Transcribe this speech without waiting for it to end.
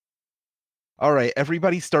All right,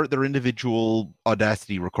 everybody start their individual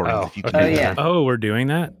Audacity recordings if you can. okay. do yeah. that. Oh, we're doing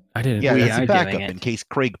that? I didn't. Yeah, We as a are backup doing it. in case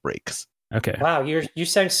Craig breaks. Okay. Wow, you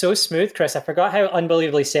sound so smooth, Chris. I forgot how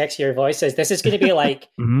unbelievably sexy your voice is. This is going to be like...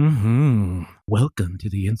 Welcome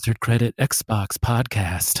to the Insert Credit Xbox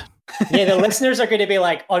podcast. Yeah, the listeners are going to be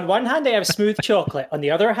like, on one hand, I have smooth chocolate. On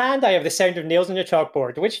the other hand, I have the sound of nails on a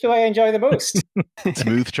chalkboard. Which do I enjoy the most?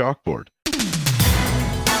 Smooth chalkboard.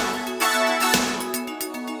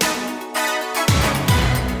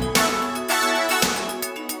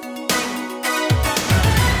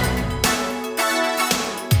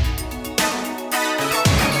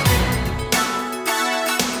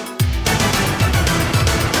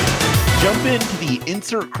 Jump into the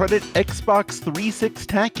Insert Credit Xbox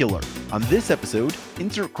 36Tacular. On this episode,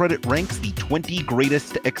 Insert Credit ranks the 20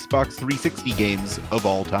 greatest Xbox 360 games of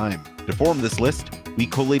all time. To form this list, we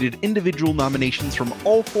collated individual nominations from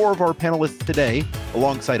all four of our panelists today,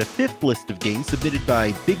 alongside a fifth list of games submitted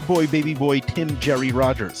by Big Boy Baby Boy Tim Jerry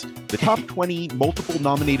Rogers. The top 20 multiple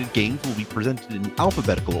nominated games will be presented in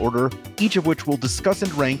alphabetical order, each of which we'll discuss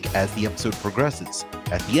and rank as the episode progresses.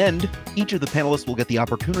 At the end, each of the panelists will get the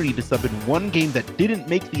opportunity to sub in one game that didn't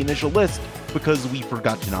make the initial list because we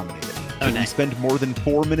forgot to nominate it. If we spend more than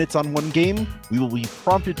 4 minutes on one game, we will be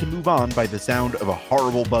prompted to move on by the sound of a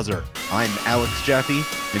horrible buzzer. I'm Alex Jaffe,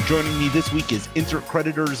 and joining me this week is Insert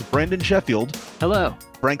Creditors Brandon Sheffield. Hello.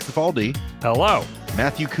 Frank Cifaldi. Hello.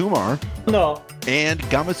 Mathew Kumar. No. And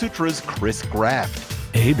Gamasutra's Kris Graft.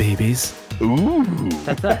 Hey, babies. Ooh.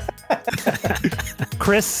 That's us.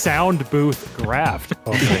 Chris Sound Booth Graft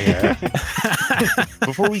over here.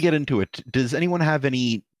 Before we get into it, does anyone have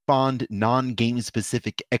any fond non-game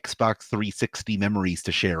specific Xbox 360 memories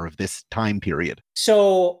to share of this time period?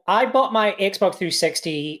 So I bought my Xbox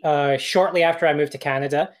 360 shortly after I moved to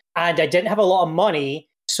Canada, and I didn't have a lot of money.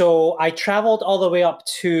 So I traveled all the way up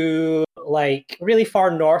to like really far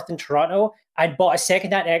north in Toronto. I bought a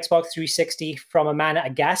second-hand Xbox 360 from a man at a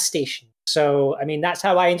gas station. So, I mean, that's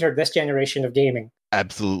how I entered this generation of gaming.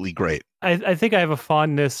 Absolutely great. I think I have a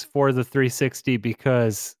fondness for the 360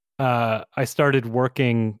 because I started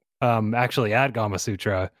working actually at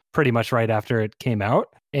Gamasutra pretty much right after it came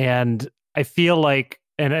out. And I feel like,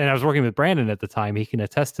 and I was working with Brandon at the time, he can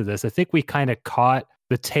attest to this. I think we kind of caught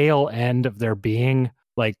the tail end of there being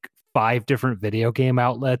like 5 different video game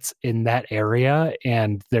outlets in that area,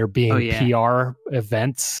 and there being PR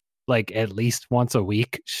events like at least once a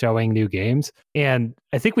week showing new games. And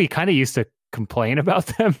I think we kind of used to complain about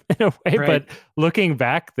them in a way, right. But looking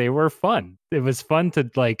back, they were fun. It was fun to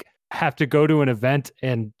like have to go to an event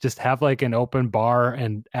and just have like an open bar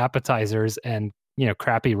and appetizers and, you know,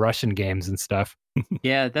 crappy Russian games and stuff.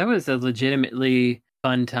 Yeah, that was a legitimately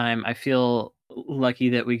fun time. I feel lucky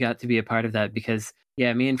that we got to be a part of that because,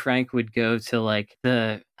 yeah, me and Frank would go to like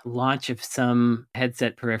the launch of some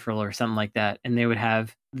headset peripheral or something like that, and they would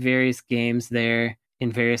have various games there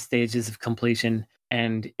in various stages of completion.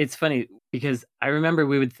 And it's funny because I remember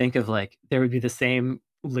we would think of like there would be the same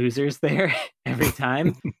losers there every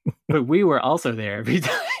time, but we were also there every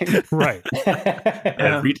time. Right.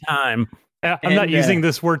 Every time. I'm not using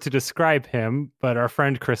this word to describe him, but our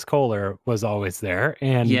friend Chris Kohler was always there.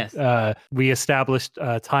 And yes. We established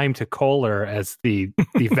time to Kohler as the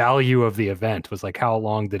value of the event was like, how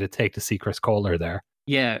long did it take to see Chris Kohler there?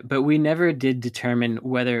 Yeah, but we never did determine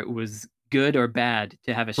whether it was good or bad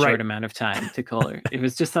to have a short amount of time to Kohler. It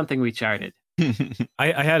was just something we charted.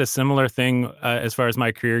 I had a similar thing as far as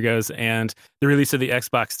my career goes, and the release of the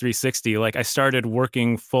Xbox 360. Like, I started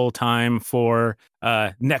working full time for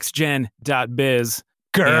nextgen.biz.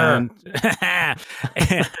 And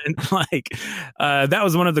like that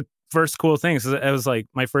was one of the first cool things. It was like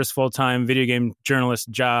my first full-time video game journalist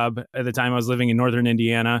job. At the time I was living in northern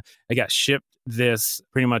Indiana. I got shipped this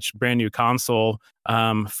pretty much brand new console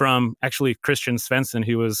from actually Christian Svensson,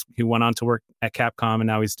 who went on to work at Capcom, and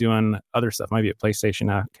now he's doing other stuff, maybe at PlayStation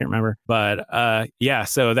now, can't remember. But yeah,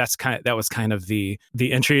 so that was kind of the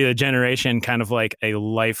entry of the generation, kind of like a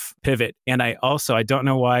life pivot. And I don't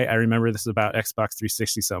know why I remember this about Xbox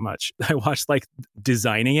 360 so much. I watched like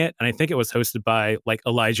designing it, and I think it was hosted by like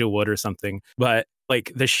Elijah Wood or something, but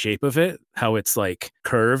like the shape of it, how it's like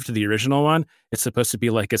curved, the original one, it's supposed to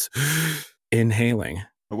be like it's inhaling.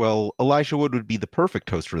 Well, Elijah Wood would be the perfect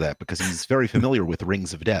host for that because he's very familiar with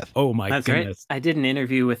Rings of Death. Oh my That's goodness. Right. I did an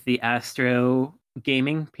interview with the Astro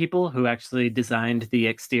Gaming people who actually designed the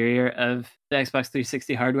exterior of the Xbox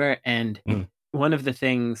 360 hardware. And one of the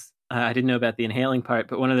things, I didn't know about the inhaling part,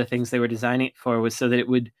 but one of the things they were designing it for was so that it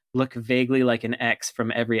would look vaguely like an X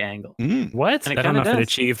from every angle. What? And I don't know if it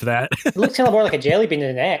achieved that. It looks kind of more like a jelly bean than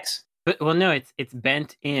an X. But, well, no, it's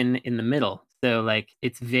bent in the middle. So like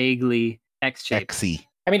it's vaguely X shape. XE.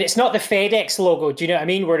 I mean, it's not the FedEx logo. Do you know what I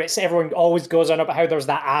mean? Where it's everyone always goes on about how there's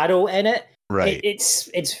that arrow in it. Right.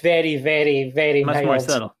 It's very, very, very Much mild. more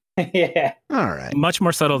subtle. Yeah. All right. Much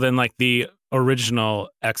more subtle than like the original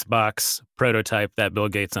Xbox prototype that Bill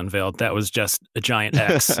Gates unveiled. That was just a giant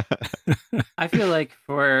X. I feel like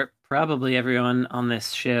for probably everyone on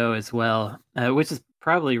this show as well, which is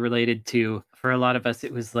probably related to, for a lot of us,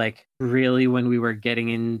 it was like really when we were getting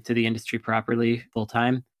into the industry properly full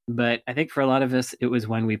time. But I think for a lot of us, it was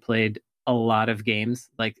when we played a lot of games.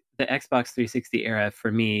 Like the Xbox 360 era,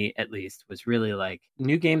 for me at least, was really like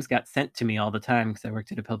new games got sent to me all the time because I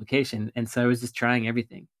worked at a publication. And so I was just trying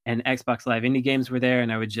everything. And Xbox Live Indie games were there,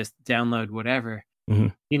 and I would just download whatever. Mm-hmm.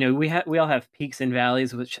 You know, we all have peaks and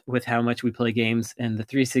valleys with how much we play games, and the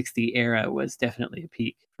 360 era was definitely a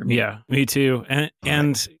peak for me. Yeah, me too.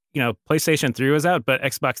 And you know, PlayStation 3 was out, but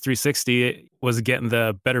Xbox 360 was getting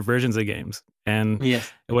the better versions of games. And it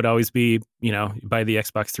would always be, you know, buy the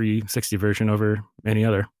Xbox 360 version over any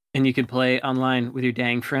other. And you could play online with your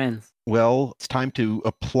dang friends. Well, it's time to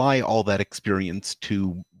apply all that experience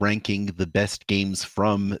to ranking the best games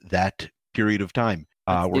from that period of time.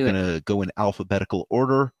 We're going to go in alphabetical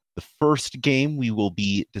order. The first game we will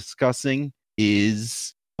be discussing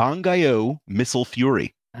is Bangai-O Missile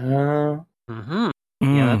Fury.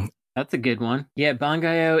 Yeah, that's a good one. Yeah,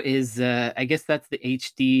 Bangai-O is, I guess that's the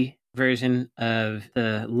HD version of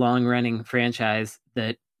the long-running franchise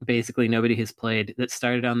that basically nobody has played, that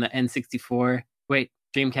started on the N64. Wait,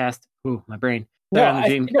 Dreamcast. Ooh, my brain. No,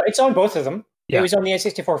 it's on both of them. Yeah. It was on the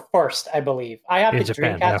N64 first, I believe. I have the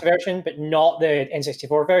Japan, Dreamcast version, but not the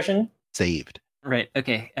N64 version. Saved. Right,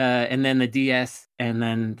 okay. And then the DS, and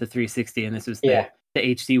then the 360, and this was the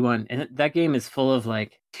HD one. And that game is full of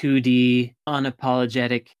like 2D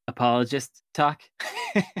unapologetic apologist talk,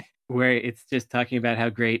 where it's just talking about how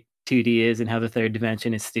great 2D is and how the third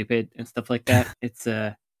dimension is stupid and stuff like that. It is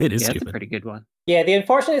stupid. It's a pretty good one. Yeah, the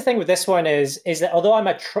unfortunate thing with this one is that although I'm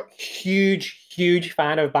a huge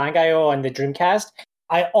fan of Bangai-O on the Dreamcast,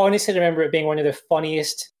 I honestly remember it being one of the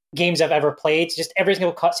funniest games I've ever played. Just every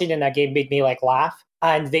single cutscene in that game made me like laugh.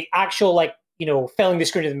 And the actual filling the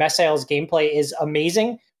screen with missiles gameplay is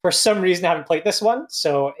amazing. For some reason, I haven't played this one,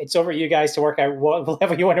 so it's over to you guys to work out what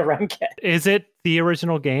level you want to rank it. Is it the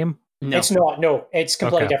original game? No. It's not. No, it's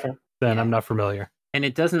completely different. Then I'm not familiar. And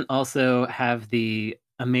it doesn't also have the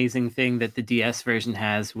amazing thing that the DS version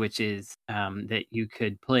has, which is that you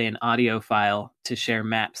could play an audio file to share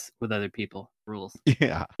maps with other people. Rules.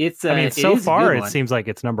 Yeah. It's. I mean, so far it seems like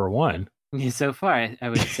it's number one. Yeah, so far, I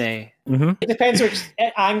would say. It depends which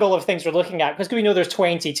angle of things we're looking at, because we know there's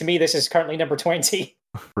 20. To me, this is currently number 20.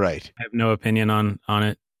 Right. I have no opinion on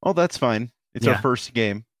it. Oh, that's fine. It's our first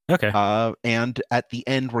game. Okay. And at the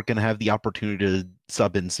end, we're going to have the opportunity to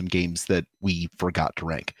sub in some games that we forgot to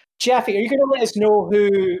rank. Jeffy, are you going to let us know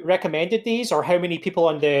who recommended these, or how many people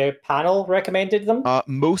on the panel recommended them?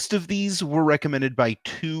 Most of these were recommended by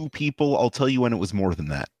 2 people. I'll tell you when it was more than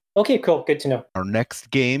that. Okay, cool. Good to know. Our next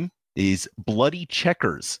game is Bloody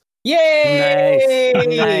Checkers. Yay!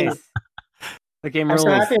 Nice. The game rules.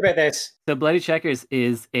 I'm so happy about this. So Bloody Checkers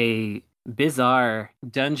is a bizarre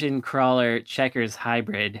dungeon crawler checkers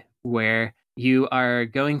hybrid where you are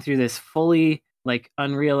going through this fully like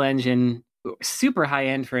Unreal Engine, super high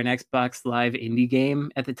end for an Xbox Live indie game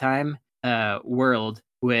at the time, world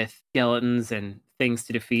with skeletons and things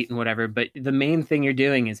to defeat and whatever. But the main thing you're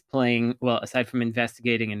doing is playing, well, aside from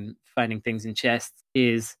investigating and finding things in chests,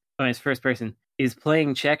 it's first person, is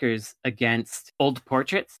playing checkers against old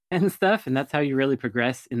portraits and stuff. And that's how you really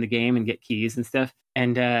progress in the game and get keys and stuff.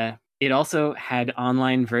 And it also had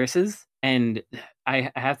online versus. And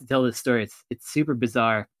I have to tell this story. It's super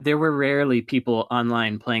bizarre. There were rarely people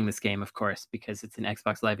online playing this game, of course, because it's an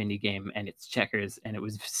Xbox Live indie game and it's checkers and it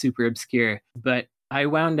was super obscure. But I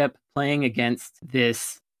wound up playing against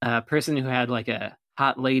this person who had like a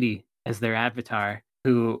hot lady as their avatar,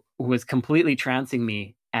 who was completely trouncing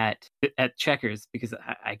me at checkers, because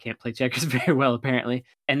I can't play checkers very well, apparently.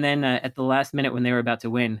 And then at the last minute when they were about to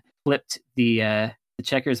win, flipped the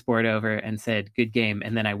checkers board over and said, "Good game."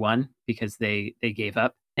 And then I won because they gave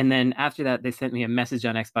up. And then after that, they sent me a message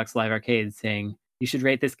on Xbox Live Arcade saying, "You should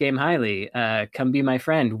rate this game highly. Come be my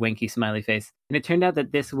friend," winky smiley face. And it turned out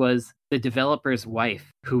that this was the developer's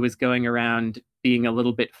wife, who was going around being a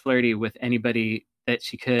little bit flirty with anybody that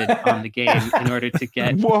she could on the game in order to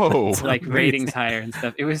get like ratings higher and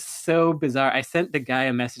stuff. It was so bizarre. I sent the guy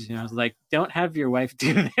a message and I was like, "Don't have your wife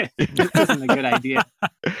do this. This isn't a good idea."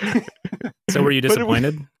 So were you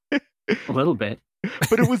disappointed? A little bit.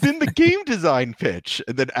 But it was in the game design pitch.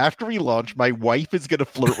 And then after we launch, my wife is going to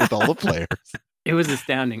flirt with all the players. It was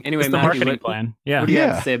astounding. Anyway, It's the Mathew, marketing plan. Yeah. What do you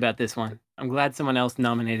have to say about this one? I'm glad someone else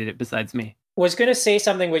nominated it besides me. Was going to say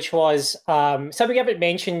something which was something I haven't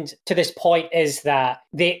mentioned to this point is that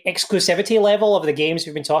the exclusivity level of the games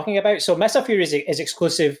we've been talking about. So Mist of Fury is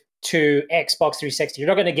exclusive to Xbox 360. You're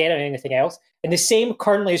not going to get it on anything else. And the same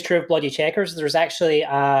currently is true of Bloody Checkers. There's actually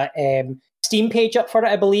a Steam page up for it,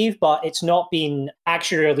 I believe, but it's not been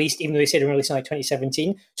actually released, even though they said it released in like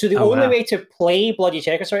 2017. So the only way to play Bloody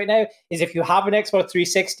Checkers right now is if you have an Xbox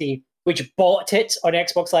 360 which bought it on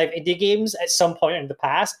Xbox Live Indie Games at some point in the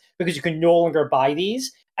past, because you can no longer buy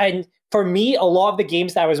these. And for me, a lot of the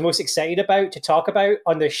games that I was most excited about to talk about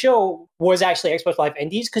on the show was actually Xbox Live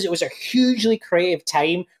Indies, because it was a hugely creative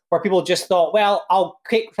time where people just thought, well, I'll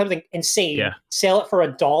create something insane, sell it for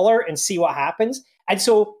 $1 and see what happens. And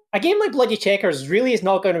so a game like Bloody Checkers really is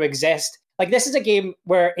not going to exist. Like, this is a game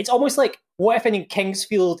where it's almost like, what if in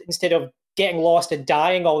Kingsfield, instead of getting lost and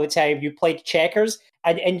dying all the time, you played checkers,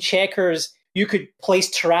 and in checkers you could place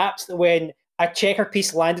traps that when a checker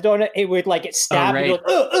piece landed on it, it would like get stabbed and,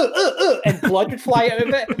 like, and blood would fly out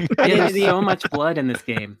of it. There's so much blood in this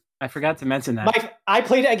game. I forgot to mention that. I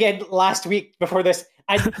played it again last week before this,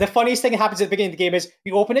 and the funniest thing that happens at the beginning of the game is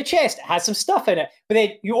you open a chest, it has some stuff in it, but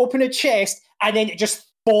then you open a chest and then it just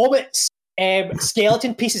vomits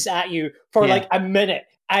skeleton pieces at you for like a minute.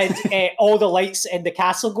 And all the lights in the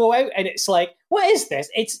castle go out, and it's like, what is this?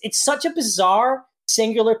 It's such a bizarre,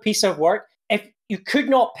 singular piece of work. If you could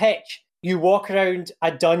not pitch, you walk around a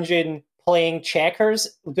dungeon playing checkers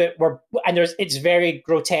it's very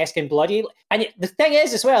grotesque and bloody. And the thing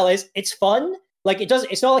is, as well, is it's fun. Like,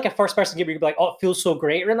 it's not like a first-person game where you can be like, oh, it feels so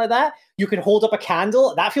great or anything like that. You can hold up a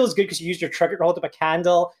candle. That feels good because you use your trigger to hold up a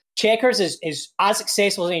candle. Checkers is as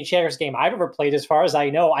successful as any checkers game I've ever played, as far as I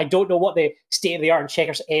know. I don't know what the state of the art in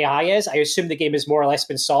checkers AI is. I assume the game has more or less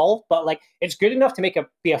been solved, but like, it's good enough to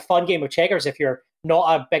be a fun game of checkers if you're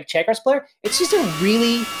not a big checkers player. It's just a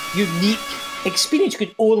really unique experience. You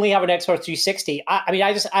could only have an Xbox 360.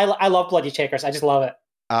 I love Bloody Checkers. I just love it.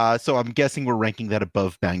 So I'm guessing we're ranking that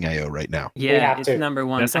above Bang.io right now. Yeah, it's number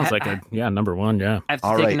one. That sounds like number one, yeah. I have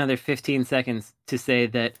to take another 15 seconds to say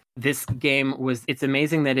that this game it's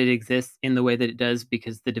amazing that it exists in the way that it does,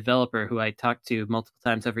 because the developer, who I talked to multiple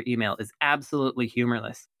times over email, is absolutely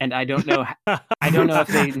humorless. And I don't know if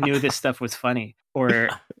they knew this stuff was funny, or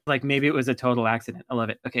like maybe it was a total accident. I love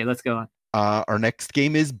it. Okay, let's go on. Our next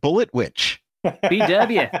game is Bullet Witch.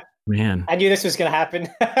 BW. Man, I knew this was going to happen.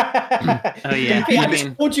 Oh yeah, I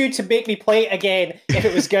just told you to make me play it again if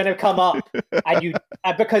it was going to come up, and you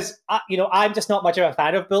because I'm just not much of a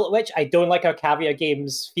fan of Bullet Witch. I don't like how Cavia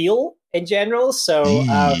games feel in general. So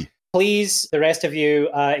please, the rest of you,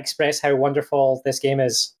 express how wonderful this game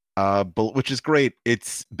is. Bullet Witch is great.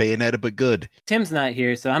 It's Bayonetta but good. Tim's not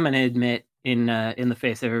here, so I'm going to admit in the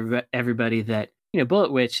face of everybody that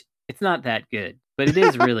Bullet Witch, it's not that good, but it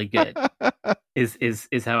is really good.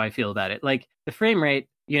 Is how I feel about it. Like, the frame rate,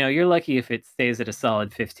 you're lucky if it stays at a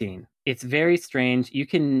solid 15. It's very strange. You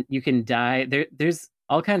can die. There's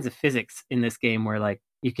all kinds of physics in this game where, like,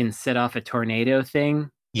 you can set off a tornado thing,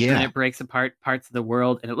 and it breaks apart parts of the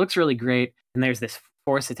world, and it looks really great. And there's this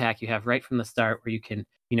force attack you have right from the start where you can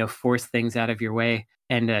force things out of your way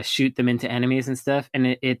and shoot them into enemies and stuff.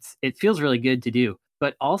 And it feels really good to do.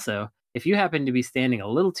 But also, if you happen to be standing a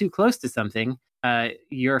little too close to something,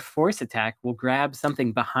 your force attack will grab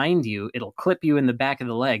something behind you. It'll clip you in the back of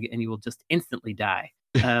the leg, and you will just instantly die.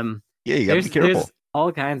 You gotta be careful. There's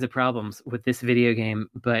all kinds of problems with this video game,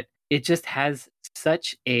 but it just has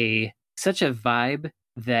such a vibe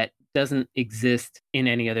that doesn't exist in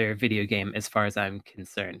any other video game, as far as I'm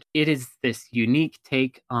concerned. It is this unique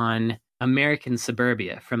take on American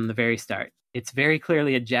suburbia from the very start. It's very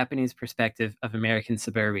clearly a Japanese perspective of American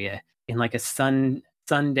suburbia in like a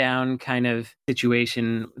sundown kind of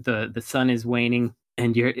situation. The sun is waning,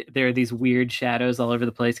 and there are these weird shadows all over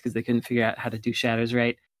the place because they couldn't figure out how to do shadows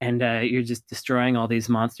right. And you're just destroying all these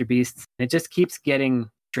monster beasts. And it just keeps getting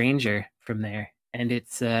stranger from there. And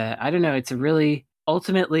it's, I don't know,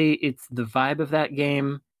 ultimately, it's the vibe of that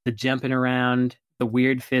game, the jumping around, the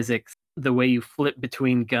weird physics, the way you flip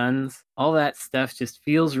between guns, all that stuff just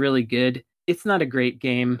feels really good. It's not a great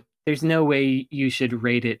game. There's no way you should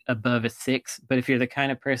rate it above a 6, but if you're the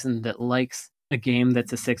kind of person that likes a game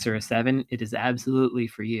that's a 6 or a 7, it is absolutely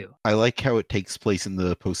for you. I like how it takes place in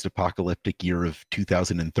the post-apocalyptic year of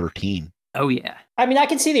 2013. Oh, yeah. I mean, I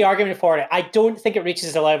can see the argument for it. I don't think it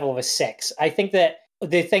reaches the level of a 6. I think that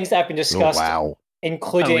the things that have been discussed,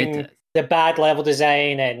 including the bad level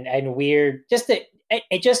design and weird,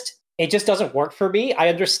 it just doesn't work for me. I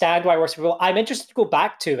understand why it works for people. I'm interested to go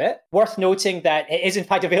back to it. Worth noting that it is in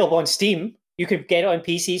fact available on Steam. You can get it on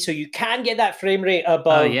PC, so you can get that frame rate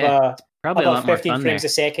above Probably a above lot more 15 fun frames there.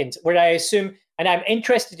 a second, where I assume, and I'm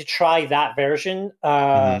interested to try that version.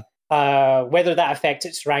 Whether that affects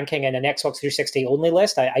its ranking in an Xbox 360 only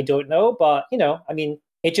list, I don't know. But, I mean,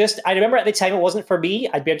 I remember at the time it wasn't for me.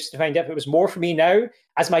 I'd be interested to find out if it was more for me now,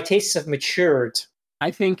 as my tastes have matured.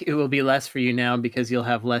 I think it will be less for you now because you'll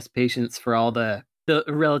have less patience for all the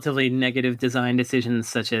relatively negative design decisions,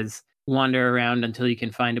 such as wander around until you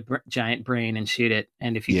can find a giant brain and shoot it.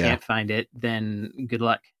 And if you can't find it, then good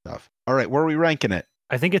luck. All right, where are we ranking it?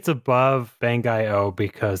 I think it's above Bangai-O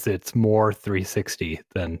because it's more 360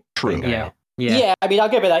 than True. Bangai-O. Yeah, I mean, I'll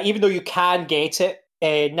give it that, even though you can get it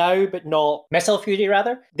now, but not Missile Fury,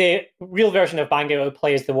 rather. The real version of Bangai-O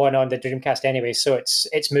plays the one on the Dreamcast anyway, so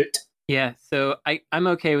it's moot. Yeah, so I'm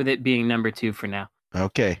okay with it being number 2 for now.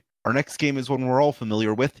 Okay. Our next game is one we're all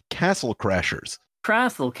familiar with, Castle Crashers.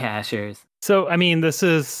 Castle Crashers. So, I mean, this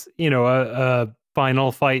is, a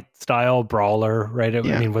Final Fight style brawler, right? I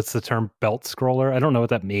mean, what's the term? Belt scroller? I don't know what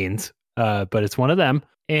that means, but it's one of them.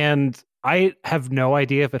 And I have no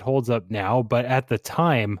idea if it holds up now, but at the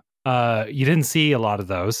time, you didn't see a lot of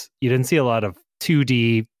those. You didn't see a lot of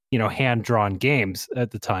 2D, hand-drawn games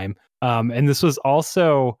at the time. And this was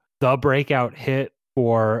also the breakout hit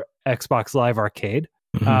for Xbox Live Arcade.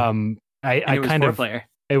 Mm-hmm.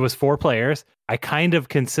 It was 4 players. I kind of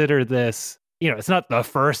consider this, it's not the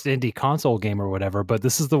first indie console game or whatever, but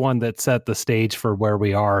this is the one that set the stage for where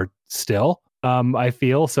we are still. I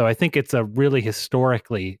feel so. I think it's a really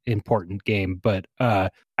historically important game, but I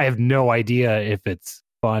have no idea if it's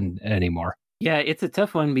fun anymore. Yeah, it's a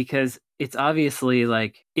tough one because it's obviously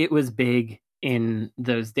it was big in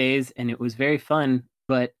those days and it was very fun,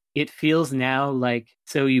 but it feels now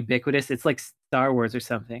so ubiquitous. It's like Star Wars or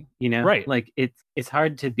something, Right. It's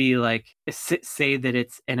hard to be say that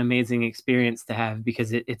it's an amazing experience to have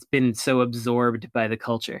because it's been so absorbed by the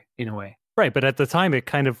culture in a way. Right, but at the time it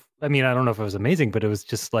kind of, I mean, I don't know if it was amazing, but it was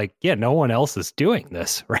just no one else is doing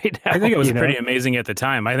this right now. I think it was pretty amazing at the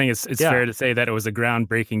time. I think it's fair to say that it was a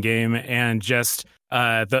groundbreaking game, and just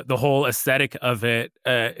the whole aesthetic of it,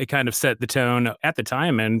 it kind of set the tone at the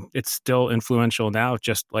time, and it's still influential now,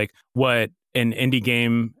 just like what an indie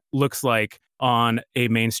game looks like on a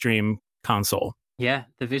mainstream console. Yeah,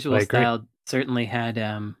 the visual style certainly had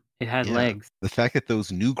legs. The fact that those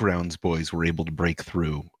Newgrounds boys were able to break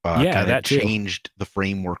through that changed the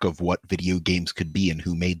framework of what video games could be and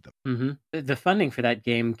who made them. Mm-hmm. The funding for that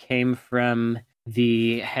game came from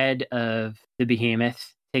the head of the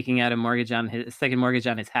Behemoth taking out a second mortgage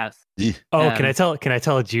on his house. Oh, can I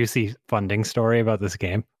tell a juicy funding story about this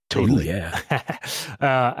game? Totally. Ooh, yeah.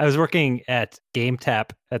 I was working at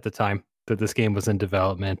GameTap at the time that this game was in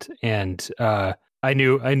development, and I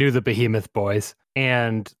knew the Behemoth boys,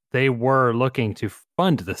 and they were looking to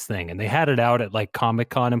fund this thing, and they had it out at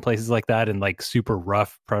Comic-Con and places like that in super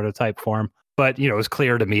rough prototype form. But it was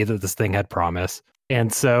clear to me that this thing had promise,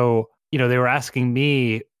 and so they were asking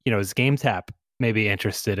me, is GameTap maybe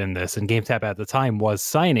interested in this? And GameTap at the time was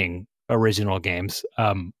signing original games.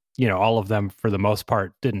 All of them for the most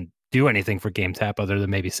part didn't do anything for GameTap other than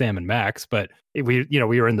maybe Sam and Max, but we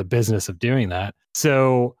were in the business of doing that.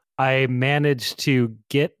 So I managed to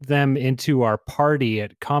get them into our party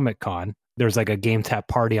at Comic-Con. There's a GameTap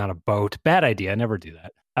party on a boat. Bad idea. Never do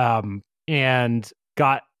that. And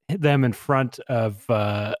got them in front of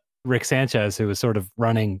Rick Sanchez, who was sort of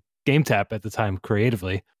running GameTap at the time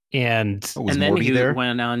creatively. And then he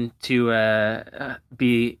went on to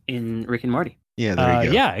be in Rick and Morty. Yeah, there you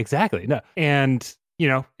go. Yeah, exactly. No, and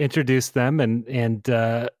introduced them, and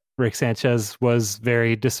Rick Sanchez was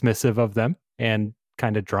very dismissive of them and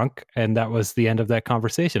kind of drunk, and that was the end of that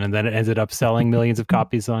conversation. And then it ended up selling millions of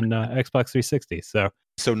copies on Xbox 360. So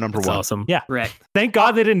number one, awesome. Yeah, right. Thank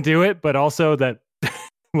God they didn't do it, but also that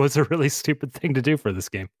was a really stupid thing to do for this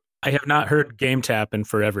game. I have not heard GameTap in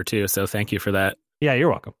forever too, so thank you for that. Yeah, you're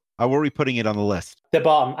welcome. How are we putting it on the list? The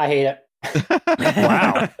bottom. I hate it.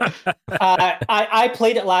 Wow. I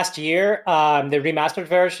played it last year, the remastered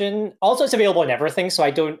version. Also, it's available on everything, so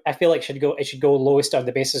I feel like it should go lowest on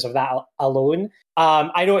the basis of that alone.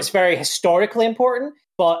 I know it's very historically important,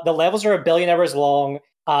 but the levels are 1 billion hours long.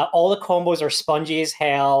 All the combos are spongy as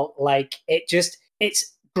hell.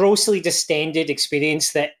 It's grossly distended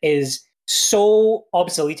experience that is so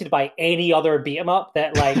obsoleted by any other beat 'em up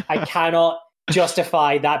that I cannot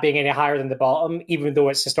justify that being any higher than the bottom, even though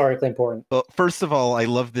it's historically important. Well, first of all, I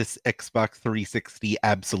love this Xbox 360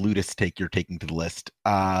 absolutist take you're taking to the list.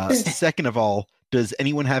 Second of all, does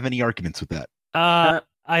anyone have any arguments with that?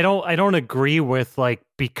 I don't agree with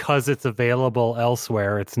because it's available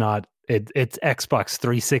elsewhere, it's Xbox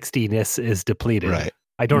 360-ness is depleted. Right.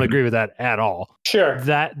 I don't agree with that at all. Sure.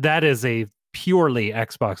 That is a purely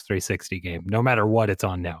Xbox 360 game, no matter what it's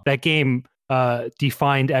on now. That game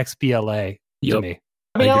defined XBLA to me.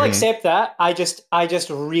 I mean, I'll agree. accept that. I just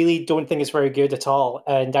really don't think it's very good at all,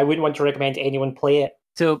 and I wouldn't want to recommend anyone play it.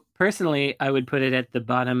 So personally, I would put it at the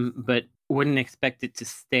bottom, but wouldn't expect it to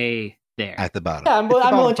stay there. At the bottom. Yeah, It's the I'm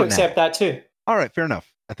bottom willing to for now. accept that too. All right, fair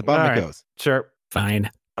enough. At the bottom All it right. goes. Sure.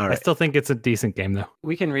 Fine. All I right. still think it's a decent game, though.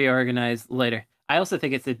 We can reorganize later. I also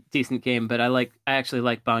think it's a decent game, but I actually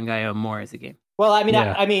like Bangai-O more as a game. Well, I mean,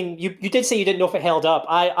 Yeah. I mean, you did say you didn't know if it held up.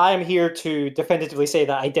 I am here to definitively say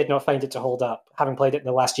that I did not find it to hold up, having played it in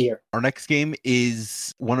the last year. Our next game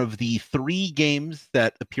is one of the 3 games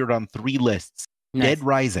that appeared on 3 lists. Nice. Dead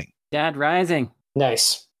Rising. Dead Rising.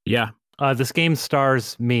 Nice. Yeah. This game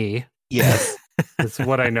stars me. Yes. That's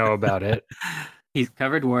what I know about it. He's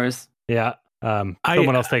covered wars. Yeah.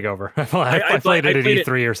 Someone else take over. I played it at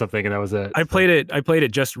E3 or something, and that was it. I played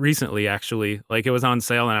it just recently, actually. Like, it was on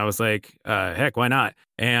sale, and I was like, heck, why not?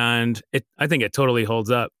 And I think it totally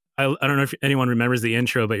holds up. I don't know if anyone remembers the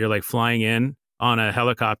intro, but you're like flying in on a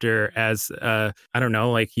helicopter as, I don't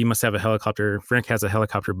know, like he must have a helicopter. Frank has a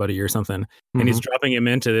helicopter buddy or something. And he's dropping him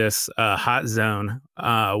into this hot zone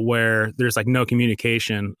where there's like no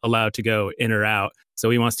communication allowed to go in or out.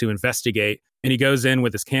 So he wants to investigate. And he goes in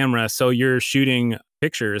with his camera. So you're shooting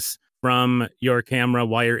pictures from your camera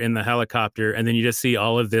while you're in the helicopter. And then you just see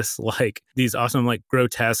all of this, like these awesome, like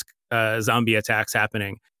grotesque zombie attacks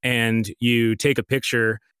happening. And you take a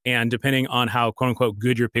picture, and depending on how quote unquote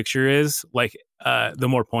good your picture is, like the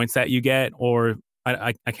more points that you get, or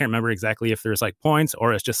I can't remember exactly if there's like points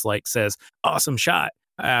or it's just like says awesome shot.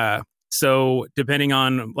 So depending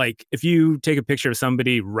on like if you take a picture of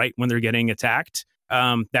somebody right when they're getting attacked,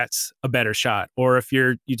 that's a better shot. Or if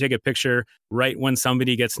you take a picture right when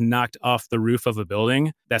somebody gets knocked off the roof of a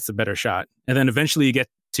building, that's a better shot. And then eventually you get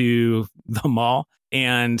to the mall,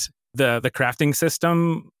 and the crafting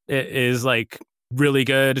system is like really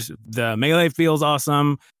good. The melee feels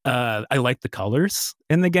awesome. I like the colors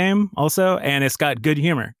in the game also, and it's got good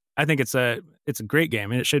humor. I think it's a great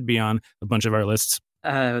game, and it should be on a bunch of our lists.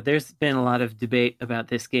 There's been a lot of debate about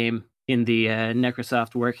this game in the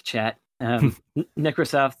Necrosoft work chat.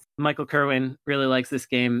 Necrosoft, Michael Kerwin really likes this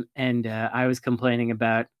game, and I was complaining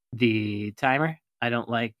about the timer. I don't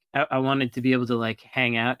like. I wanted to be able to like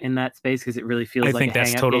hang out in that space because it really feels like I think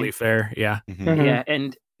that's totally game. fair. Yeah. Mhm. Yeah,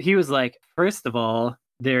 and he was like, first of all,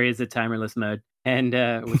 there is a timerless mode, and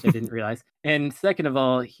which I didn't realize. And second of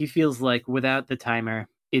all, he feels like without the timer,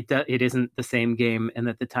 it isn't the same game, and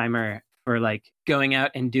that the timer for like going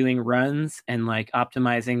out and doing runs and like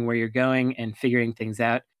optimizing where you're going and figuring things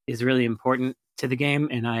out is really important to the game.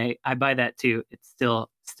 And I buy that too. It's still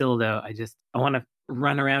though, I want to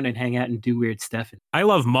run around and hang out and do weird stuff. I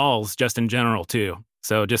love malls just in general too.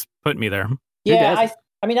 So just put me there. Yeah, doesn't?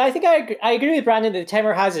 I mean, I think I agree with Brandon that the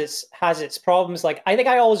timer has its problems. Like, I think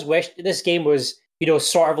I always wished that this game was,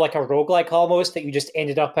 sort of like a roguelike almost, that you just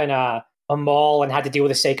ended up in a mall and had to deal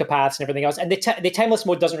with the psychopaths and everything else. And the timeless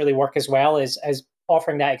mode doesn't really work as well as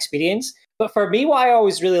offering that experience. But for me, what I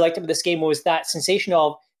always really liked about this game was that sensation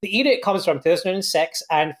of the era it comes from, 2006,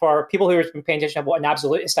 and for people who have been paying attention to what an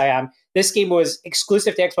absolutist I am, this game was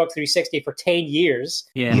exclusive to Xbox 360 for 10 years.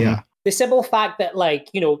 Yeah. The simple fact that, like,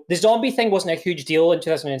 the zombie thing wasn't a huge deal in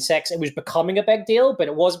 2006. It was becoming a big deal, but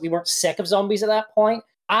we weren't sick of zombies at that point.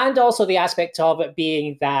 And also the aspect of it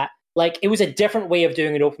being that, like, it was a different way of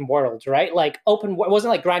doing an open world, right? Like, it wasn't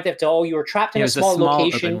like Grand Theft Auto. You were trapped in a small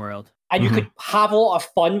location, open world, and you could have a lot of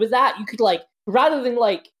fun with that. You could, like, rather than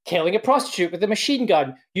like killing a prostitute with a machine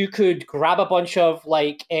gun, you could grab a bunch of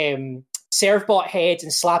like servbot heads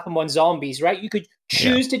and slap them on zombies, right? You could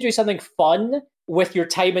choose to do something fun with your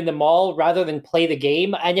time in the mall rather than play the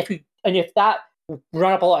game. And if that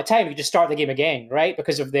run up a lot of time, you just start the game again, right?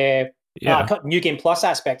 Because of the New Game Plus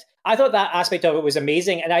aspect. I thought that aspect of it was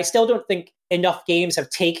amazing, and I still don't think enough games have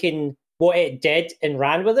taken what it did and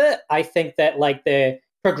ran with it. I think that like the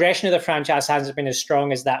progression of the franchise hasn't been as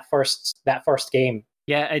strong as that first game.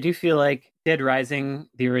 Yeah, I do feel like Dead Rising,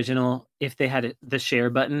 the original, if they had the share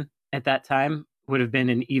button at that time, would have been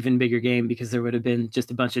an even bigger game, because there would have been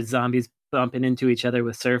just a bunch of zombies bumping into each other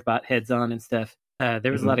with servbot heads on and stuff.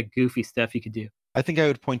 There was a lot of goofy stuff you could do. I think I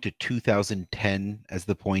would point to 2010 as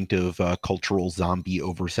the point of cultural zombie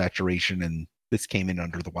oversaturation, and this came in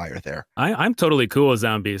under the wire there. I'm totally cool with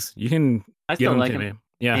zombies. You can I give still them like to them. me.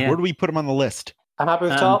 Yeah. Where do we put them on the list? I'm happy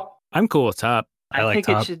with top. I'm cool with top. I like think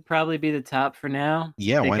top. it should probably be the top for now.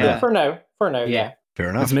 Yeah, why Like, not? For now, yeah. Fair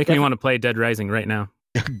enough. It's making me want to play Dead Rising right now.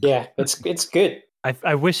 Yeah, it's good.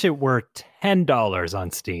 I wish it were $10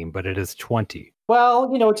 on Steam, but it is $20.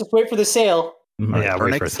 Well, just wait for the sale. All right, Yeah, our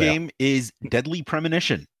wait for next a sale. game is Deadly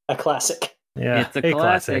Premonition. A classic. Yeah, It's a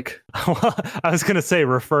classic. I was going to say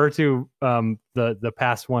refer to the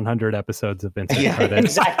past 100 episodes of Insert Credit.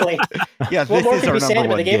 Exactly. Yeah, What this more is can our be said number about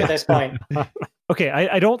one the game game. at this point? Okay,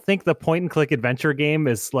 I don't think the point and click adventure game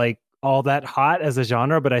is like all that hot as a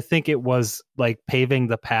genre, but I think it was like paving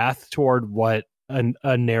the path toward what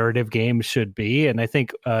a narrative game should be. And I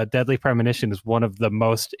think Deadly Premonition is one of the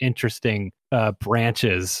most interesting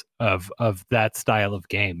branches of that style of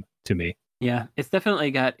game to me. Yeah, it's definitely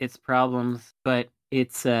got its problems, but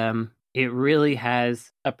it really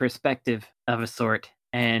has a perspective of a sort.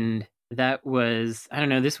 And that was, I don't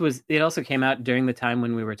know, it also came out during the time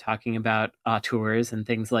when we were talking about auteurs and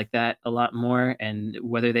things like that a lot more, and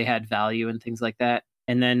whether they had value and things like that.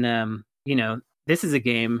 And then, this is a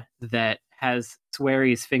game that has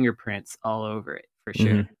Swery's fingerprints all over it, for sure.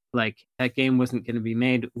 Mhm. Like, that game wasn't going to be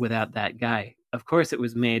made without that guy. Of course, it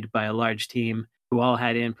was made by a large team who all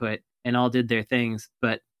had input and all did their things,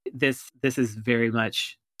 but this is very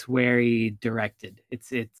much Swery directed.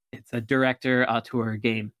 It's a director auteur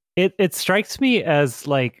game. It strikes me as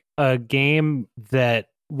like a game that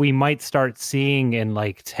we might start seeing in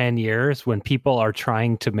like 10 years when people are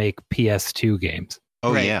trying to make PS2 games.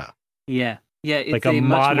 Oh, Right. yeah. Yeah, it's Like a much more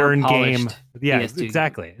modern game. polished Yeah, PS2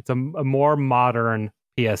 exactly. It's a more modern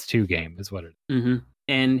PS2 game is what it is. Mm-hmm.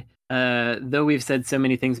 And though we've said so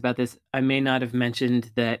many things about this, I may not have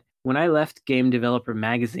mentioned that when I left Game Developer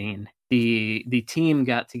Magazine, the team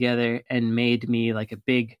got together and made me like a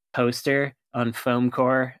big poster on foam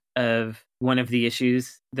core of one of the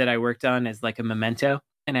issues that I worked on as like a memento.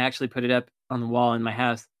 And I actually put it up on the wall in my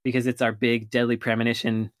house because it's our big Deadly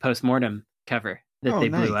Premonition postmortem cover that they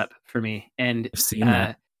blew nice. up for me. And I've seen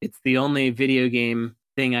that. it's the only video game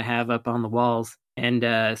thing I have up on the walls. And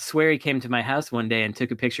Swery came to my house one day and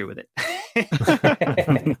took a picture with it.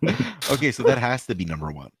 Okay, so that has to be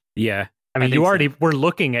number one. Yeah. I mean, think you so. already were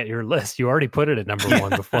looking at your list. You already put it at number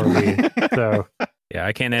one before we. So Yeah,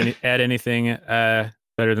 I can't add anything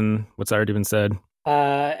better than what's already been said.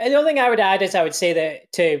 And the only thing I would add is I would say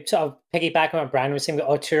that to sort of piggyback on what Brandon was saying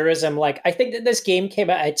about auteurism, like I think that this game came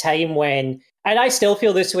at a time when, and I still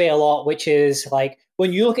feel this way a lot, which is like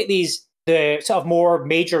when you look at the sort of more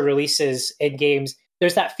major releases in games,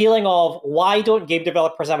 there's that feeling of why don't game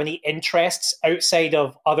developers have any interests outside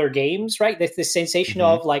of other games, right? There's this sensation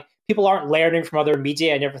of like people aren't learning from other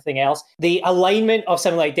media and everything else. The alignment of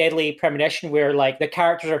something like Deadly Premonition, where like the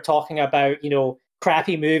characters are talking about,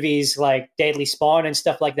 crappy movies like Deadly Spawn and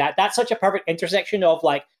stuff like that. That's such a perfect intersection of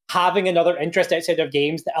like having another interest outside of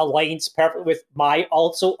games that aligns perfectly with my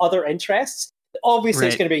also other interests. Obviously,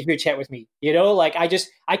 It's Right. going to be a huge hit with me. Like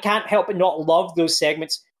I can't help but not love those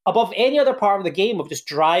segments above any other part of the game of just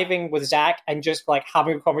driving with Zach and just like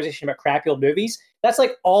having a conversation about crappy old movies. That's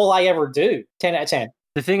like all I ever do. 10 out of 10.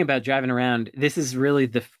 The thing about driving around, this is really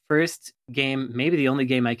the first game, maybe the only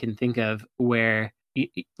game I can think of where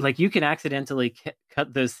you can accidentally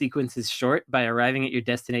cut those sequences short by arriving at your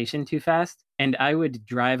destination too fast. And I would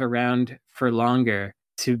drive around for longer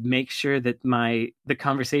to make sure that the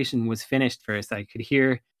conversation was finished first. I could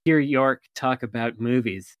hear York talk about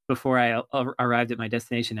movies before I arrived at my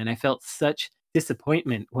destination. And I felt such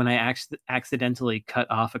disappointment when I accidentally cut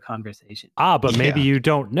off a conversation. but maybe Yeah. you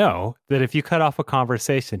don't know that if you cut off a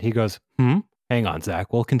conversation, he goes, hang on,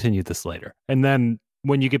 Zach, we'll continue this later. And then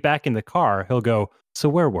when you get back in the car, he'll go, so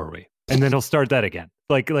where were we? And then he'll start that again.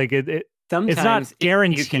 It's Sometimes not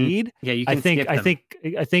guaranteed. you can I think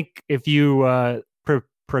skip them. if you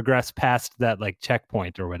progress past that like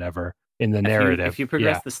checkpoint or whatever in the narrative, If you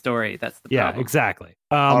progress the story, that's the yeah, problem. exactly.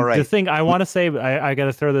 All right. The thing I want to say, I got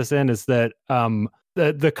to throw this in, is that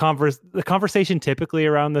the conversation typically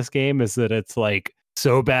around this game is that it's like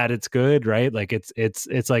so bad it's good, right? Like it's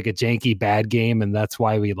like a janky bad game, and that's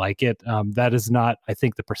why we like it. That is not, I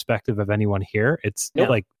think, the perspective of anyone here. It's No.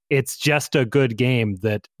 like it's just a good game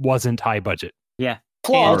that wasn't high budget. Yeah.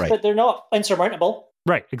 Flaws, Alright. but they're not insurmountable.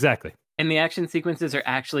 Right, exactly. And the action sequences are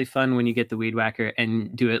actually fun when you get the weed whacker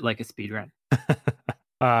and do it like a speed run.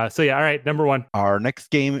 So yeah, all right, number one. Our next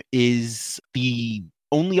game is the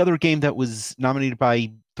only other game that was nominated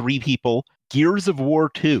by 3 people, Gears of War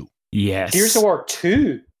 2. Yes. Gears of War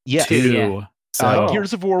 2. Yes. Two. Yeah. So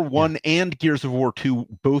Gears of War 1 and Gears of War 2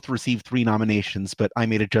 both received 3 nominations, but I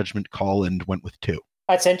made a judgment call and went with 2.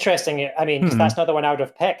 That's interesting. I mean, 'cause that's not the one I would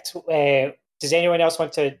have picked. Does anyone else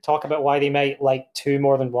want to talk about why they might like 2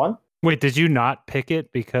 more than 1? Wait, did you not pick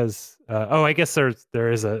it because? I guess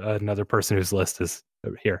there is another person whose list is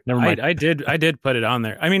here. Never mind. I did put it on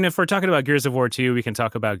there. I mean, if we're talking about Gears of War 2, we can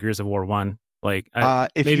talk about Gears of War 1. Like,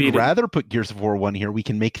 If maybe you'd rather put Gears of War 1 here, we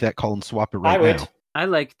can make that call and swap it I right would. now. I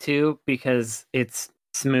like 2 because it's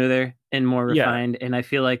smoother and more Yeah. refined, and I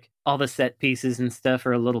feel like all the set pieces and stuff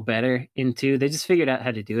are a little better in 2. They just figured out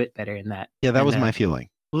how to do it better in that. Yeah, that And, was my feeling.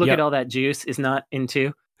 Look at all that juice is not in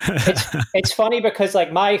 2. It's funny because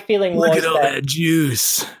like my feeling Look was at all that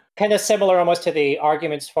juice. kind of similar almost to the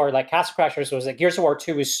arguments for like Castle Crashers was that Gears of War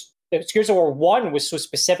 2 was Gears of War 1 was so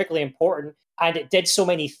specifically important and it did so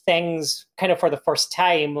many things kind of for the first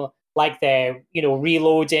time, like the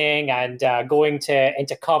reloading and going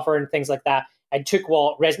into cover and things like that, and took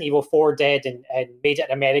what Resident Evil 4 did and made it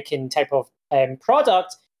an American type of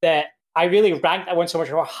product, that I really ranked that one so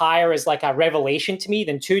much more higher as like a revelation to me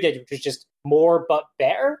than 2 did, which was just more but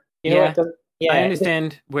better. I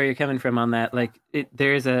understand where you're coming from on that. Like,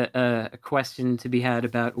 there is a question to be had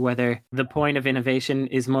about whether the point of innovation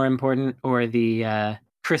is more important or the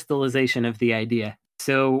crystallization of the idea.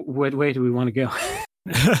 So, what way do we want to go?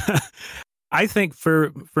 I think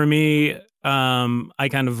for me, I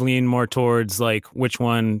kind of lean more towards like which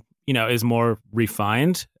one is more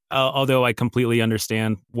refined. Although I completely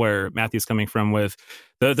understand where Mathew's coming from with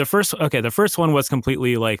the first. Okay, the first one was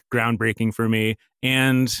completely like groundbreaking for me,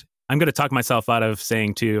 and I'm going to talk myself out of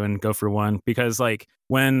saying 2 and go for 1 because like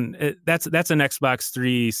that's an Xbox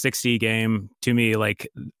 360 game to me. Like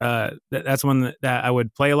that's one that I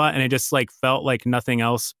would play a lot, and it just like felt like nothing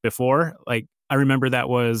else before. Like I remember that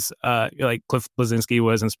was like Cliff Bleszinski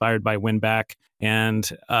was inspired by Winback and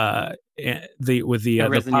the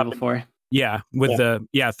Resident Evil 4. Yeah, with the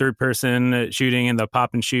third person shooting and the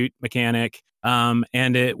pop and shoot mechanic.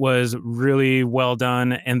 And it was really well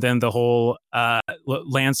done. And then the whole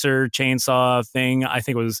Lancer chainsaw thing, I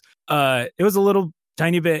think it was a little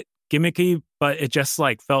tiny bit gimmicky, but it just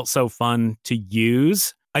like felt so fun to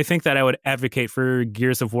use. I think that I would advocate for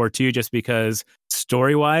Gears of War 2 just because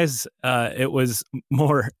story-wise, it was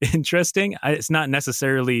more interesting. It's not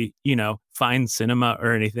necessarily, fine cinema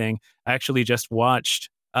or anything. I actually just watched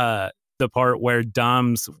the part where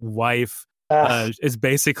Dom's wife is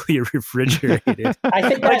basically refrigerated. I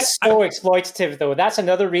think that's so exploitative, though. That's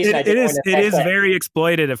another reason it is very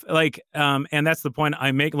exploitative. Like, and that's the point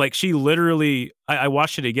I make. Like, she literally, I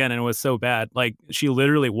watched it again, and it was so bad. Like, she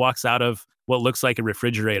literally walks out of what looks like a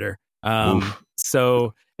refrigerator.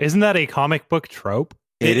 So, isn't that a comic book trope?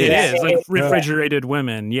 It is like refrigerated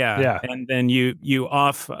women, yeah. And then you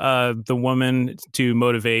off the woman to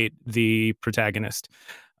motivate the protagonist,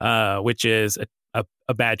 which is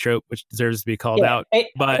a bad trope, which deserves to be called out.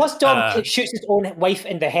 But plus, Dom shoots his own wife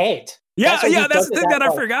in the head. That's the thing that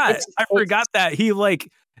I forgot. I forgot that he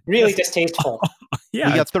like really distasteful. We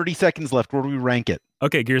got 30 seconds left. Where do we rank it?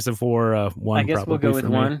 Okay, Gears of War 1. I guess we'll go with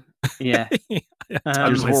 1. Yeah,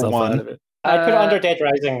 Gears of War 1. I put it under Dead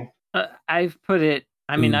Rising. I've put it.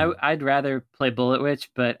 I mean, I'd rather play Bullet Witch,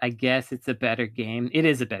 but I guess it's a better game. It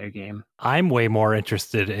is a better game. I'm way more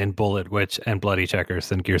interested in Bullet Witch and Bloody Checkers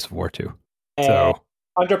than Gears of War 2. So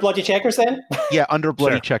under Bloody Checkers, then? Yeah, under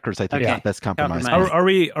Bloody Checkers, I think that's compromise. Are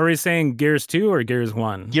we saying Gears 2 or Gears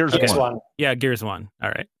 1? Gears 1. Yeah, Gears 1.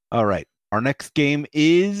 All right. Our next game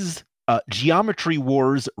is Geometry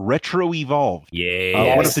Wars Retro Evolved.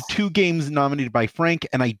 Yeah. One of the 2 games nominated by Frank,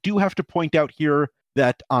 and I do have to point out here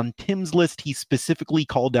that on Tim's list, he specifically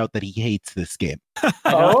called out that he hates this game.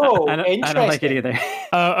 I don't like it either.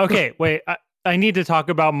 Okay, wait. I need to talk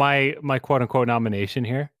about my quote-unquote nomination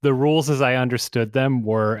here. The rules as I understood them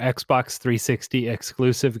were Xbox 360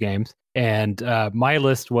 exclusive games. And my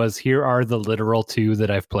list was, here are the literal 2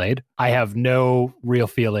 that I've played. I have no real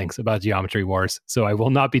feelings about Geometry Wars, so I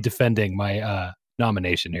will not be defending my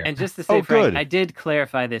nomination here. And just to say, Frank, I did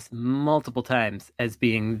clarify this multiple times as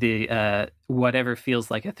being the whatever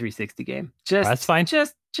feels like a 360 game. That's fine.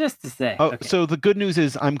 Just to say. So the good news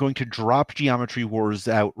is I'm going to drop Geometry Wars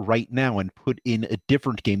out right now and put in a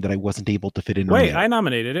different game that I wasn't able to fit in. Wait, I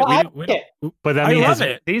nominated it. But that I means love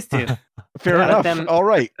it. These 2. Fair enough. All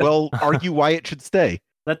right. Well, argue why it should stay.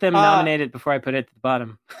 Let them nominate it before I put it at the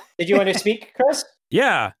bottom. Did you want to speak, Chris?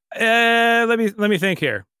 Yeah. Let me think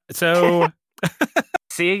here. So.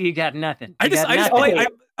 See, you got nothing.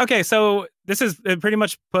 Okay, so this is pretty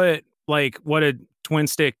much put like what a twin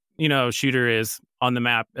stick, shooter is on the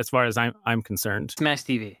map as far as I'm concerned. Smash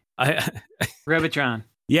TV. Robotron.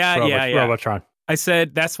 Yeah. Robotron. I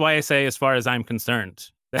said that's why I say as far as I'm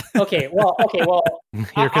concerned. Okay. Well.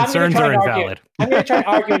 Your concerns are invalid. I'm going to try and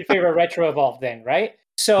argue in favor of Retro Evolved then, right?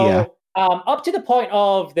 So. Up to the point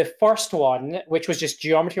of the first one, which was just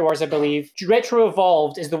Geometry Wars, I believe, Retro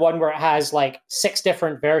Evolved is the one where it has like 6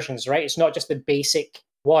 different versions, right? It's not just the basic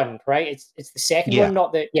one, right? It's the second one,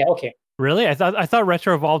 not the... Yeah, okay. Really? I thought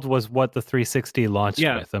Retro Evolved was what the 360 launched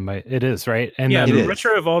with. It is, right? And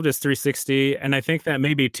Retro Evolved is 360, and I think that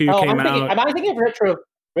maybe 2 came out... Am I thinking of Retro...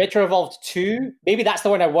 Retro Evolved 2. Maybe that's the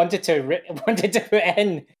one I wanted to put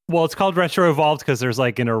in. Well, it's called Retro Evolved because there's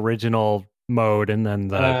like an original mode and then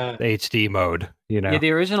the HD mode. Yeah,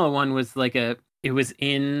 the original one was it was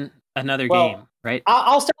in another game, right?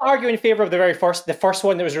 I'll still argue in favor of the first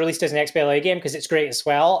one that was released as an XBLA game because it's great as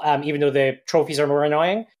well, even though the trophies are more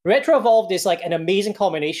annoying. Retro Evolved is like an amazing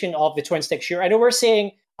culmination of the twin stick shooter. I know we're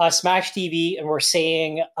saying Smash TV and we're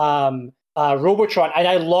saying Robotron, and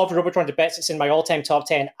I love Robotron to bits. It's in my all-time top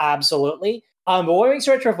 10, absolutely. But what makes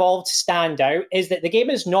Retro Evolved stand out is that the game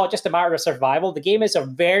is not just a matter of survival. The game is a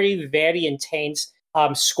very, very intense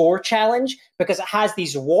score challenge because it has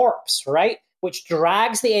these warps, right? Which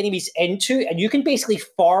drags the enemies into, and you can basically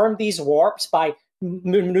farm these warps by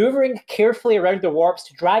maneuvering carefully around the warps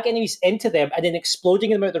to drag enemies into them and then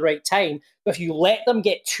exploding them at the right time. But if you let them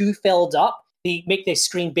get too filled up, they make the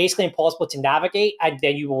screen basically impossible to navigate, and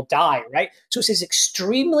then you will die, right? So it's this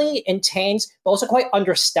extremely intense, but also quite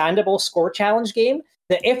understandable score challenge game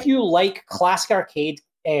that if you like classic arcade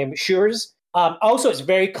shooters, also it's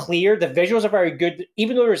very clear, the visuals are very good,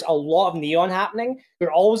 even though there's a lot of neon happening,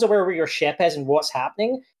 you're always aware where your ship is and what's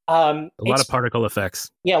happening. A lot of particle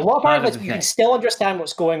effects. Yeah, a lot of particle effects. You can still understand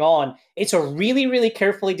what's going on. It's a really, really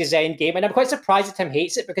carefully designed game, and I'm quite surprised that Tim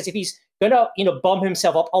hates it because if he's gonna, bum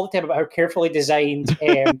himself up all the time about how carefully designed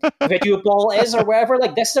video ball is or whatever,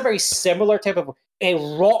 like this is a very similar type of a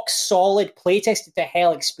rock solid playtested to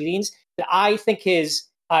hell experience that I think is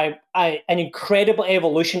an incredible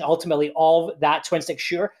evolution ultimately of that twin stick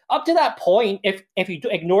shooter. Up to that point, if you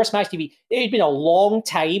ignore Smash TV, it had been a long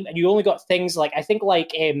time, and you only got things like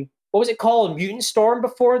what was it called, Mutant Storm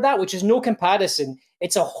before that, which is no comparison.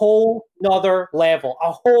 It's a whole nother level.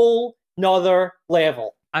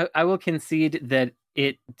 I will concede that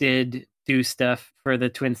it did do stuff for the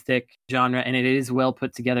twin stick genre, and it is well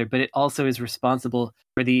put together, but it also is responsible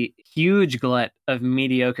for the huge glut of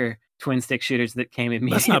mediocre twin stick shooters that came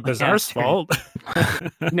immediately. That's not Bizarre's fault.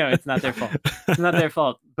 No, it's not their fault. It's not their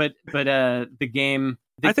fault. But the game.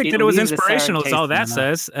 I think that it was inspirational. Is all that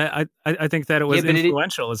says. I think that it was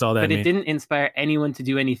influential. Is all that. But it didn't inspire anyone to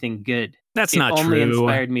do anything good. That's not true. It only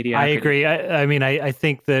inspired mediocrity. I agree. I mean, I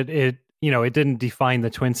think that it. It didn't define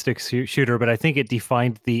the twin stick shooter, but I think it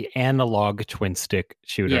defined the analog twin stick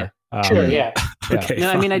shooter. Yeah. Sure. Yeah. Okay. No,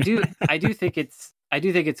 fine. I mean, I do think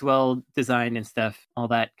it's well designed and stuff, all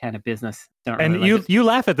that kind of business. You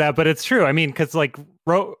laugh at that, but it's true. I mean, because like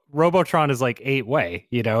Robotron is like 8-way,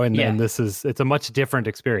 and this it's a much different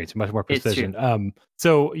experience, much more precision.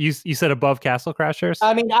 So you said above Castle Crashers?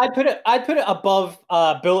 I mean, I'd put it above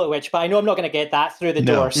Bullet Witch, but I know I'm not going to get that through the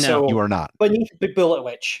door. So you are not. Beneath the Bullet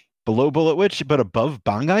Witch. Below Bullet Witch, but above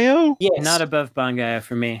Bangai-O? Yes. Not above Bangai-O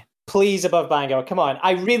for me. Please, above Bangai-O. Come on.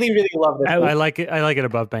 I really, really love this. I like it. I like it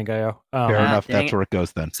above Bangai-O. Fair enough. That's where it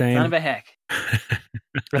goes then. Same. Son of a heck.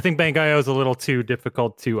 I think Bangai-O is a little too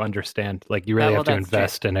difficult to understand. Like, you really have to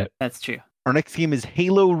invest in it. That's true. Our next game is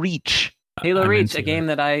Halo Reach. Halo Reach, a game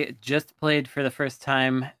that I just played for the first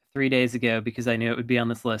time 3 days ago because I knew it would be on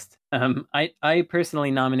this list. I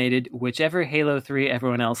personally nominated whichever Halo 3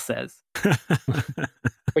 everyone else says.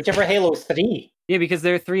 Whichever Halo 3. Yeah, because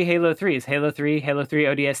there are 3 Halo 3s. Halo 3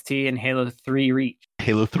 ODST, and Halo 3 Reach.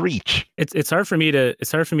 Halo 3 Reach. It's hard for me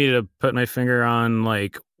to put my finger on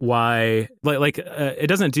like why it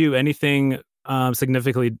doesn't do anything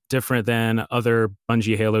significantly different than other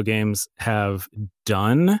Bungie Halo games have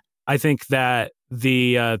done. I think that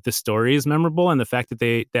the story is memorable, and the fact that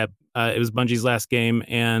it was Bungie's last game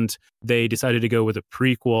and they decided to go with a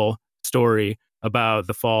prequel story about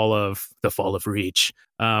the fall of Reach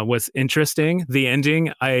was interesting. The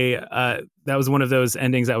ending, that was one of those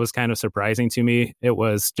endings that was kind of surprising to me. It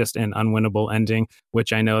was just an unwinnable ending,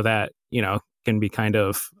 which I know that can be kind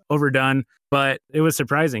of overdone, but it was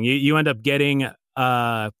surprising. You end up getting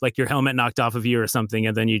like your helmet knocked off of you or something,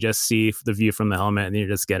 and then you just see the view from the helmet, and you're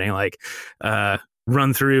just getting like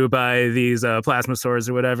run through by these plasma swords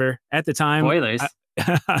or whatever. At the time, spoilers.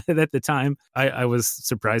 At the time, I was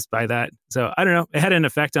surprised by that. So I don't know. It had an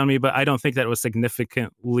effect on me, but I don't think that it was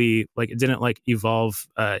significantly it didn't evolve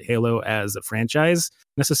Halo as a franchise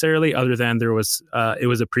necessarily. Other than it was a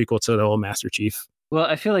prequel to the old Master Chief. Well,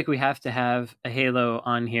 I feel like we have to have a Halo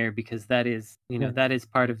on here because that is that is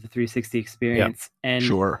part of the 360 experience. Yep. And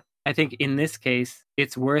sure. I think in this case,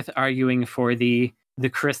 it's worth arguing for the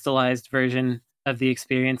crystallized version of the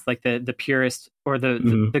experience, like the purest or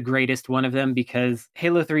the greatest one of them, because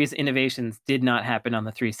Halo 3's innovations did not happen on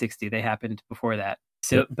the 360. They happened before that.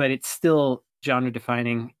 So, but it's still genre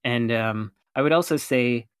defining. And I would also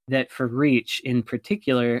say that for Reach in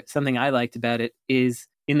particular, something I liked about it is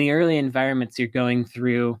in the early environments, you're going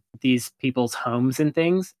through these people's homes and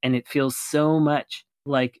things, and it feels so much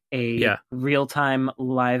like a real-time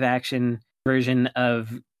live-action version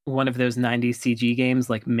of one of those 90s CG games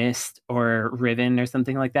like Myst or Riven or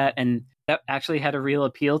something like that. And that actually had a real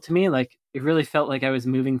appeal to me. Like, it really felt like I was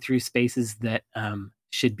moving through spaces that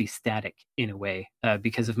should be static in a way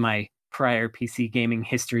because of my prior PC gaming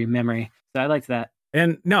history memory. So I liked that.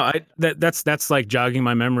 And no, that's like jogging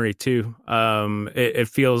my memory too. It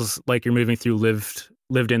feels like you're moving through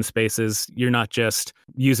lived in spaces. You're not just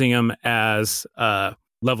using them as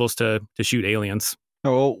levels to shoot aliens.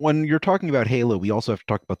 Oh, when you're talking about Halo, we also have to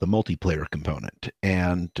talk about the multiplayer component.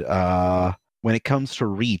 And when it comes to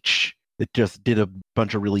Reach, it just did a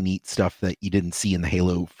bunch of really neat stuff that you didn't see in the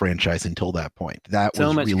Halo franchise until that point. That so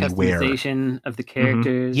was much really customization of the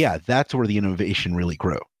characters. Yeah, that's where the innovation really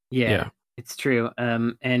grew. Yeah. It's true.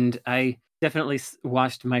 And I definitely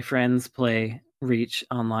watched my friends play Reach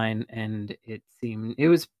online, and it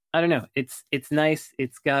was, I don't know, it's nice.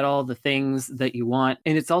 It's got all the things that you want.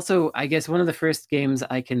 And it's also, I guess, one of the first games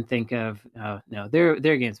I can think of. No, there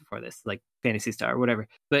are games before this, like Phantasy Star or whatever.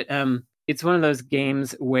 But it's one of those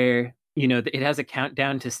games where, you know, it has a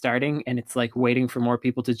countdown to starting, and it's like waiting for more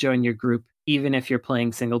people to join your group, even if you're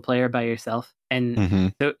playing single player by yourself.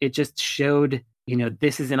 And so it just showed, you know,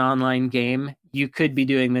 this is an online game. You could be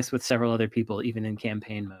doing this with several other people, even in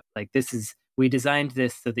campaign mode. Like, we designed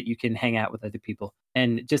this so that you can hang out with other people.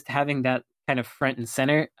 And just having that kind of front and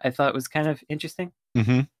center, I thought was kind of interesting.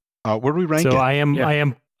 Where do we rank it? So I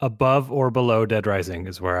am above or below Dead Rising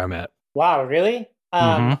is where I'm at. Wow, really?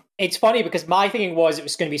 It's funny because my thinking was it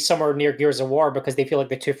was going to be somewhere near Gears of War because they feel like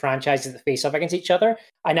the two franchises that face up against each other.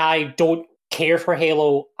 And I don't care for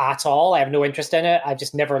Halo at all. I have no interest in it. I've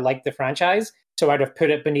just never liked the franchise. So I'd have put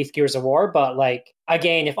it beneath Gears of War. But like,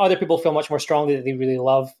 again, if other people feel much more strongly that they really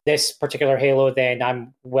love this particular Halo, then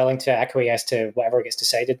I'm willing to acquiesce to whatever gets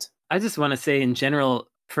decided. I just want to say in general,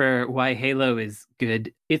 for why Halo is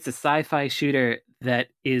good, it's a sci-fi shooter that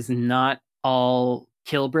is not all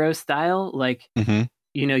kill bro style. Like,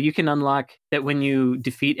 you know, you can unlock that when you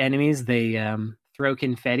defeat enemies, they throw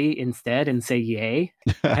confetti instead and say yay.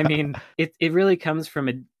 I mean, it really comes from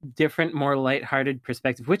a different, more lighthearted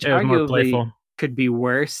perspective, which arguably could be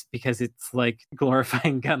worse because it's like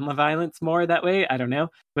glorifying gun violence more that way. I don't know.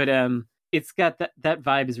 But it's got that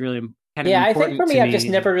vibe is really kind of important. I think for me, I've just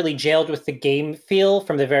never really gelled with the game feel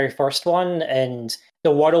from the very first one, and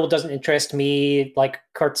the world doesn't interest me. Like,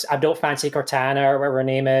 I don't fancy Cortana or whatever her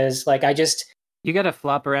name is. Like, you got to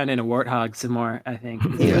flop around in a warthog some more, I think.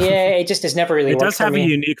 Yeah, it just has never really worked for me. It does have a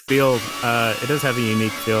unique feel. It does have a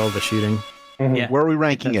unique feel, the shooting. Yeah. Where are we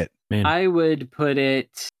ranking it? Man. I would put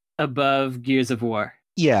it above Gears of War.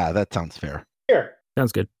 Yeah, that sounds fair. Sure.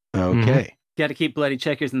 Sounds good. Okay. Got to keep Bloody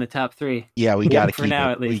Checkers in the top 3. Yeah, we got to keep now,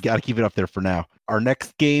 it. at least. We got to keep it up there for now. Our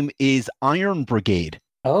next game is Iron Brigade.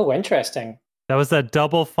 Oh, interesting. That was that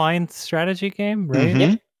Double Fine strategy game, right?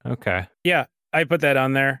 Yep. Okay. Yeah, I put that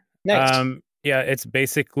on there. Next. Yeah, it's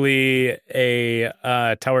basically a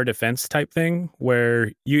tower defense type thing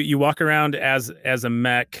where you walk around as a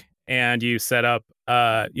mech and you set up.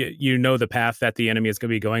 You know the path that the enemy is going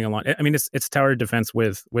to be going along. I mean, it's tower defense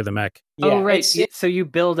with a mech. Yeah, oh, right. So you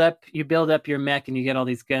build up your mech and you get all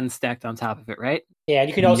these guns stacked on top of it, right? Yeah, and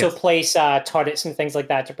you can also place turrets and things like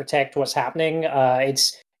that to protect what's happening.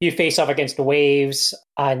 You face off against the waves,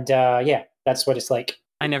 and that's what it's like.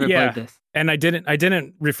 I never played this. And I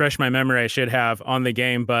didn't refresh my memory. I should have on the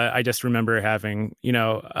game, but I just remember having,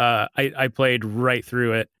 I played right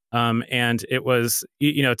through it. And it was,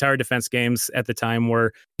 tower defense games at the time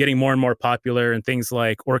were getting more and more popular, and things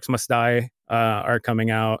like Orcs Must Die are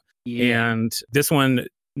coming out. Yeah. And this one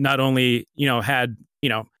not only, had,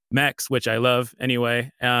 mechs, which I love anyway,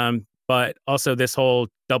 but also this whole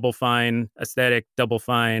Double Fine aesthetic, Double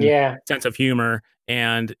Fine sense of humor.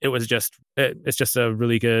 And it's just a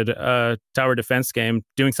really good tower defense game,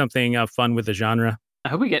 doing something fun with the genre. I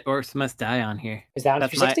hope we get Orcs Must Die on here. Is that on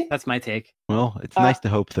 360? That's my take. Well, it's nice to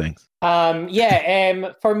hope things.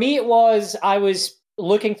 For me, I was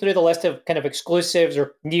looking through the list of kind of exclusives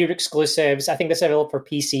or near exclusives. I think this is available for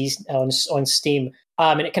PCs on Steam.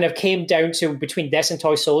 And it kind of came down to between this and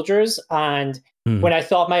Toy Soldiers. And when I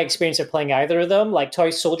thought my experience of playing either of them, like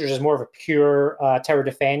Toy Soldiers is more of a pure tower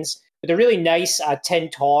defense, with a really nice tin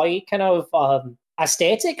toy kind of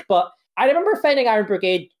aesthetic. But I remember finding Iron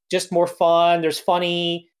Brigade just more fun. There's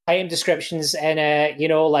funny item descriptions in it,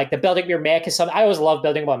 like the building your mech is something. I always love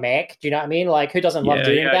building my mech. Do you know what I mean? Like, who doesn't love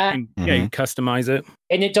doing that? You can customize it.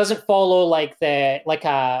 And it doesn't follow like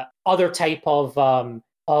other type of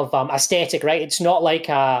aesthetic, right? It's not like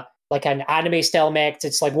an anime style mech.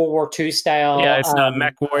 It's like World War II style. Yeah, it's not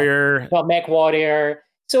Mech Warrior. Not Mech Warrior.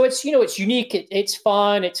 So it's, it's unique, it's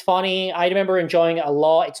fun, it's funny. I remember enjoying it a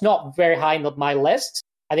lot. It's not very high on my list.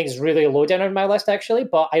 I think it's really low down on my list, actually.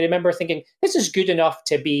 But I remember thinking, this is good enough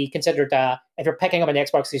to be considered, if you're picking up an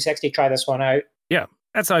Xbox 360, try this one out. Yeah,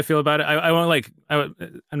 that's how I feel about it. I won't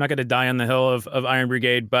I'm not going to die on the hill of Iron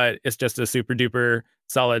Brigade, but it's just a super duper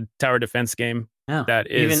solid tower defense game. Oh, that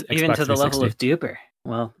is even to the 360. level of duper.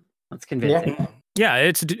 Well, that's convincing. Yeah,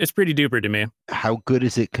 it's pretty duper to me. How good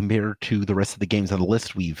is it compared to the rest of the games on the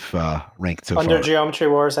list we've ranked so Under far? Geometry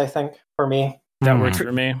Wars, I think, for me. That works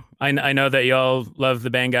for me. I know that y'all love the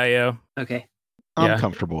Bangai-O. Okay. I'm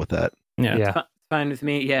comfortable with that. Yeah. It's fine with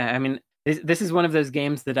me. Yeah, I mean, this is one of those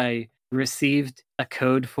games that I received a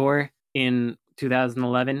code for in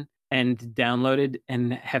 2011 and downloaded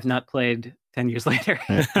and have not played 10 years later.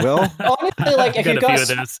 Well, honestly, like if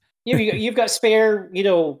you've got spare,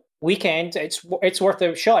 weekend, it's worth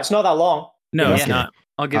a shot. It's not that long. No, it's not.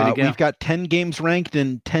 I'll give it a go. We've got 10 games ranked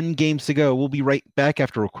and 10 games to go. We'll be right back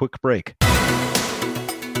after a quick break.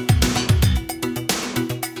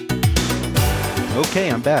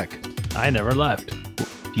 Okay, I'm back. I never left.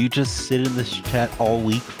 Do you just sit in this chat all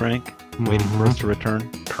week, Frank, waiting for us to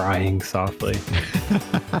return? Crying softly.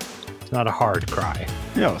 It's not a hard cry.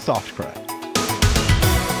 No, a soft cry.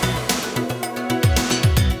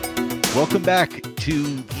 Welcome back to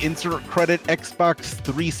the Insert Credit Xbox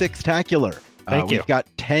 36Tacular. Thank you. We've got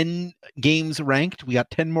 10 games ranked. We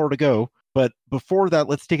got 10 more to go. But before that,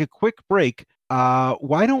 let's take a quick break.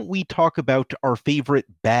 Why don't we talk about our favorite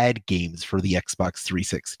bad games for the Xbox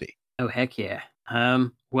 360? Oh, heck yeah.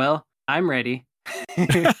 Well, I'm ready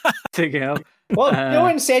to go. Well, no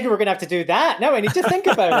one said we were going to have to do that. Now I need to think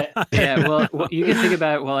about it. Yeah, well, you can think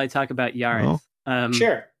about it while I talk about Yaris.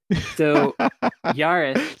 Sure. So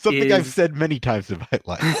Yaris Something I've said many times in my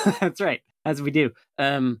life. That's right, as we do.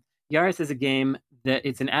 Yaris is a game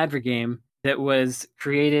it's an advert game that was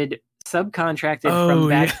created, subcontracted from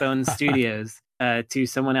Backbone Studios to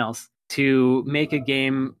someone else to make a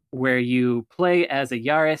game where you play as a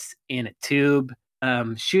Yaris in a tube,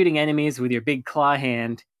 shooting enemies with your big claw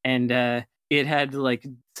hand, and it had like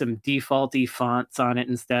some defaulty fonts on it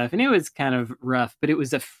and stuff, and it was kind of rough, but it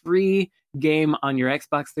was a free game on your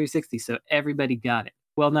Xbox 360, so everybody got it.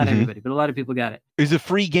 Well, not everybody, but a lot of people got it. It was a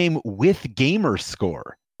free game with gamer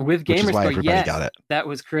score. With gamer score, yes, got it. That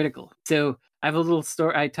was critical. So I have a little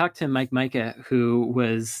story. I talked to Mike Micah, who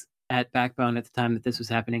was at Backbone at the time that this was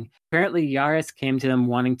happening. Apparently, Yaris came to them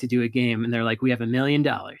wanting to do a game, and they're like, "We have $1 million,"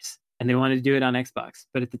 and they wanted to do it on Xbox.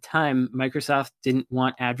 But at the time, Microsoft didn't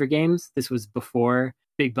want advert games. This was before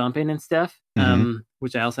Big Bumpin' and stuff,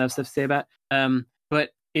 which I also have stuff to say about.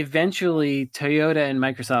 But eventually, Toyota and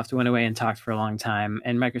Microsoft went away and talked for a long time,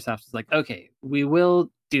 and Microsoft was like, "Okay, we will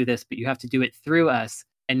do this, but you have to do it through us."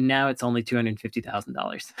 And now it's only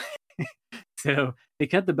 $250,000. So they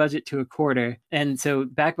cut the budget to a quarter. And so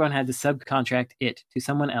Backbone had to subcontract it to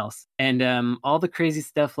someone else. And all the crazy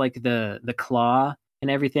stuff like the claw and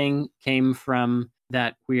everything came from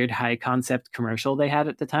that weird high concept commercial they had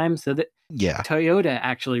at the time. So that Toyota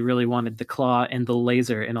actually really wanted the claw and the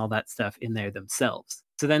laser and all that stuff in there themselves.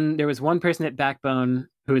 So then there was one person at Backbone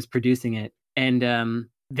who was producing it. And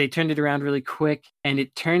they turned it around really quick. And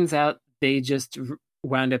it turns out they just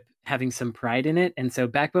wound up having some pride in it, and so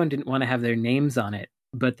Backbone didn't want to have their names on it,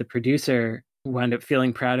 but the producer wound up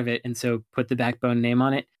feeling proud of it, and so put the Backbone name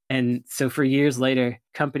on it. And so for years later,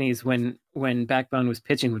 companies, when Backbone was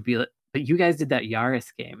pitching, would be like, "But you guys did that Yaris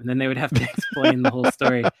game," and then they would have to explain the whole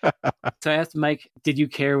story. So I asked Mike, "Did you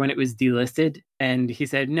care when it was delisted?" And he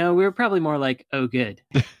said, "No, we were probably more like, oh, good."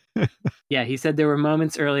 Yeah, he said there were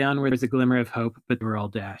moments early on where there's a glimmer of hope, but we're all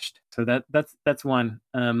dashed. So that's one.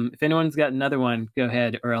 If anyone's got another one, go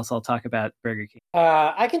ahead, or else I'll talk about Burger King.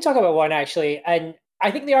 I can talk about one, actually. And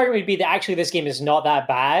I think the argument would be that actually this game is not that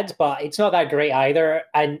bad, but it's not that great either.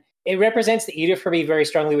 And it represents the era for me very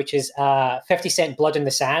strongly, which is 50 Cent Blood in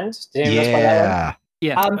the Sand. Did anyone else play that one?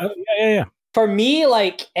 Yeah. Yeah. For me,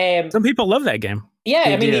 like... some people love that game. Yeah,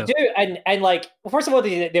 I mean, they do. And like, first of all,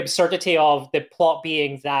 the absurdity of the plot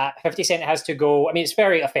being that 50 Cent has to go, I mean, it's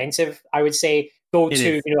very offensive, I would say,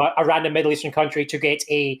 to a random Middle Eastern country to get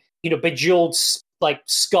a, bejeweled, like,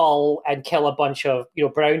 skull and kill a bunch of,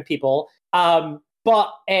 brown people.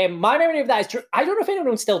 But my memory of that is true. I don't know if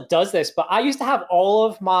anyone still does this, but I used to have all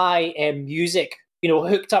of my music,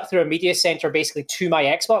 hooked up through a media center basically to my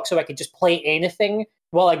Xbox so I could just play anything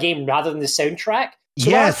while I game rather than the soundtrack. So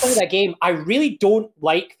when I was playing that game, I really don't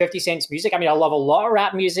like 50 Cent's music. I mean, I love a lot of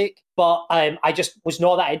rap music, but I just was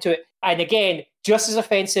not that into it. And again, just as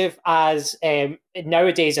offensive as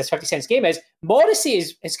nowadays as 50 Cent's game is. Morrissey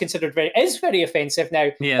is considered very offensive now.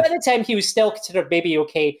 Yeah. By the time he was still considered maybe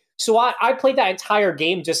okay. So I played that entire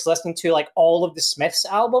game just listening to like all of the Smiths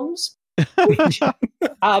albums, which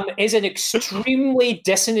is an extremely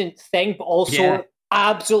dissonant thing, but also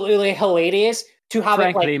absolutely hilarious to have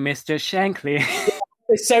Frankly, it like Mr. Shankly.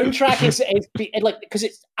 the soundtrack is like, because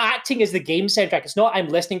it's acting as the game soundtrack. It's not I'm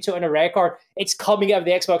listening to it on a record. It's coming out of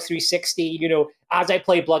the Xbox 360, you know, as I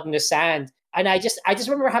play Blood in the Sand. And I just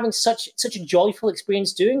remember having such a joyful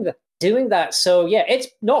experience doing that. So yeah, it's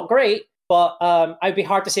not great, but I'd be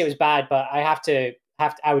hard to say it was bad, but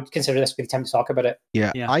I would consider this to be the time to talk about it.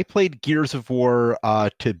 Yeah. I played Gears of War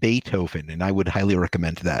to Beethoven, and I would highly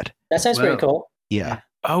recommend that. That sounds pretty cool. Yeah.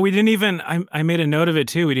 Oh, we didn't even. I made a note of it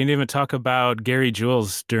too. We didn't even talk about Gary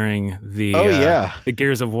Jules during the the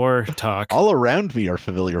Gears of War talk. All around me are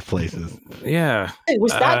familiar places. Yeah.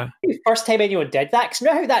 Was that the first time anyone did that? Because you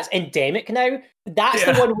know how that's endemic now? That's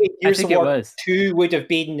the one where Gears of War 2 would have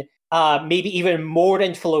been maybe even more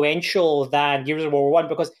influential than Gears of War 1,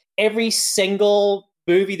 because every single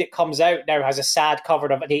movie that comes out now has a sad cover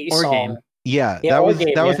of an 80s song. Game. Yeah, that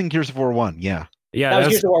was in Gears of War 1. Yeah. Yeah, that was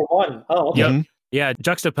Gears of War 1. Oh, okay. Yep. Yeah,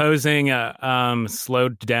 juxtaposing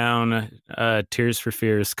slowed down Tears for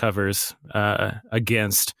Fears covers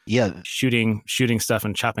against shooting stuff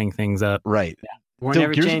and chopping things up. Right. Yeah. So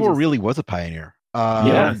Gears of War really was a pioneer.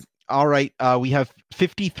 All right, we have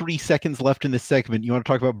 53 seconds left in this segment. You want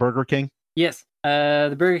to talk about Burger King? Yes.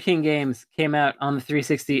 The Burger King games came out on the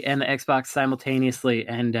 360 and the Xbox simultaneously,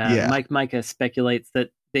 and Mike Micah speculates that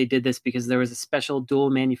they did this because there was a special dual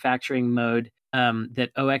manufacturing mode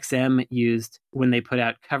that OXM used when they put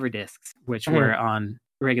out cover discs, which were on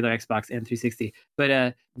regular Xbox and 360.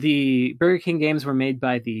 But the Burger King games were made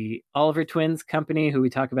by the Oliver Twins company, who we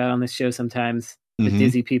talk about on this show sometimes, the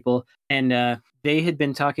Dizzy people. And they had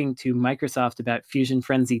been talking to Microsoft about Fusion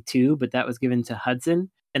Frenzy 2, but that was given to Hudson.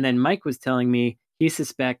 And then Mike was telling me he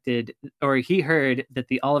suspected, or he heard, that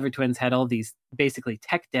the Oliver Twins had all these basically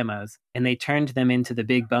tech demos, and they turned them into the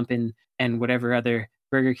Big Bumpin' and whatever other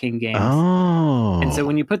Burger King games. Oh. And so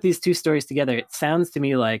when you put these two stories together, it sounds to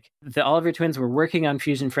me like the Oliver Twins were working on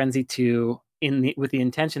Fusion Frenzy 2 with the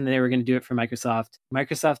intention that they were going to do it for Microsoft.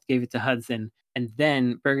 Microsoft gave it to Hudson, and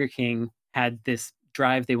then Burger King had this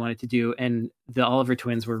drive they wanted to do, and the Oliver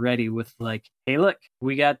Twins were ready with like, hey, look,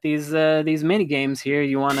 we got these mini games here.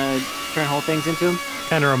 You want to turn whole things into them?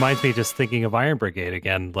 Kind of reminds me, just thinking of Iron Brigade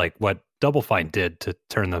again, like what Double Fine did to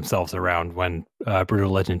turn themselves around when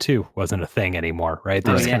Brutal Legend 2 wasn't a thing anymore, right?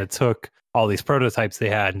 They just kind of took all these prototypes they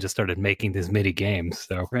had and just started making these mini games.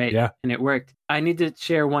 So and it worked. I need to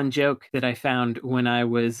share one joke that I found when I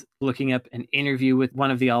was looking up an interview with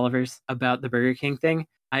one of the Olivers about the Burger King thing.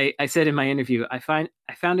 I said in my interview, I found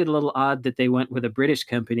it a little odd that they went with a British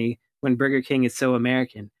company when Burger King is so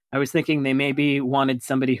American. I was thinking they maybe wanted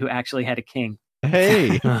somebody who actually had a king.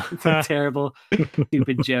 Hey, it's a terrible,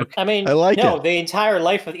 stupid joke. I mean, the entire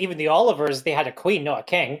life of even the Olivers, they had a queen, not a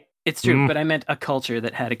king. It's true, but I meant a culture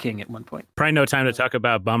that had a king at one point. Probably no time to talk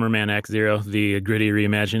about Bomberman X-Zero, the gritty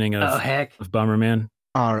reimagining of Bomberman.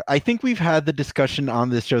 I think we've had the discussion on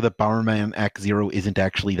this show that Bomberman X-Zero isn't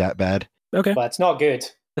actually that bad. Okay. But it's not good.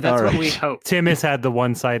 But that's what we hope. Tim has had the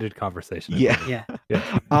one-sided conversation. Yeah.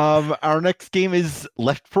 Our next game is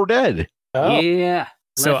Left 4 Dead. Oh. Yeah.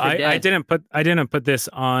 So I didn't put this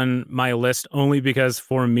on my list only because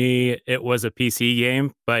for me it was a PC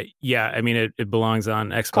game, but yeah, I mean it belongs on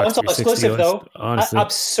Xbox 360 exclusive list, though. Honestly,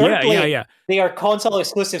 absurdly, they are console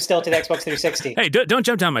exclusive still to the Xbox 360. Hey, don't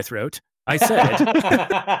jump down my throat. I said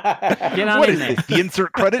it. Get on what in is there. this? The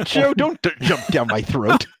insert credit show? Don't jump down my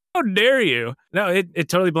throat. How dare you? No, it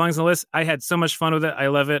totally belongs on the list. I had so much fun with it. I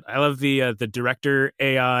love it. I love the director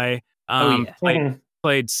AI.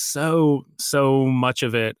 Played so much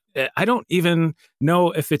of it. I don't even know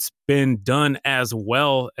if it's been done as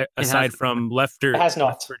well aside from Left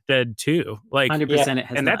 4 Dead 2. Like 100% it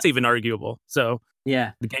has and not. that's even arguable. So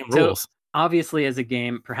yeah, the game rules. Obviously, as a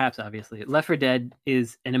game, Left 4 Dead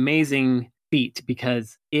is an amazing feat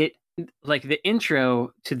because it, like, the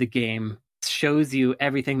intro to the game shows you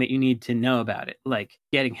everything that you need to know about it, like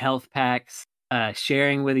getting health packs,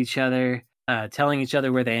 sharing with each other, telling each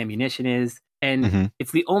other where the ammunition is. And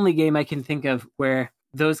it's the only game I can think of where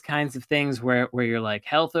those kinds of things where you're like,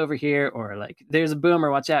 health over here, or like there's a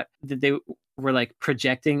boomer, watch out, that they were like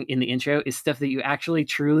projecting in the intro is stuff that you actually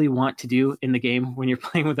truly want to do in the game when you're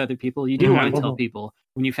playing with other people. You do want to tell people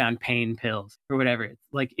when you found pain pills or whatever.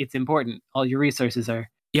 Like, it's important. All your resources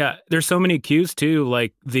are. Yeah, there's so many cues too,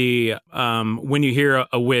 like the when you hear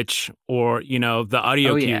a witch, or the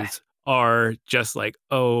audio cues are just like,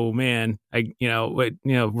 oh man, we're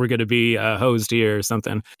going to be hosed here or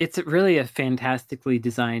something. It's really a fantastically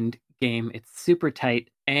designed game. It's super tight,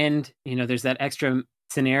 and there's that extra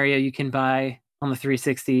scenario you can buy on the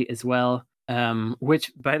 360 as well,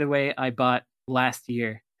 which, by the way, I bought last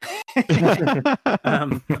year.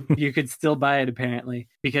 You could still buy it apparently,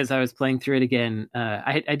 because I was playing through it again.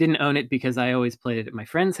 I didn't own it because I always played it at my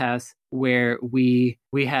friend's house, where we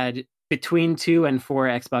had between 2 and 4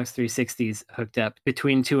 Xbox 360s hooked up,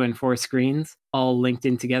 between 2 and 4 screens all linked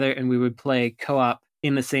in together, and we would play co-op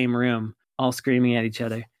in the same room, all screaming at each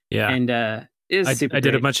other. Yeah. And it was super I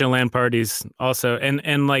did great. a bunch of LAN parties also,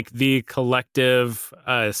 and like the collective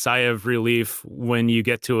sigh of relief when you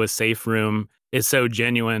get to a safe room is so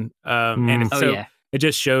genuine. And it's it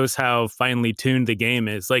just shows how finely tuned the game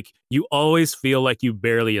is. Like, you always feel like you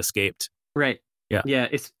barely escaped. Right. Yeah. Yeah.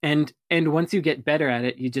 And once you get better at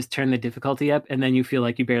it, you just turn the difficulty up, and then you feel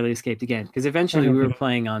like you barely escaped again. Because eventually we were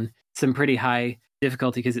playing on some pretty high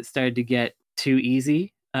difficulty because it started to get too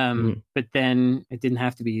easy. But then it didn't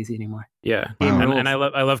have to be easy anymore. Yeah. And I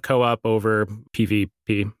love co-op over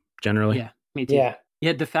PvP generally. Yeah, me too.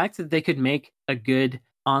 Yeah. The fact that they could make a good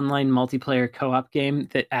online multiplayer co-op game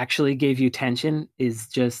that actually gave you tension is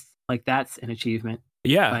just like, that's an achievement.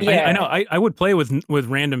 Yeah, I know. I would play with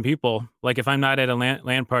random people. Like, if I'm not at a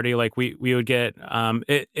LAN party, like we would get.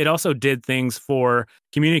 It also did things for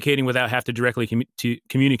communicating without have to directly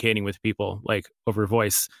communicating with people, like over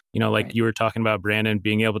voice. Like you were talking about, Brandon,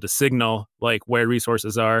 being able to signal like where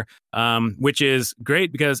resources are, which is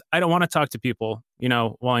great because I don't want to talk to people,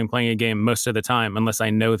 while I'm playing a game most of the time unless I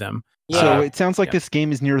know them. Yeah. So it sounds like this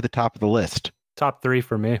game is near the top of the list. Top 3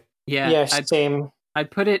 for me. Yeah, same. I'd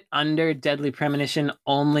put it under Deadly Premonition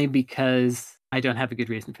only because I don't have a good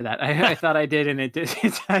reason for that. I thought I did, and it did.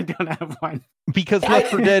 I don't have one. Because Left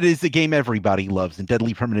 4 Dead is a game everybody loves, and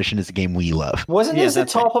Deadly Premonition is a game we love. Wasn't this the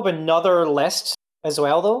top of another list as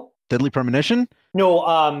well, though? Deadly Premonition? No,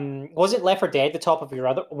 wasn't Left 4 Dead the top of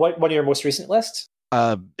your one of your most recent lists?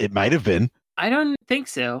 It might have been. I don't think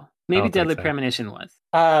so. Maybe Deadly Premonition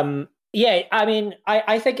was. Yeah, I mean,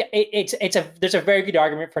 I think there's a very good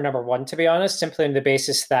argument for number 1, to be honest, simply on the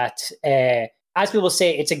basis that, as people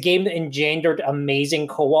say, it's a game that engendered amazing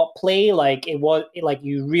co-op play. Like, it was like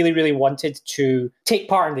you really, really wanted to take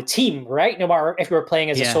part in the team, right? No matter if you were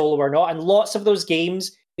playing as a solo or not. And lots of those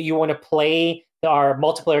games that you want to play that are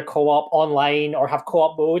multiplayer co-op online or have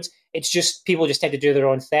co-op modes, it's just people just tend to do their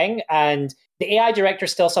own thing. And the AI director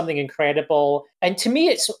is still something incredible. And to me,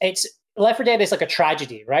 it's Left 4 Dead is like a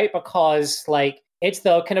tragedy, right? Because like it's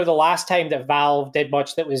the kind of the last time that Valve did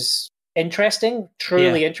much that was interesting,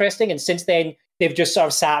 truly interesting. And since then, they've just sort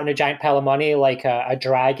of sat on a giant pile of money like a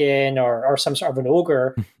dragon or some sort of an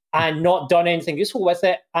ogre and not done anything useful with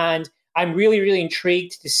it. And I'm really, really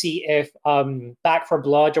intrigued to see if Back 4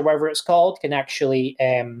 Blood or whatever it's called can actually,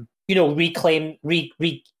 reclaim,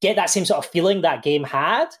 get that same sort of feeling that game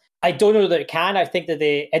had. I don't know that it can. I think that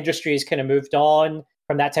the industry has kind of moved on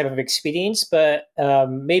from that type of experience, but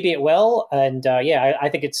maybe it will. And I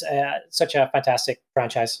think it's such a fantastic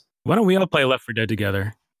franchise. Why don't we all play Left 4 Dead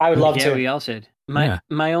together? I would love to. Yeah, we all should.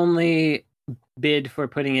 My only bid for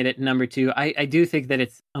putting it at number 2, I do think that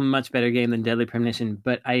it's a much better game than Deadly Premonition,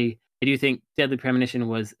 but I do think Deadly Premonition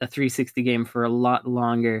was a 360 game for a lot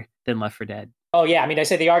longer than Left 4 Dead. Oh, yeah. I mean, I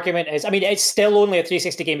say the argument is, it's still only a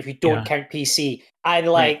 360 game if you don't count PC. And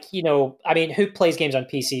who plays games on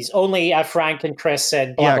PCs? Only Frank and Kris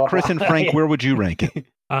and blah, blah, Kris blah. and Frank, where would you rank it?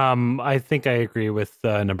 I think I agree with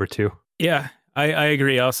number 2. Yeah, I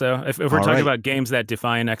agree also. If we're talking about games that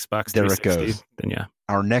define Xbox 360, then yeah.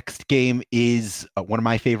 Our next game is one of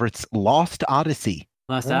my favorites, Lost Odyssey.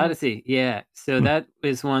 Odyssey, yeah. So that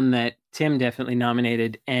is one that Tim definitely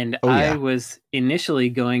nominated, and I was initially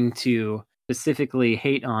going to specifically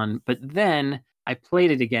hate on, but then I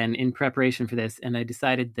played it again in preparation for this, and I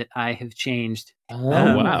decided that I have changed.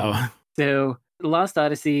 Wow. So Lost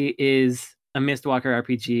Odyssey is a Mistwalker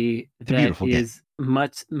RPG that is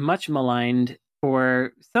much maligned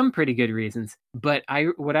for some pretty good reasons. But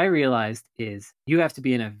what I realized is you have to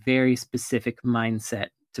be in a very specific mindset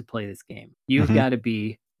to play this game. You've got to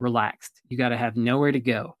be relaxed. You got to have nowhere to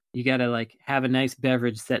go. You got to have a nice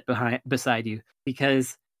beverage set beside you,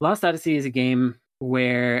 because Lost Odyssey is a game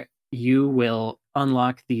where you will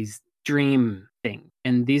unlock these dream things.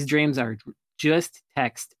 And these dreams are just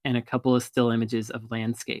text and a couple of still images of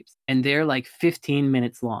landscapes. And they're 15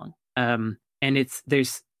 minutes long. I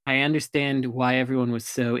understand why everyone was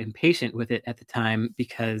so impatient with it at the time,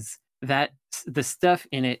 because the stuff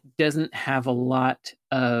in it doesn't have a lot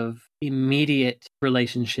of immediate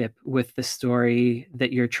relationship with the story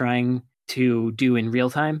that you're trying to do in real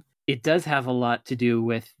time. it does have a lot to do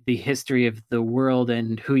with the history of the world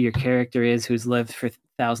and who your character is, who's lived for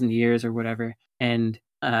 1,000 years or whatever. And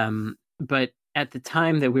but at the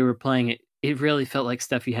time that we were playing it, it really felt like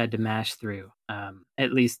stuff you had to mash through,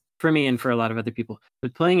 at least for me and for a lot of other people.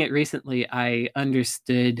 But playing it recently, I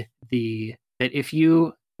understood that if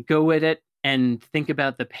you go with it and think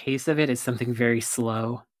about the pace of it as something very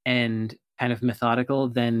slow and kind of methodical,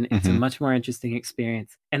 then it's a much more interesting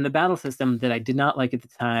experience. And the battle system that I did not like at the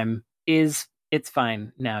time it's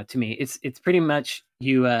fine now to me. It's pretty much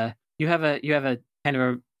you have a kind of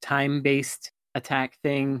a time-based attack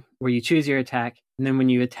thing where you choose your attack, and then when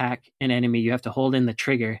you attack an enemy, you have to hold in the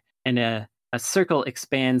trigger, and a circle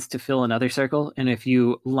expands to fill another circle. And if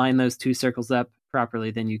you line those two circles up properly,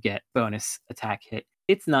 then you get bonus attack hit.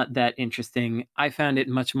 It's not that interesting. I found it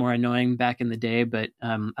much more annoying back in the day, but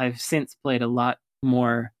I've since played a lot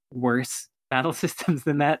more worse battle systems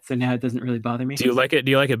than that, so now it doesn't really bother me. Do you like it?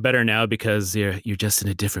 Do you like it better now because you're just in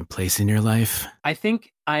a different place in your life? I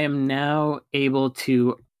think I am now able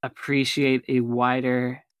to appreciate a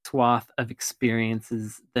wider swath of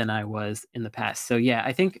experiences than I was in the past. So yeah,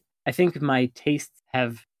 I think my tastes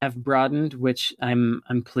have broadened, which I'm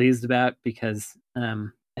pleased about, because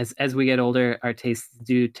as we get older, our tastes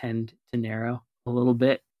do tend to narrow a little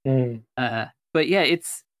bit. But yeah,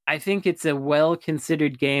 I think it's a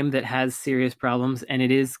well-considered game that has serious problems, and it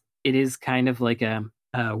is kind of like a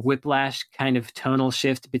whiplash kind of tonal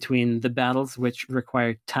shift between the battles, which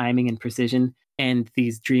require timing and precision, and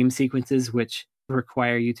these dream sequences, which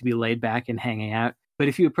require you to be laid back and hanging out. But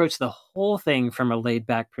if you approach the whole thing from a laid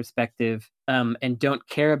back perspective, and don't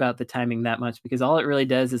care about the timing that much, because all it really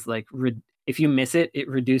does is like if you miss it, it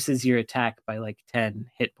reduces your attack by like 10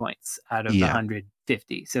 hit points out of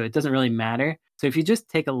 150. So it doesn't really matter. So if you just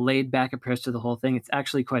take a laid back approach to the whole thing, it's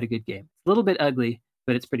actually quite a good game. It's a little bit ugly,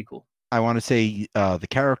 but it's pretty cool. I want to say the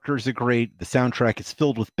characters are great. The soundtrack is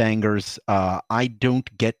filled with bangers. I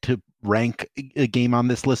don't get to rank a game on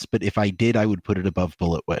this list, but if I did, I would put it above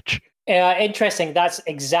Bullet Witch. Interesting. That's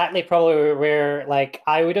exactly probably where like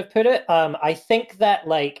I would have put it. I think that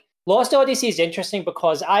like Lost Odyssey is interesting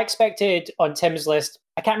because I expected on Tim's list,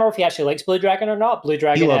 I can't remember if he actually likes Blue Dragon or not. Blue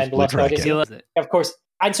Dragon and Lost Odyssey. He loves it. Of course.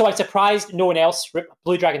 And so I'm surprised no one else,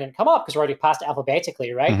 Blue Dragon didn't come up because we're already passed it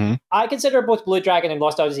alphabetically, right? I consider both Blue Dragon and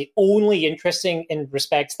Lost Odyssey only interesting in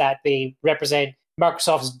respects that they represent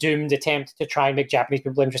Microsoft's doomed attempt to try and make Japanese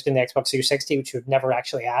people interested in the Xbox 360, which would never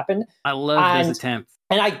actually happen. I love those attempts.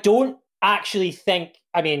 And I don't actually think,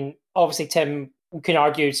 I mean, obviously Tim can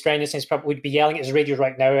argue strenuously, probably would be yelling at his radio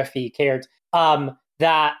right now if he cared,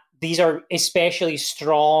 that these are especially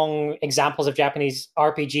strong examples of Japanese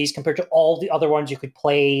RPGs compared to all the other ones you could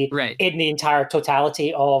play in the entire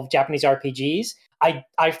totality of Japanese RPGs.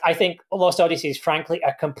 I think Lost Odyssey is frankly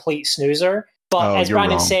a complete snoozer. But as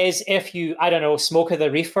Brandon says, if you, I don't know, smoke of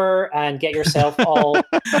the reefer and get yourself all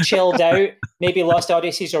chilled out, maybe Lost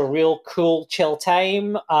Odyssey is a real cool chill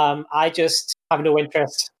time. I just have no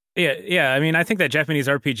interest. Yeah. I mean, I think that Japanese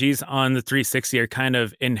RPGs on the 360 are kind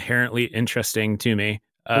of inherently interesting to me.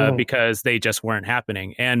 Because they just weren't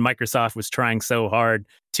happening. And Microsoft was trying so hard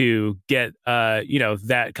to get,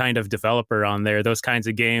 that kind of developer on there, those kinds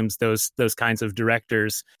of games, those kinds of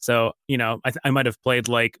directors. So, I might have played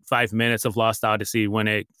like 5 minutes of Lost Odyssey when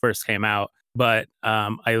it first came out. But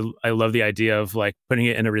I love the idea of like putting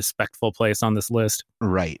it in a respectful place on this list.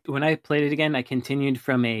 Right. When I played it again, I continued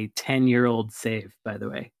from a 10-year-old save, by the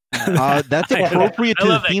way. That's appropriate to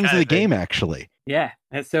the themes of the game, actually. Yeah,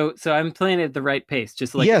 so I'm playing it at the right pace,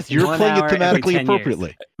 just like yes, you're playing it thematically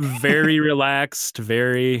appropriately. Very relaxed,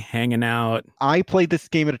 very hanging out. I played this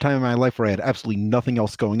game at a time in my life where I had absolutely nothing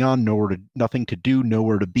else going on, nothing to do,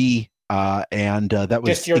 nowhere to be, and that was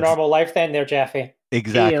just your normal life. Then, there, Jeffy.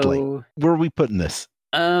 Exactly. Ew. Where are we putting this?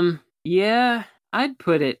 Yeah, I'd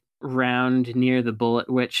put it round near the Bullet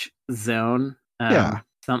Witch zone.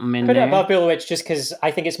 Something in there. Put it there. above Bullet Witch just because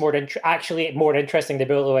I think it's actually more interesting than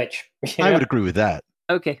Bullet Witch. I would agree with that.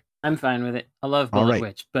 Okay, I'm fine with it. I love Bullet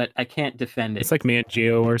Witch, but I can't defend it. It's like me and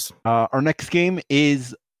Geo Wars. Our next game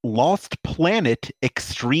is Lost Planet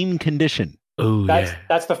Extreme Condition. Oh,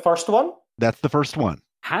 that's the first one? That's the first one.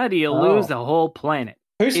 How do you lose a whole planet?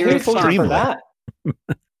 Who voted for that?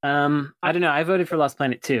 I don't know. I voted for Lost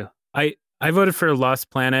Planet too. I voted for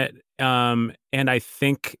Lost Planet, and I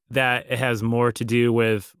think that it has more to do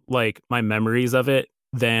with like my memories of it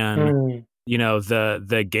than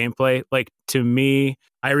the gameplay. Like to me,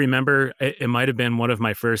 I remember it might have been one of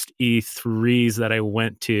my first E3s that I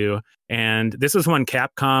went to, and this was when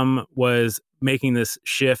Capcom was making this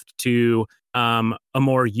shift to a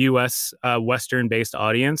more U.S. Western-based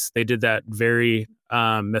audience. They did that very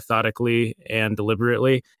methodically and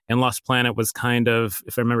deliberately. And Lost Planet was kind of,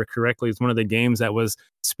 if I remember correctly, it's one of the games that was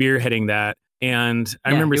spearheading that. And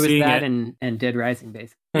I remember seeing it. And Dead Rising,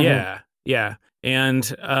 basically. Yeah.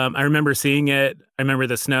 And I remember seeing it. I remember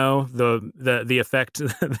the snow, the effect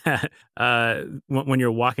that when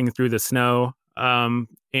you're walking through the snow.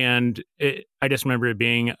 And I just remember it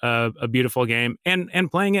being a beautiful game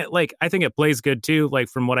and playing it. Like, I think it plays good too. Like,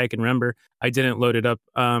 from what I can remember, I didn't load it up,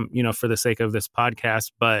 for the sake of this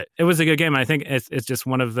podcast, but it was a good game. I think it's just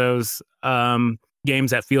one of those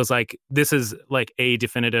games that feels like this is like a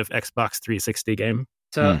definitive Xbox 360 game.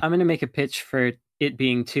 So I'm going to make a pitch for it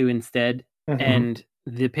being 2 instead. And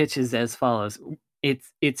the pitch is as follows.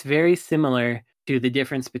 It's very similar to the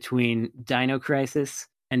difference between Dino Crisis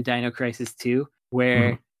and Dino Crisis 2,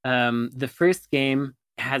 where the first game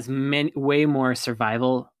has way more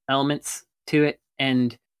survival elements to it.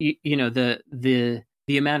 And, the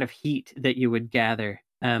amount of heat that you would gather,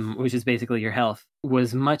 which is basically your health,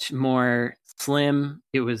 was much more slim.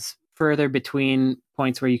 It was further between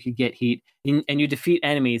points where you could get heat, and you defeat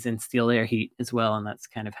enemies and steal their heat as well. And that's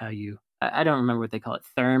kind of how I don't remember what they call it,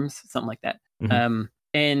 therms, something like that.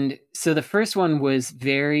 And so the first one was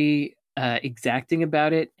very exacting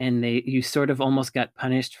about it, and you sort of almost got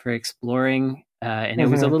punished for exploring. And it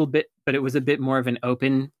was a little bit, but it was a bit more of an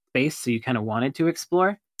open space, so you kind of wanted to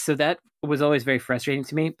explore. So that was always very frustrating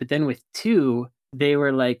to me. But then with 2, they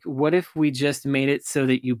were like, what if we just made it so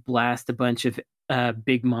that you blast a bunch of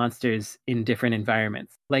big monsters in different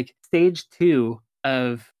environments? Like, stage 2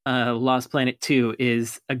 of Lost Planet 2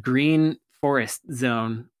 is a green forest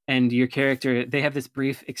zone, and your character, they have this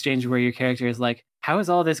brief exchange where your character is like, how is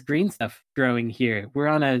all this green stuff growing here? We're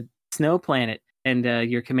on a snow planet. And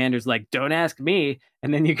your commander's like, don't ask me.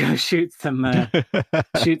 And then you go shoot some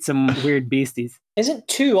weird beasties. Isn't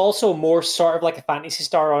 2 also more sort of like a Phantasy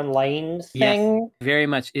Star Online thing? Yes, very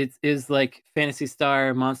much. It is like Phantasy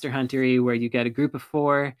Star Monster Hunter-y, where you get a group of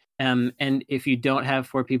 4. And if you don't have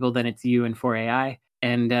 4 people, then it's you and 4 AI.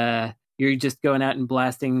 And you're just going out and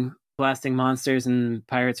blasting monsters and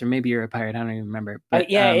pirates, or maybe you're a pirate. I don't even remember. But,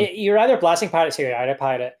 you're either blasting pirates or you're out of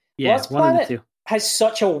pirate. Yeah, Lost one Planet of the 2. Has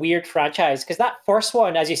such a weird franchise, because that first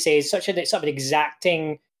one, as you say, is such an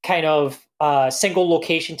exacting kind of single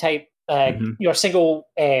location type, single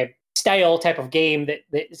style type of game that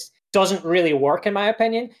doesn't really work, in my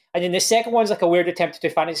opinion. And then the second one's like a weird attempt to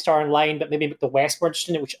do Phantasy Star Online, but maybe make the West more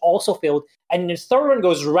interesting, which also failed. And the third one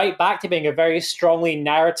goes right back to being a very strongly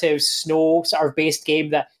narrative, snow sort of based game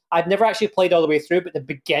that I've never actually played all the way through, but the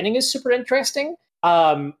beginning is super interesting.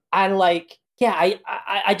 And like, yeah,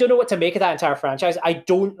 I don't know what to make of that entire franchise. I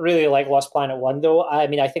don't really like Lost Planet 1, though. I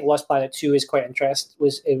mean, I think Lost Planet 2 is quite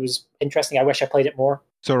was interesting. I wish I played it more.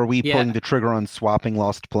 So are we pulling the trigger on swapping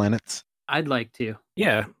Lost Planets? I'd like to.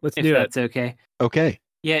 Yeah, let's do it. If that's okay. Okay.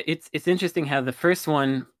 Yeah, it's interesting how the first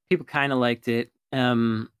one, people kind of liked it.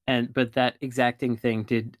 But that exacting thing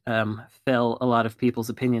did fell a lot of people's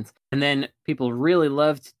opinions. And then people really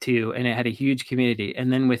loved 2, and it had a huge community.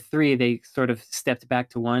 And then with 3, they sort of stepped back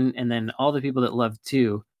to 1, and then all the people that loved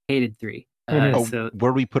 2 hated 3. So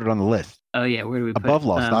where do we put it on the list? Oh yeah, where do we put it? Above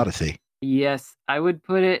Lost Odyssey. Yes, I'd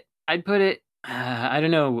put it. I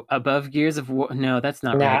don't know, above Gears of War. No, that's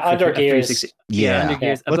not right. Under Gears. Yeah, under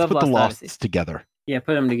Gears. Let's above put Lost the Losts Odyssey. together. Yeah,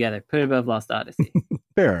 put them together. Put it above Lost Odyssey.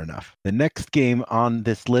 Fair enough. The next game on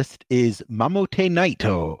this list is Mamote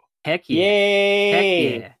Naito. Heck yeah.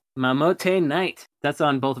 Yay! Heck yeah. Mamote Night. That's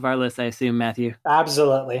on both of our lists, I assume, Matthew.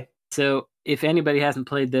 Absolutely. So if anybody hasn't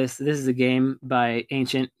played this is a game by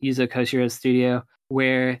Ancient Yuzo Koshiro's studio,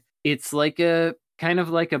 where it's like a kind of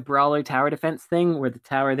like a brawler tower defense thing, where the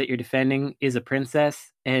tower that you're defending is a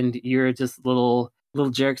princess, and you're just little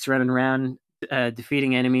jerks running around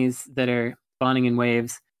defeating enemies that are spawning in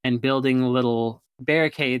waves and building little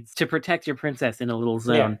barricades to protect your princess in a little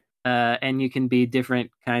zone. And you can be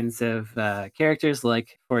different kinds of characters,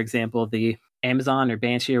 like, for example, the Amazon or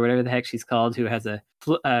Banshee or whatever the heck she's called, who has a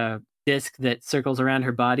disc that circles around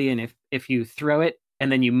her body, and if you throw it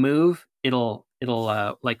and then you move, it'll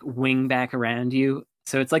like wing back around you.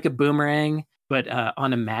 So it's like a boomerang, but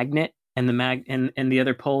on a magnet, and the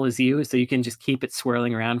other pole is you, so you can just keep it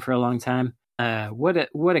swirling around for a long time. What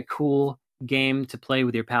a cool game to play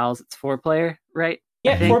with your pals. It's 4-player, right?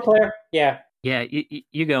 Yeah, 4-player. Yeah. Yeah,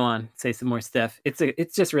 you go on, say some more stuff.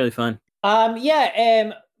 It's just really fun.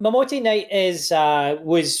 Mamote Night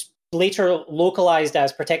was later localized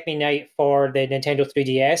as Protect Me Night for the Nintendo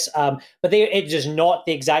 3DS, but it is not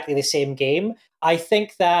exactly the same game. I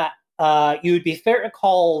think that you would be fair to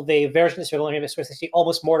call the version that's available on Switch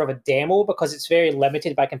almost more of a demo, because it's very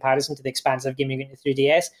limited by comparison to the expansive game you get in the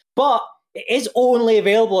 3DS. But it is only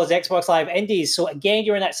available as Xbox Live Indies. So again,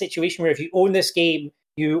 you're in that situation where if you own this game,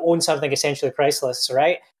 you own something essentially priceless,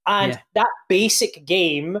 right? And that basic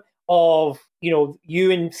game of,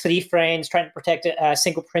 you and three friends trying to protect a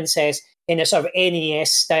single princess in a sort of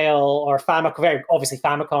NES style or Famicom, obviously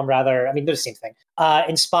Famicom rather, I mean, they're the same thing,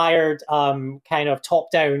 inspired kind of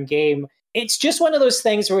top-down game. It's just one of those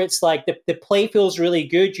things where it's like the play feels really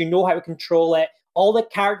good. You know how to control it. All the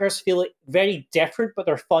characters feel very different, but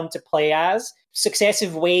they're fun to play as.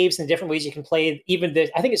 Successive waves and different ways you can play.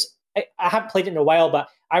 I haven't played it in a while, but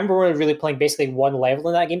I remember really playing basically one level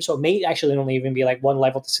in that game. So it may actually only even be like one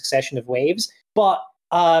level to succession of waves. But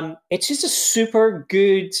it's just a super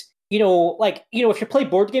good, if you play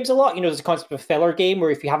board games a lot, there's a concept of a filler game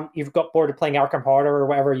where if you've got bored of playing Arkham Horror or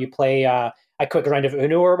whatever, you play a quick round of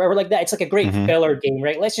Uno or whatever like that. It's like a great filler game,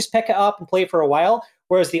 right? Let's just pick it up and play it for a while.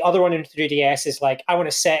 Whereas the other one in 3DS is like, I want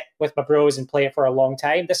to sit with my bros and play it for a long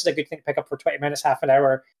time. This is a good thing to pick up for 20 minutes, half an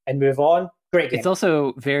hour, and move on. Great game. It's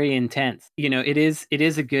also very intense. It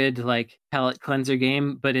is a good like palate cleanser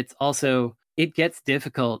game, but it gets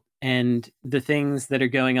difficult, and the things that are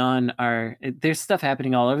going on there's stuff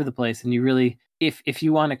happening all over the place, and you really, if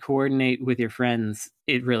you want to coordinate with your friends,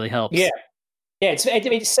 it really helps. Yeah,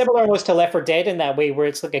 it's similar almost to Left 4 Dead in that way, where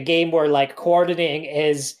it's like a game where like coordinating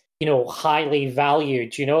is highly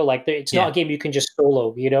valued. Like it's not a game you can just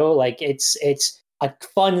solo. Like it's a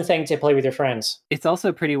fun thing to play with your friends. It's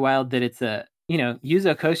also pretty wild that it's Yuzo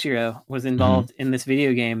Koshiro was involved in this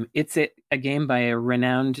video game. It's a game by a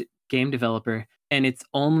renowned game developer, and it's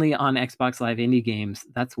only on Xbox Live Indie Games.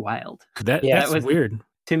 That's wild. That's weird.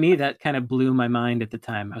 To me, that kind of blew my mind at the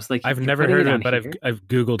time. I was like, I've never heard of it, but I've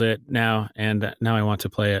Googled it now, and now I want to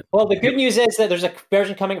play it. Well, the good news is that there's a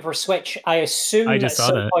version coming for Switch, I assume at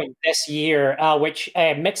some point this year, which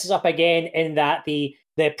mixes up again in that the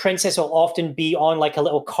princess will often be on like a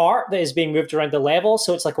little cart that is being moved around the level.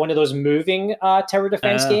 So it's like one of those moving tower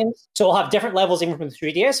defense games. So it'll have different levels even from the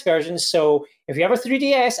 3DS version. So if you have a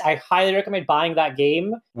 3DS, I highly recommend buying that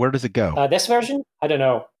game. Where does it go? This version? I don't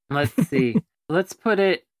know. Let's see.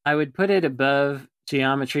 I would put it above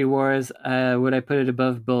Geometry Wars. Would I put it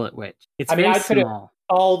above Bullet Witch? I'd put it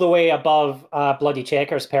all the way above Bloody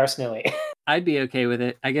Checkers, personally. I'd be okay with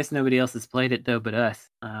it. I guess nobody else has played it, though, but us.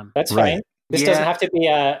 That's fine. This doesn't have to be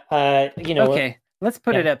Okay, let's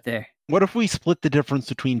put it up there. What if we split the difference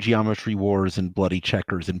between Geometry Wars and Bloody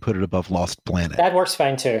Checkers and put it above Lost Planet? That works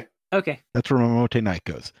fine, too. Okay. That's where Momote Night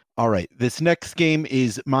goes. All right. This next game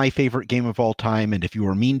is my favorite game of all time, and if you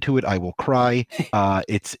are mean to it, I will cry.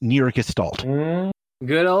 It's Nier Gestalt.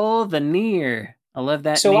 Good old the Nier. I love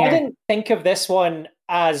that. So Nier. I didn't think of this one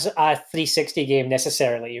as a 360 game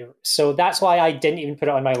necessarily. So that's why I didn't even put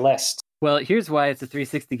it on my list. Well, here's why it's a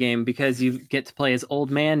 360 game, because you get to play as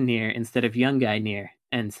old man Nier instead of young guy Nier.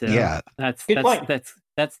 And so that's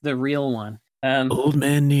the real one. Old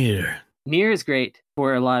man Nier. Nier is great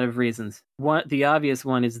for a lot of reasons. The obvious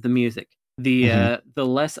one is the music. The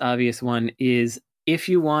less obvious one is if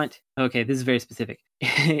you want. Okay, this is very specific.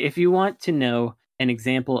 If you want to know an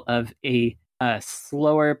example of a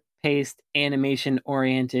slower paced, animation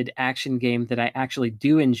oriented action game that I actually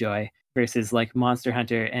do enjoy versus like Monster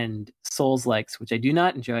Hunter and Souls likes, which I do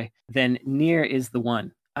not enjoy, then Nier is the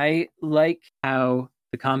one. I like how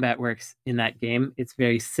the combat works in that game. It's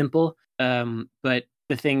very simple, but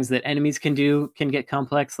the things that enemies can do can get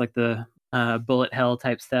complex, like the bullet hell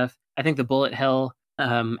type stuff. I think the bullet hell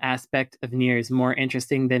aspect of Nier is more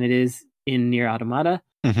interesting than it is in Nier Automata.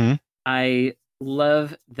 I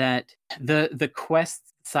love that the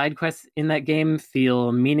side quests in that game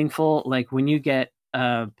feel meaningful. Like when you get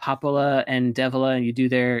Popola and Devila and you do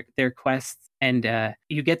their quests, and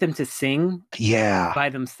you get them to sing by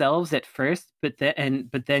themselves at first, but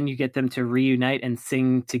then you get them to reunite and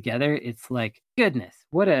sing together. It's like, goodness,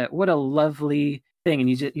 what a lovely thing.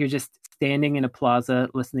 And you're just standing in a plaza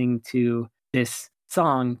listening to this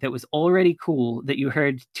song that was already cool, that you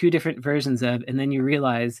heard two different versions of, and then you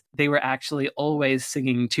realize they were actually always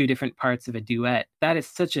singing two different parts of a duet. That is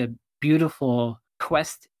such a beautiful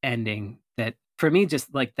quest ending that, for me,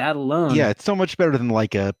 just like that alone. Yeah, it's so much better than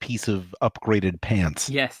like a piece of upgraded pants.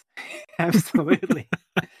 Yes, absolutely.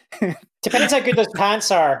 Depends how good those pants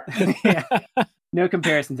are. Yeah. No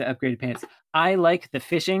comparison to upgraded pants. I like the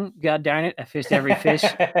fishing. God darn it, I fished every fish.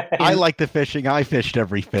 I like the fishing. I fished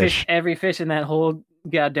every fish. Fished every fish in that whole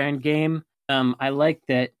god darn game. I like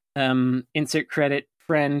that insert credit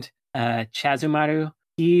friend Chazumaru.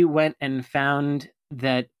 He went and found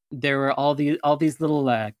that there were all these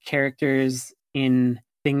little characters in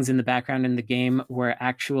things in the background in the game were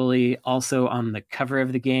actually also on the cover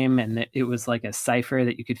of the game, and that it was like a cipher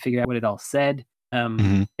that you could figure out what it all said.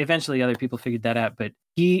 Eventually other people figured that out, but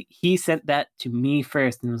he sent that to me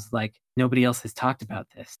first and was like, nobody else has talked about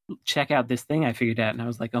this. Check out this thing I figured out. And I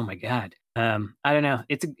was like, oh my God. I don't know.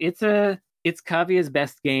 It's Kavia's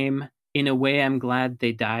best game. In a way, I'm glad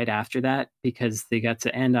they died after that because they got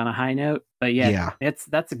to end on a high note. But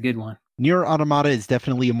that's a good one. Nier Automata is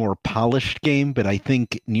definitely a more polished game, but I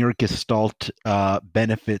think Nier Gestalt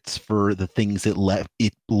benefits for the things it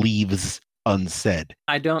leaves unsaid.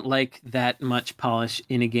 I don't like that much polish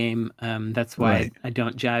in a game. That's why I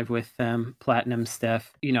don't jive with platinum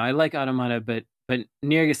stuff. I like Automata, but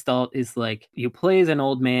Nier Gestalt is like you play as an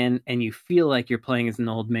old man and you feel like you're playing as an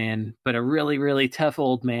old man, but a really, really tough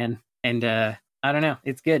old man. And I don't know,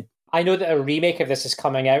 it's good. I know that a remake of this is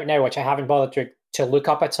coming out now, which I haven't bothered to look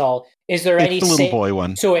up at all. Is there any the little boy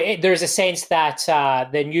one? So there's a sense that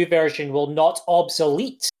the new version will not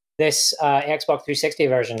obsolete this Xbox 360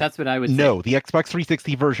 version. That's what I would say. No, the Xbox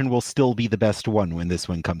 360 version will still be the best one when this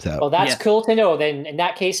one comes out. Well, that's cool to know. Then in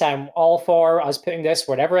that case, I'm all for us putting this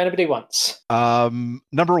wherever anybody wants.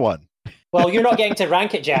 Number one. Well, you're not getting to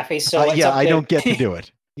rank it, Jeffy. So I don't get to do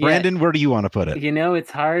it. Brandon, where do you want to put it?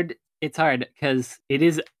 It's hard. It's hard because it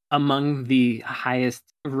is among the highest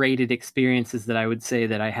rated experiences that I would say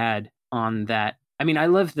that I had on that. I mean, I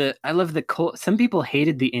love the cold. Some people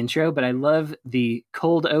hated the intro, but I love the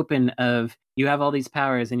cold open of you have all these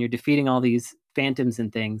powers and you're defeating all these phantoms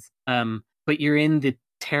and things. But you're in the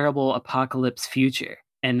terrible apocalypse future,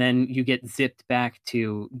 and then you get zipped back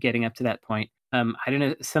to getting up to that point. I don't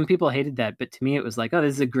know. Some people hated that, but to me, it was like, oh,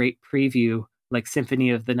 this is a great preview, like Symphony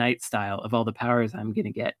of the Night style of all the powers I'm going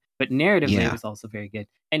to get. But narratively, it was also very good.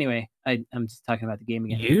 Anyway, I'm just talking about the game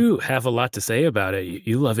again. You have a lot to say about it.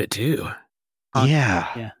 You love it too.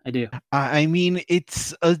 Yeah, I do. I mean,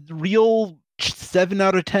 it's a real 7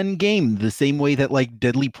 out of 10 game, the same way that like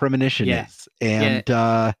Deadly Premonition is. And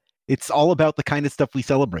it's all about the kind of stuff we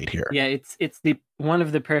celebrate here. Yeah, it's the one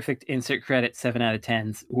of the perfect insert credit 7 out of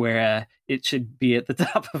 10s where it should be at the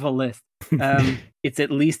top of a list. It's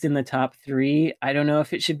at least in the top 3. I don't know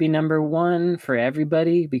if it should be number 1 for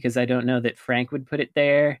everybody because I don't know that Frank would put it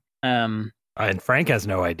there. And Frank has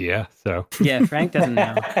no idea. So yeah, Frank doesn't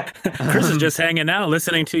know. Kris is just hanging out,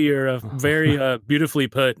 listening to your very beautifully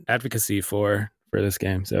put advocacy for this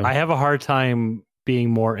game. So I have a hard time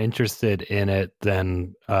being more interested in it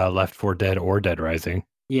than Left 4 Dead or Dead Rising.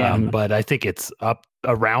 Yeah, but I think it's up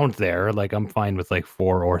around there. Like I'm fine with like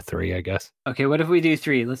 4 or 3, I guess. Okay, what if we do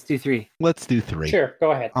 3? Let's do 3. Let's do 3. Sure,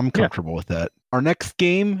 go ahead. I'm comfortable with that. Our next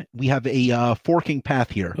game, we have a forking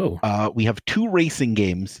path here. We have 2 racing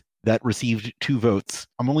games that received 2 votes.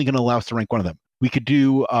 I'm only going to allow us to rank one of them. We could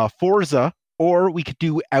do Forza, or we could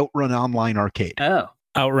do Outrun Online Arcade. Oh,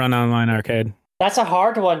 Outrun Online Arcade. That's a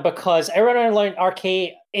hard one because Outrun Online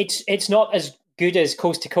Arcade, it's not as good as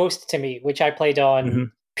Coast to Coast to me, which I played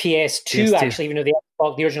on PS2 actually, even though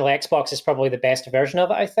the original Xbox is probably the best version of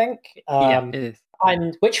it, I think. It is.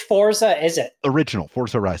 And which Forza is it? Original,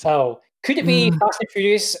 Forza Horizon. Oh, could it be Fast and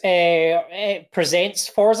Furious presents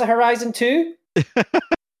Forza Horizon 2?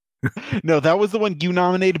 No, that was the one you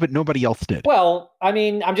nominated, but nobody else did. Well, I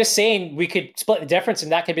mean, I'm just saying we could split the difference,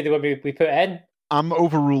 and that could be the one we put in. I'm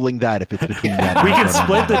overruling that if it's between that. We can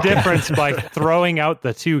split the difference by throwing out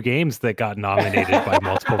the 2 games that got nominated by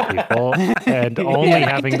multiple people and only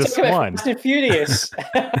having this one. Fast and Furious.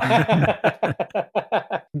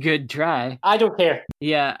 Good try. I don't care.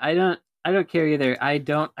 Yeah, I don't care either. I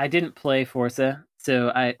didn't play Forza.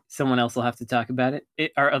 So someone else will have to talk about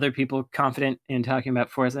it. Are other people confident in talking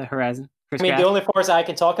about Forza Horizon? Kris Graft? The only Forza I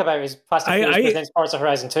can talk about is Fast and Furious presents Forza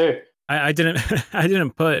Horizon 2. I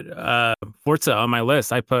didn't put Forza on my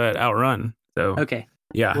list. I put Outrun. So okay,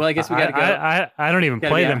 yeah. Well, I guess we got to go. I don't even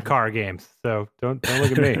play them car games, so don't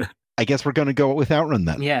look at me. I guess we're going to go with Outrun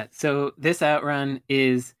then. Yeah. So this Outrun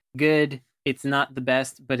is good. It's not the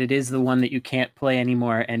best, but it is the one that you can't play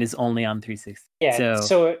anymore and is only on 360. Yeah,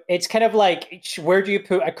 so it's kind of like, where do you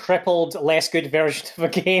put a crippled, less good version of a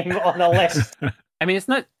game on a list? I mean, it's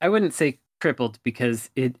not, I wouldn't say crippled because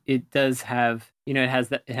it does have, it has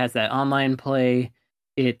that online play.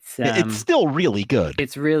 It's still really good.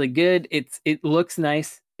 It's really good. It looks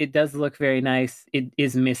nice. It does look very nice. It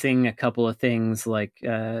is missing a couple of things like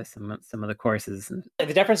some of the courses. The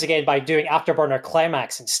difference again by doing Afterburner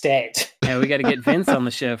Climax instead. Yeah, we got to get Vince on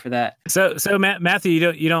the show for that. So Mathew,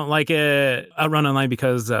 you don't like Outrun Online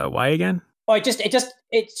because why again? Oh, it's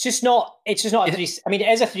just not. I mean, it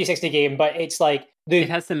is a 360 game, but it's like it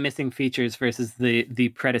has some missing features versus the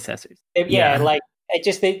predecessors. Like it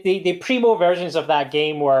just the primo versions of that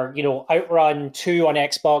game were Outrun 2 on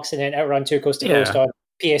Xbox and then Outrun 2 Coast to Coast on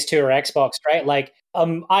PS2 or Xbox, right? Like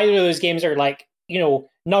either of those games are like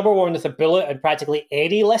number one with a bullet on practically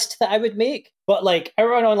any list that I would make. But like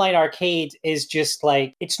Outrun Online Arcade is just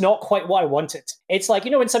like, it's not quite what I wanted. It's like,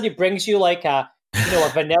 when somebody brings you like a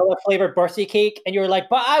vanilla flavored birthday cake and you're like,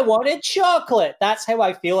 but I wanted chocolate. That's how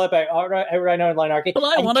I feel about Outrun Online Arcade. But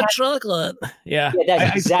I wanted chocolate. Yeah.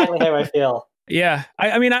 That's exactly how I feel. Yeah.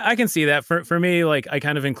 I mean, I can see that. For me, like, I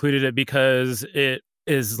kind of included it because it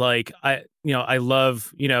is like, I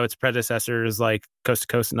love, its predecessors like Coast to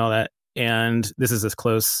Coast and all that. And this is as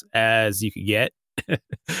close as you could get.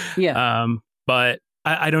 Yeah. But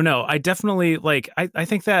I don't know. I definitely I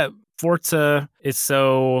think that Forza is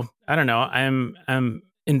so, I don't know. I'm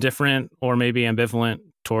indifferent or maybe ambivalent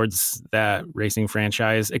towards that racing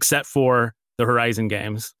franchise, except for the Horizon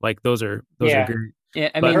games. Like those are great. Yeah,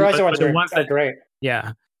 I mean, Horizon ones the are ones that great.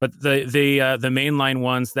 Yeah, but the mainline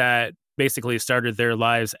ones that basically started their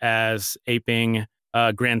lives as aping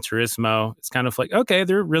Gran Turismo, it's kind of like, okay,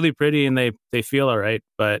 they're really pretty and they feel all right,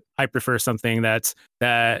 but I prefer something that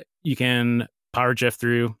you can power drift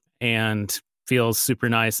through and feels super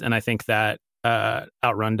nice. And I think that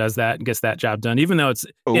Outrun does that and gets that job done, even though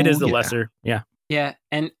it is the lesser. Yeah. Yeah,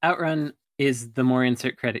 and Outrun is the more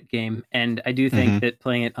insert credit game, and I do think that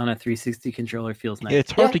playing it on a 360 controller feels nice.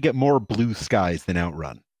 It's hard to get more blue skies than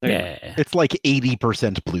Outrun. Yeah, it's like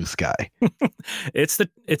 80% blue sky. It's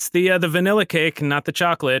the vanilla cake, not the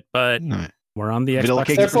chocolate, but we're on the vanilla Xbox.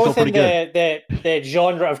 Cake They're is still both in pretty the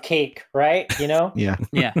genre of cake, right? Yeah.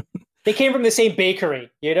 Yeah. They came from the same bakery,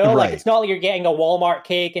 Right. Like it's not like you're getting a Walmart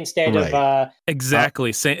cake instead of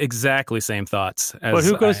exactly same thoughts. But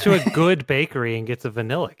who goes to a good bakery and gets a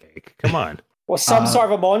vanilla cake? Come on. some sort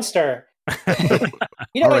of a monster.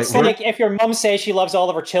 It's like if your mom says she loves all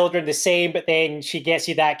of her children the same, but then she gets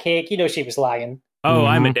you that cake, she was lying. Oh,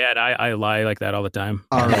 I'm a dad. I lie like that all the time.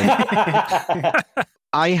 All right.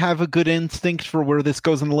 I have a good instinct for where this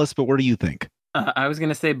goes on the list, but where do you think? I was going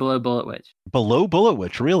to say below Bullet Witch. Below Bullet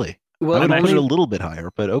Witch, really? Well, I would put it a little bit higher,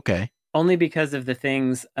 but okay. Only because of the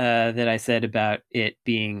things that I said about it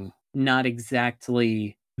being not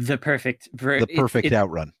exactly the perfect...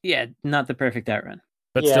 Outrun. Yeah, not the perfect Outrun.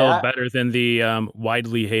 But still better than the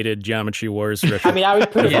widely hated Geometry Wars. I mean, I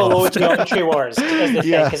would put it below Geometry Wars as the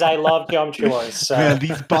thing, because I love Geometry Wars. So. Man,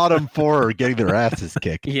 these bottom four are getting their asses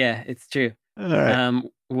kicked. Yeah, it's true. All right.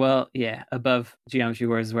 Well, yeah, above Geometry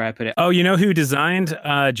Wars is where I put it. Oh, you know who designed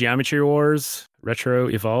Geometry Wars Retro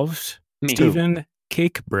Evolved? Me. Stephen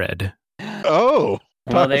Cakebread. Oh,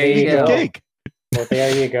 well, there you go. Cake. Well,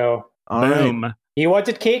 there you go. Boom. Right. You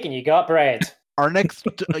wanted cake and you got bread. Our next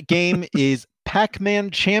game is Pac-Man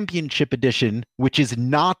Championship Edition, which is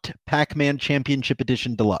not Pac-Man Championship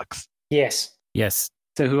Edition Deluxe. Yes.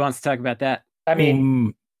 So who wants to talk about that? I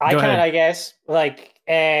mean, I can, I guess. Like,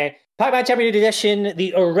 Pac-Man Championship Edition,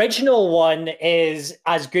 the original one is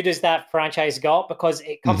as good as that franchise got because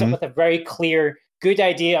it comes up with a very clear, good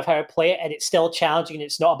idea of how to play it, and it's still challenging, and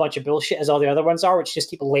it's not a bunch of bullshit as all the other ones are, which just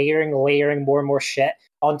keep layering more and more shit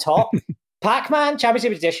on top. Pac-Man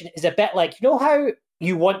Championship Edition is a bit like, how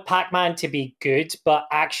you want Pac-Man to be good, but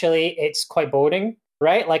actually it's quite boring,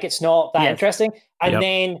 right? Like it's not that interesting. And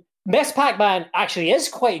then Miss Pac-Man actually is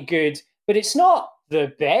quite good, but it's not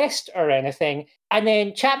the best or anything. And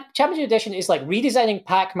then Championship Edition is like redesigning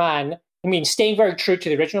Pac-Man. I mean, staying very true to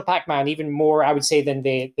the original Pac-Man, even more, I would say, than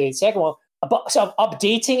the second one. But sort of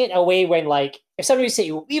updating it in a way when, like, if somebody would say,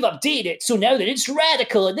 we've updated it, so now that it's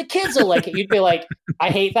radical and the kids will like it, you'd be like, I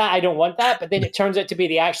hate that, I don't want that. But then it turns out to be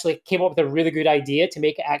they actually came up with a really good idea to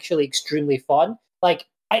make it actually extremely fun. Like,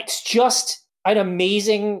 it's just an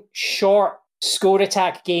amazing, short, score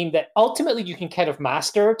attack game that ultimately you can kind of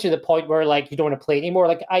master to the point where, like, you don't want to play anymore.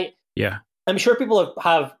 Like, I'm sure people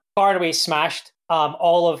have far and away smashed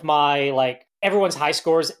all of my, like, everyone's high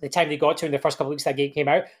scores at the time they got to in the first couple of weeks that game came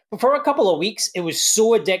out. But for a couple of weeks, it was so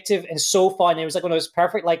addictive and so fun. It was like one of those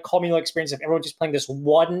perfect, like, communal experiences of everyone just playing this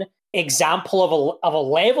one example of a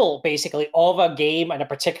level, basically, of a game and a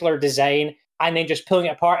particular design, and then just pulling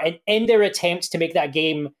it apart. And in their attempts to make that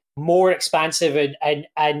game more expansive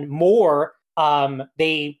and more,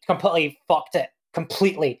 they completely fucked it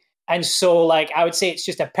completely. And so, like, I would say it's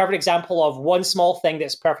just a perfect example of one small thing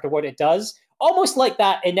that's perfect at what it does. Almost like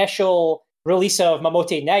that initial release of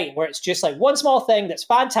Mamote Night, where it's just like one small thing that's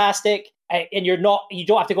fantastic, and you don't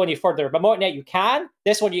have to go any further. Mamote Night, you can.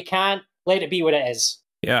 This one, you can't. Let it be what it is.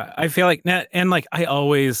 Yeah, I feel like that, and like I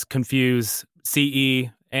always confuse CE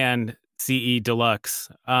and CE Deluxe.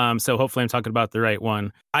 So hopefully I'm talking about the right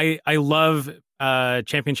one. I love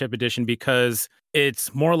Championship Edition because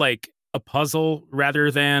it's more like a puzzle rather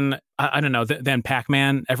than I don't know than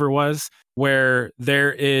Pac-Man ever was, where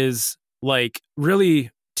there is like really.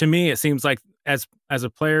 To me, it seems like as a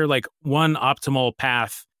player, like one optimal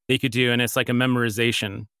path they could do, and it's like a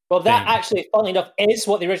memorization. Well, that thing. actually, funnily enough, is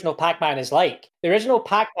what the original Pac-Man is like. The original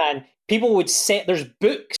Pac-Man, people would say there's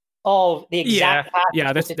books of the exact path.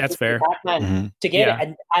 Yeah, that's fair. Pac-Man to get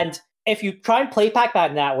it, and if you try and play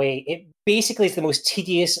Pac-Man that way, it basically is the most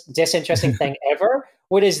tedious, disinteresting thing ever.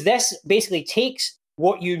 Whereas this basically takes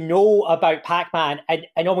what you know about Pac-Man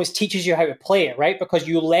and almost teaches you how to play it, right? Because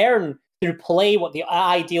you learn through play what the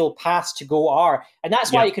ideal paths to go are, and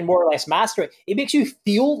that's why you can more or less master it. It makes you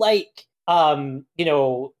feel like, whoever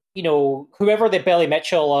the Billy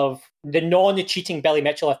Mitchell of the non-cheating Billy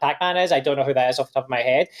Mitchell of Pac-Man is. I don't know who that is off the top of my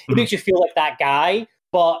head. It makes you feel like that guy,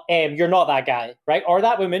 but you're not that guy, right? Or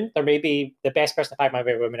that woman. There may be the best person to Pac-Man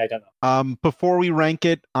be a woman. I don't know. Before we rank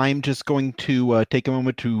it, I'm just going to take a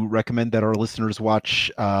moment to recommend that our listeners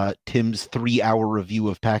watch Tim's 3-hour review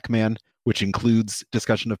of Pac-Man, which includes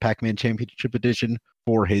discussion of Pac-Man Championship Edition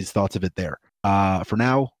for his thoughts of it there. For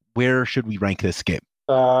now, where should we rank this game?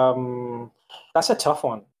 That's a tough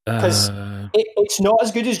one. Because it's not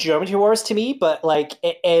as good as Geometry Wars to me, but like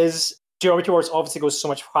it is. Geometry Wars obviously goes so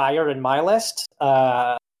much higher in my list.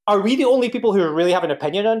 Are we the only people who really have an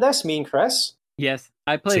opinion on this? Me and Chris? Yes,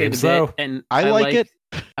 I played it a bit, and I like it.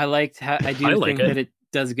 I liked how I do think that it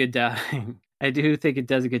does a good job. I do think it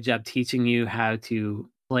does a good job teaching you how to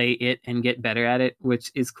play it and get better at it,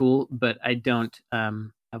 which is cool. But I don't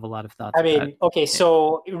have a lot of thoughts. I mean, okay,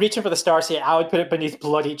 so reaching for the stars here, I would put it beneath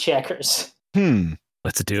Bloody Checkers.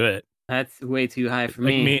 Let's do it. That's way too high for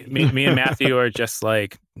like me. Me and Matthew are just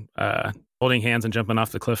like holding hands and jumping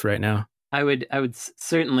off the cliff right now. I would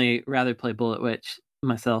certainly rather play Bullet Witch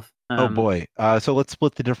myself. Oh boy. So let's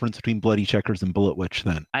split the difference between Bloody Checkers and Bullet Witch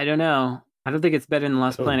then. I don't know. I don't think it's better than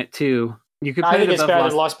Lost Planet 2. You could. I think it's better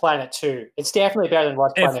than Lost Planet 2. It's definitely better than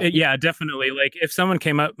Lost Planet. Yeah, definitely. Like if someone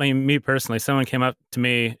came up, me personally, someone came up to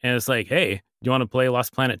me and it's like, "Hey, do you want to play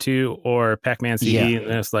Lost Planet 2 or Pac-Man CE?" Yeah.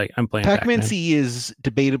 And it's like, I'm playing Pac-Man CE is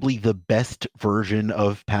debatably the best version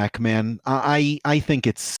of Pac-Man. I think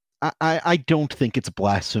it's. I don't think it's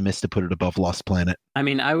blasphemous to put it above Lost Planet. I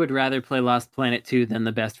mean, I would rather play Lost Planet 2 than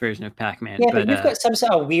the best version of Pac-Man. Yeah, but you've got some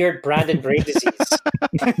sort of weird Brandon brain disease.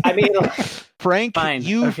 I mean, Frank,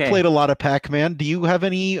 you've played a lot of Pac-Man. Do you have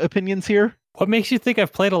any opinions here? What makes you think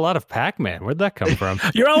I've played a lot of Pac-Man? Where'd that come from?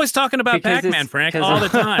 You're always talking about Pac-Man, Frank, all the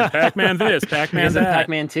time. Pac-Man this, Pac-Man that.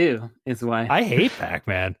 Pac-Man 2 is why. I hate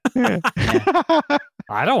Pac-Man.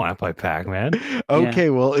 I don't want to play Pac-Man. Okay,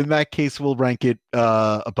 well, in that case, we'll rank it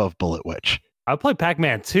above Bullet Witch. I'll play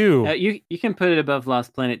Pac-Man 2. You can put it above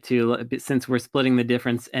Lost Planet 2 since we're splitting the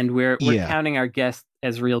difference and we're counting our guests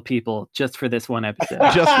as real people just for this one episode.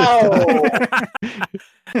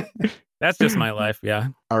 That's just my life, yeah.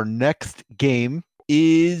 Our next game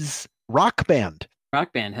is Rock Band.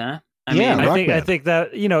 Rock Band, huh? I think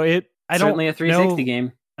that, certainly a 360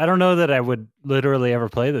 game. I don't know that I would literally ever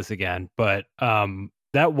play this again, but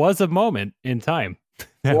that was a moment in time.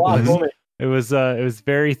 It was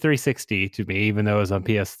very 360 to me, even though it was on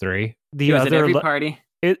PS3. It was at every party.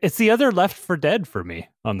 It's the other Left 4 Dead for me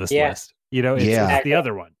on this list. It's the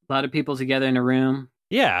other one. A lot of people together in a room.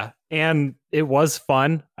 Yeah, and it was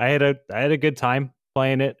fun. I had a good time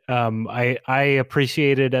playing it. I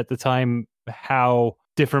appreciated at the time how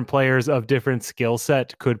different players of different skill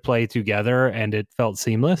set could play together, and it felt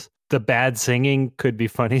seamless. The bad singing could be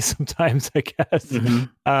funny sometimes, I guess.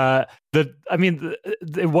 Mm-hmm.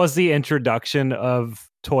 It was the introduction of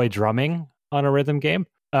toy drumming on a rhythm game,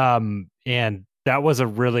 and that was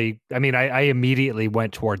I immediately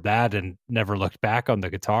went toward that and never looked back on the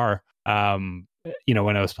guitar.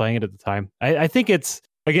 When I was playing it at the time, I think it's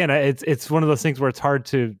one of those things where it's hard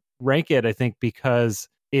to rank it. I think because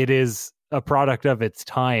it is a product of its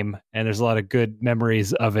time, and there's a lot of good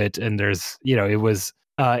memories of it, and there's it was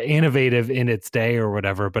innovative in its day or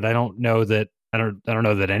whatever. But I don't know that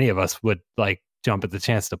any of us would like jump at the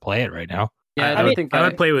chance to play it right now. Yeah, I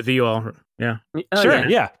would play with you all. Yeah, sure.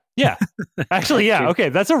 Yeah. Actually, yeah. Okay,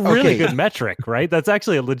 that's a really good metric, right? That's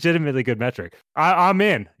actually a legitimately good metric. I'm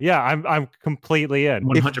in. Yeah, I'm completely in.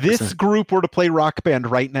 100%. If this group were to play Rock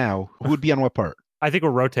Band right now, who would be on what part? I think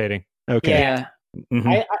we're rotating. Okay. Yeah. Mm-hmm.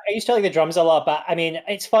 I used to like the drums a lot, but I mean,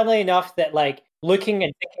 it's funnily enough that like looking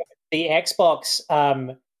and thinking of the Xbox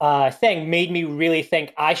thing made me really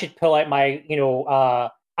think I should pull out my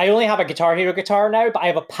I only have a Guitar Hero guitar now, but I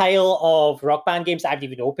have a pile of Rock Band games that I haven't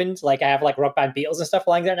even opened. Like I have like Rock Band Beatles and stuff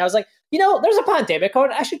lying there, and I was like, there's a pandemic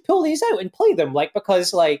on. I should pull these out and play them, like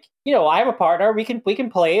because I have a partner. We can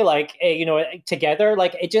play like together.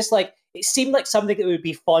 Like it just like it seemed like something that would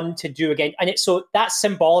be fun to do again. And it's so that's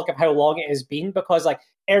symbolic of how long it has been, because like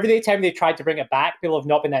every time they tried to bring it back, people have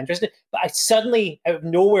not been that interested. But I suddenly, out of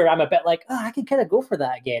nowhere, I'm a bit like, oh, I can kind of go for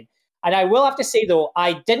that again. And I will have to say, though,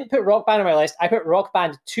 I didn't put Rock Band on my list. I put Rock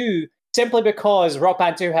Band 2 simply because Rock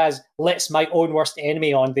Band 2 has Let's My Own Worst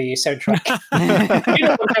Enemy on the soundtrack. You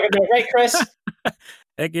know what I'm talking about, right, Chris?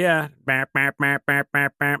 Heck yeah.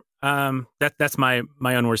 That's my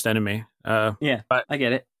own worst enemy. Yeah, but I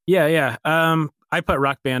get it. Yeah. I put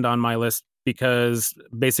Rock Band on my list because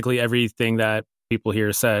basically everything that people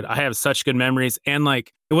here said. I have such good memories, and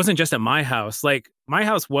like it wasn't just at my house. Like my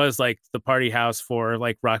house was like the party house for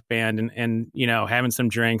like Rock Band and you know, having some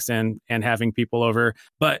drinks and having people over.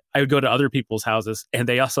 But I would go to other people's houses and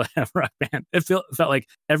they also have Rock Band. It felt like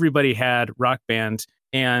everybody had Rock Band,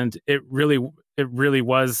 and it really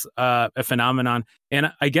was a phenomenon.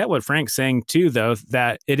 And I get what Frank's saying too, though,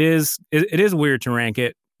 that it is weird to rank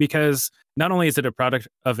it, because not only is it a product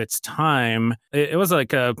of its time, it was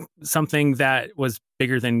like something that was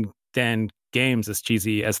bigger than games, as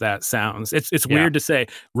cheesy as that sounds. It's weird to say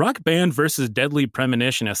Rock Band versus Deadly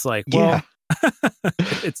Premonition. It's like, well,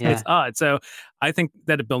 it's odd. So I think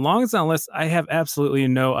that it belongs on a list. I have absolutely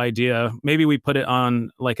no idea. Maybe we put it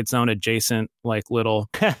on like its own adjacent like little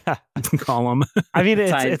column. I mean,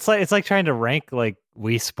 it's like trying to rank like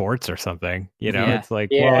Wii Sports or something. You know, it's like,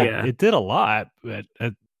 it did a lot,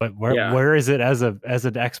 but where is it as an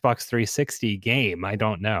Xbox 360 game? I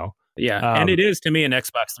don't know. Yeah, and it is to me an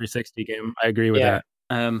Xbox 360 game. I agree with that.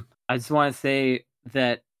 I just want to say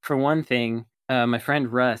that for one thing, my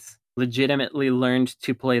friend Russ legitimately learned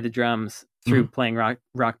to play the drums through playing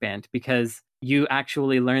rock Band, because you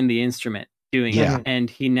actually learn the instrument doing it, and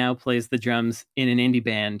he now plays the drums in an indie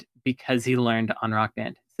band because he learned on Rock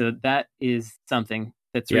Band. So that is something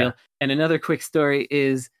that's real. And another quick story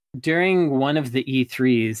is during one of the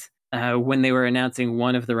E3s, when they were announcing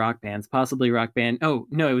one of the rock bands, possibly Rock Band. Oh,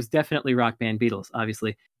 no, it was definitely Rock Band Beatles,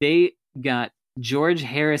 obviously. They got George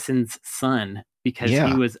Harrison's son, because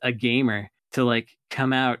he was a gamer, to like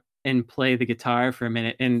come out and play the guitar for a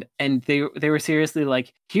minute. And they were seriously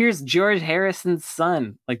like, here's George Harrison's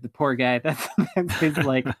son. Like the poor guy. That's his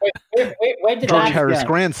like when did George Harris'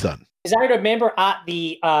 grandson. Because I remember at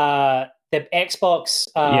the Xbox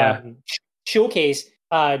showcase,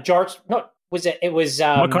 it was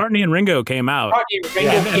McCartney and Ringo came out.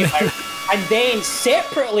 And then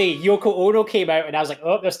separately Yoko Ono came out, and I was like,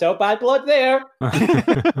 oh, there's still bad blood there.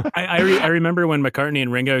 I remember when McCartney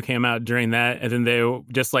and Ringo came out during that, and then they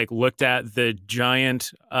just like looked at the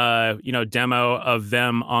giant demo of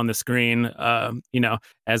them on the screen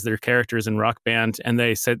as their characters in Rock Band, and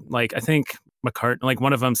they said, like, I think McCartney, like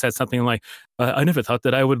one of them said something like, I never thought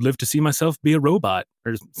that I would live to see myself be a robot,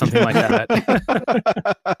 or something like that.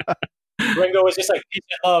 Ringo was just like,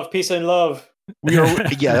 peace and love.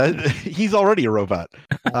 He's already a robot.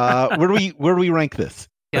 Where do we rank this?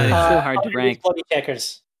 Yeah, it's so hard to rank. Bloody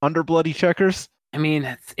Checkers. Under Bloody Checkers? I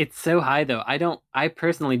mean, it's so high though. I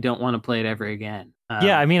personally don't want to play it ever again.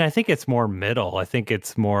 I mean, I think it's more middle. I think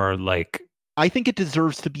it's more like, I think it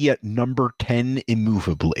deserves to be at number 10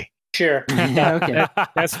 immovably. Sure. Okay.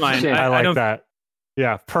 That's fine. Sure. I like that.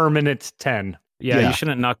 Yeah, permanent 10. Yeah, you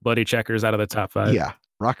shouldn't knock Bloody Checkers out of the top 5. Yeah,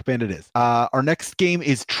 Rock Band it is. Our next game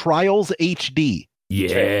is Trials HD.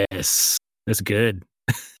 Yes, that's good.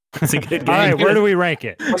 That's a good game. All right, where do we rank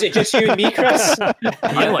it? Was it just you and me, Chris?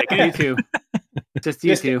 I like it. You two. Just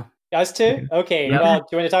you two. Us two? Okay. Yep. Well, do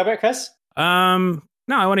you want to talk about it, Chris? No,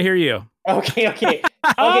 I want to hear you. Okay.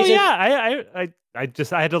 I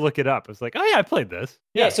had to look it up. I was like, oh yeah, I played this.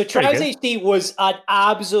 Yeah, so Trials HD was an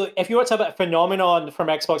absolute, if you want to talk about a phenomenon from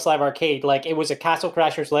Xbox Live Arcade, like it was a Castle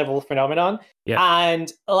Crashers level phenomenon. Yeah.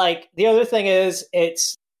 And like the other thing is,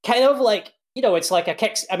 it's kind of like, it's like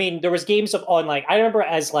there was games on like, I remember it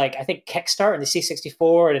as like, I think Kickstart and the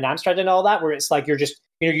C64 and Amstrad and all that, where it's like you're just,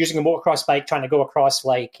 using a motocross bike trying to go across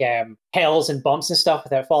like hills and bumps and stuff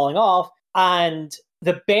without falling off. And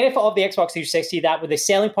the benefit of the Xbox 360, that the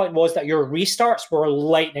selling point was that your restarts were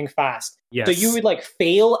lightning fast. Yes. So you would like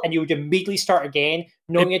fail and you would immediately start again,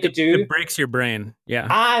 knowing what to do. It breaks your brain. Yeah.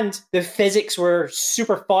 And the physics were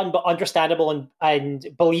super fun, but understandable and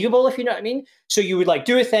believable, if you know what I mean. So you would like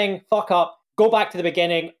do a thing, fuck up, go back to the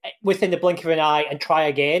beginning within the blink of an eye and try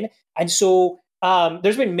again. And so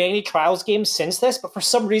there's been many Trials games since this, but for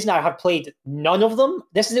some reason I have played none of them.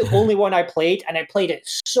 This is the only one I played, and I played it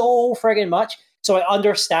so friggin' much. So I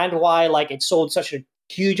understand why like it sold such a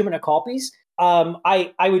huge amount of copies. I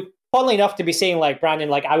would, funnily enough, to be saying like Brandon,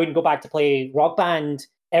 like I wouldn't go back to play Rock Band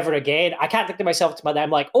ever again. I can't think to myself that I'm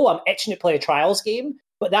like, oh, I'm itching to play a Trials game.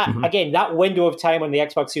 But that again, that window of time on the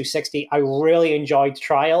Xbox 360, I really enjoyed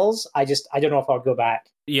Trials. I don't know if I'll go back.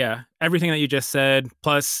 Yeah, everything that you just said,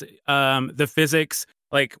 plus the physics,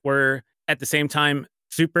 like, were at the same time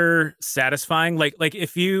super satisfying. Like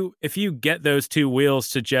if you get those two wheels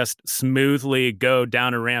to just smoothly go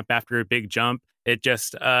down a ramp after a big jump, it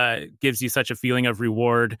just gives you such a feeling of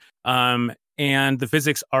reward. And the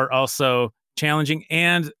physics are also challenging,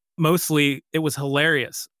 and mostly it was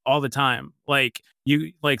hilarious all the time. Like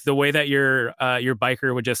the way that your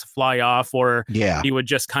biker would just fly off, or he would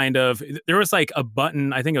just kind of, there was like a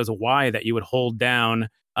button, I think it was a Y, that you would hold down.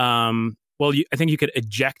 I think you could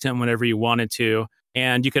eject him whenever you wanted to,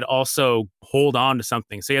 and you could also hold on to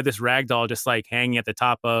something. So you have this ragdoll just like hanging at the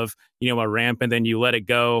top of, a ramp, and then you let it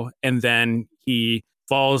go, and then he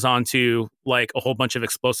falls onto like a whole bunch of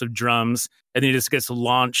explosive drums, and then he just gets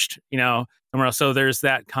launched, somewhere else. So there's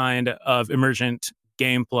that kind of emergent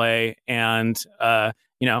gameplay, and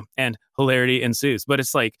and hilarity ensues. But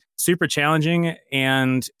it's like super challenging,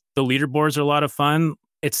 and the leaderboards are a lot of fun.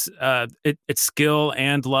 It's skill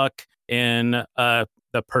and luck in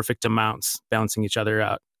the perfect amounts, balancing each other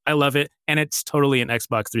out. I love it, and it's totally an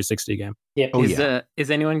Xbox 360 game. Yeah.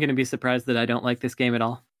 Is anyone going to be surprised that I don't like this game at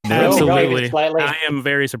all? No, absolutely. I am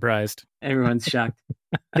very surprised. Everyone's shocked.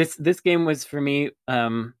 This game was for me.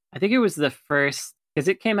 I think it was the first, because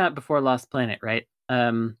it came out before Lost Planet, right?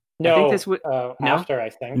 No, I think this after, I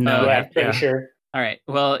think. No, yeah, pretty sure. All right.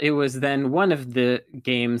 Well, it was then one of the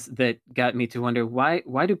games that got me to wonder why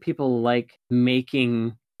do people like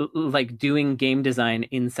doing game design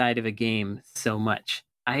inside of a game so much?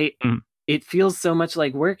 It feels so much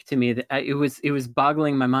like work to me that it was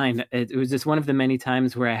boggling my mind. It was just one of the many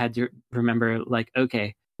times where I had to remember, like,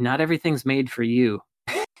 okay, not everything's made for you.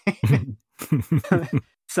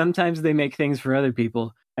 Sometimes they make things for other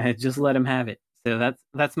people, and just let them have it. So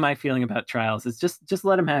that's my feeling about Trials. It's just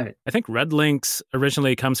let them have it. I think Red Lynx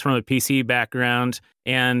originally comes from a PC background,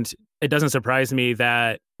 and it doesn't surprise me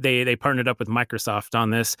that they partnered up with Microsoft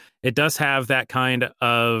on this. It does have that kind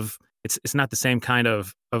of, it's not the same kind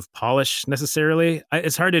of polish necessarily.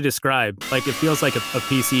 It's hard to describe. Like, it feels like a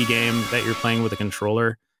PC game that you're playing with a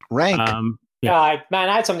controller. Rank. Man, I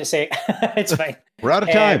had something to say. It's fine. We're out of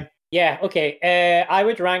time. Yeah, okay. I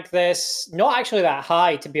would rank this not actually that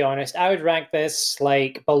high, to be honest. I would rank this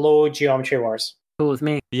like below Geometry Wars. Cool with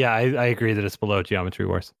me. Yeah, I agree that it's below Geometry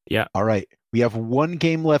Wars. Yeah. All right. We have one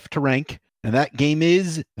game left to rank, and that game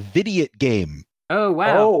is Vidiot Game. Oh,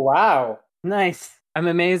 wow. Oh, wow. Nice. I'm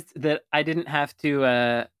amazed that I didn't have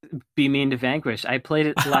to be mean to Vanquish. I played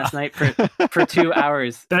it last night for 2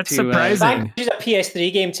 hours. That's surprising. Vanquish is a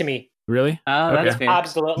PS3 game to me. Really? Oh, that's fair.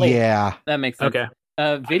 Absolutely. Yeah. That makes sense. Okay.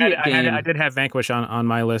 Vidiot Game. I did have Vanquish on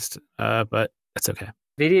my list, but that's okay.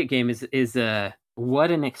 Vidiot Game is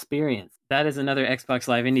what an experience. That is another Xbox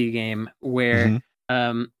Live Indie game where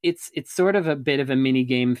it's sort of a bit of a mini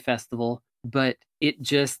game festival, but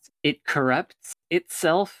it corrupts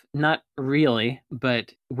itself. Not really,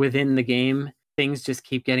 but within the game, things just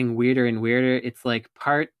keep getting weirder and weirder. It's like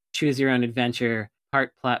part choose your own adventure,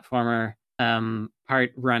 part platformer,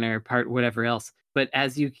 part runner, part whatever else. But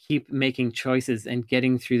as you keep making choices and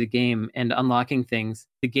getting through the game and unlocking things,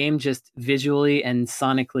 the game just visually and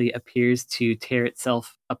sonically appears to tear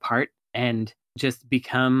itself apart and just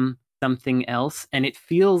become something else. And it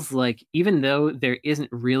feels like, even though there isn't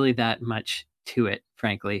really that much to it,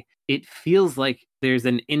 frankly, it feels like there's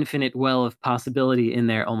an infinite well of possibility in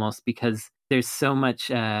there, almost, because there's so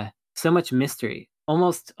much mystery,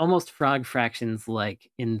 almost Frog Fractions like,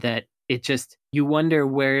 in that it just, you wonder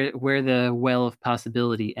where the well of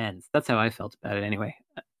possibility ends. That's how I felt about it anyway.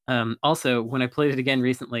 Also, when I played it again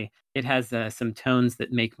recently, it has some tones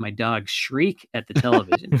that make my dog shriek at the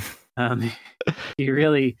television. He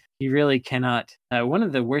really cannot. One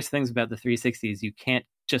of the worst things about the 360 is you can't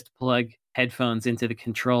just plug headphones into the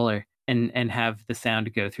controller and have the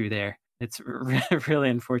sound go through there. It's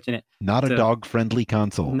really unfortunate. Not a dog-friendly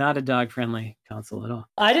console. Not a dog-friendly console at all.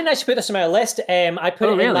 I didn't actually put this on my list. I put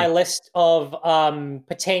it in my list of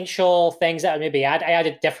potential things that I maybe add. I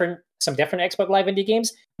added some different Xbox Live Indie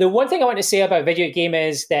games. The one thing I want to say about Vidiot Game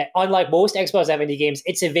is that, unlike most Xbox Live Indie games,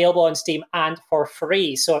 it's available on Steam and for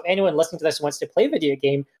free. So if anyone listening to this wants to play Vidiot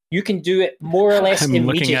Game, you can do it more or less immediately.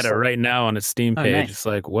 I'm looking at it right now on its Steam page. Nice. It's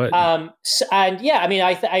like, what? And yeah, I mean,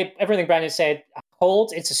 I everything Brandon said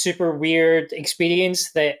holds. It's a super weird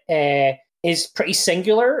experience that is pretty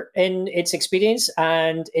singular in its experience,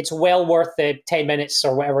 and it's well worth the 10 minutes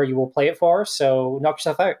or whatever you will play it for. So knock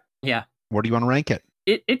yourself out. Yeah. Where do you want to rank it?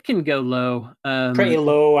 it can go low. Pretty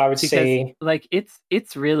low, I would because say. like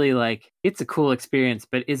it's really like it's a cool experience,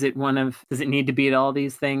 but does it need to be at all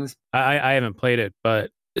these things? I haven't played it,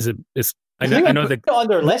 but I You would know put the it on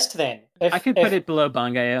their list then. I could put it below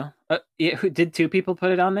Bangayo. Did two people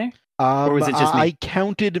put it on there? Or was it just me? I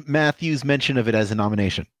counted Matthew's mention of it as a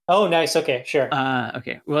nomination. Oh, nice. Okay, sure.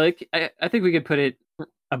 Okay. Well, I think we could put it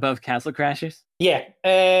above Castle Crashers. Yeah.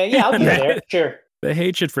 I'll give it there. Sure. The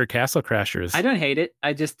hatred for Castle Crashers. I don't hate it.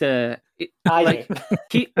 I just I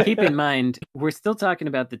do. keep in mind we're still talking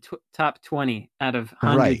about the top 20 out of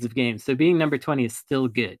hundreds of games. So being number 20 is still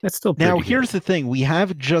good. That's still Now, pretty here's good. the thing. We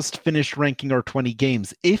have just finished ranking our 20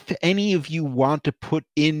 games. If any of you want to put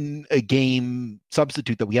in a game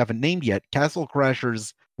substitute that we haven't named yet, Castle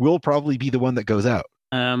Crashers will probably be the one that goes out.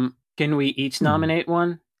 Can we each nominate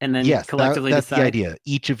one and then Yes, collectively that's decide? the idea.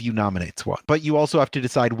 Each of you nominates one. But you also have to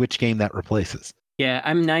decide which game that replaces. Yeah,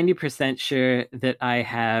 I'm 90% sure that I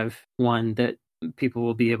have one that people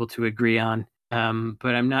will be able to agree on.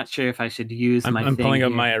 But I'm not sure if I should use my I'm thing pulling up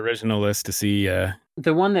here. my original list to see.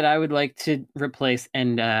 The one that I would like to replace,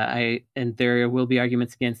 and there will be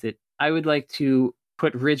arguments against it. I would like to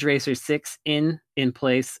put Ridge Racer 6 in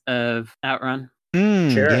place of Outrun.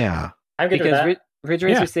 Sure. Yeah. I'm good with Because that. Ridge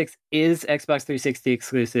Racer Yeah. 6 is Xbox 360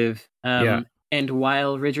 exclusive. Yeah. And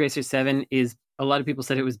while Ridge Racer 7 is, a lot of people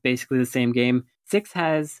said it was basically the same game, 6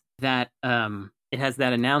 has that it has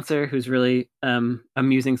that announcer who's really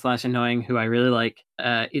amusing / annoying, who I really like.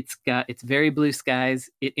 It's very blue skies.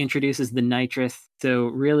 It introduces the nitrous. So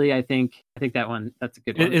really I think that's a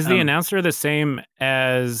good one. Is the announcer the same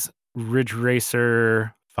as Ridge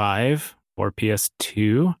Racer 5 or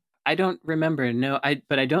PS2? I don't remember. No,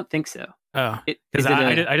 but I don't think so. Oh, Is because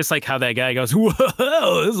it I just like how that guy goes, whoa,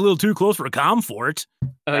 this is a little too close for comfort.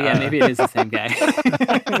 Oh yeah, maybe it is the same guy.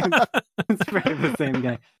 It's probably the same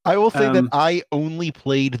guy. I will say that I only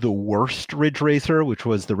played the worst Ridge Racer, which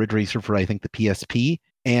was the Ridge Racer for, I think, the PSP,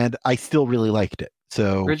 and I still really liked it.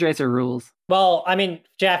 So Ridge Racer rules. Well, I mean,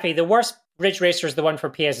 Jaffe, the worst Ridge Racer is the one for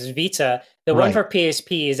PS Vita. The one Right. for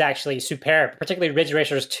PSP is actually superb, particularly Ridge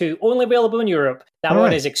Racers 2, only available in Europe. That one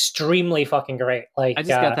Alright. is extremely fucking great. Like, I just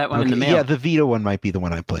got that one in the mail. Yeah, the Vita one might be the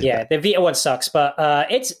one I played. Yeah, the Vita one sucks, but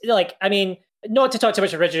it's like, I mean, not to talk too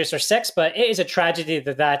much about Ridge Racer 6, but it is a tragedy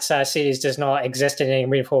that series does not exist in any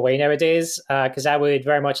meaningful way nowadays, because I would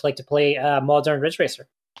very much like to play modern Ridge Racer.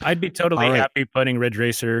 I'd be totally All right. happy putting Ridge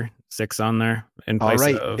Racer 6 on there in All place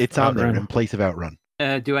right, of it's on there Outrun. in place of Outrun.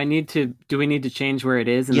 Do we need to change where it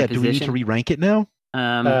is in Yeah, the do we need position? to re-rank it now?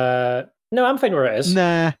 No, I'm fine where it is.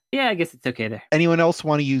 Nah. Yeah, I guess it's okay there. Anyone else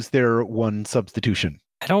want to use their one substitution?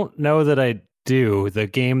 I don't know that I do. The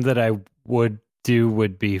game that I would do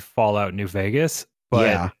would be Fallout New Vegas, but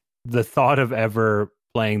Yeah. the thought of ever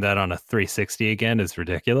playing that on a 360 again is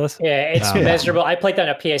ridiculous. Yeah, it's Yeah. miserable. I played that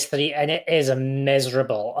on a PS3, and it is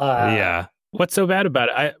miserable. Yeah. What's so bad about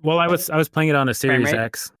it? I was playing it on a Series Frame rate?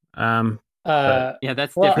 X. Yeah,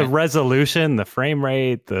 that's Well, The different. resolution, the frame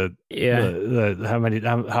rate, the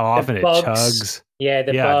how often it bugs. chugs. yeah,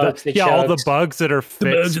 the yeah, bugs, the all the chugs. bugs that are The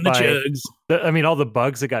bugs fixed and the by chugs. all the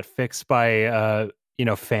bugs that got fixed by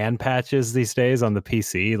fan patches these days on the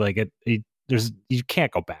PC. Like you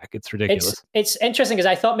can't go back. It's ridiculous. It's interesting because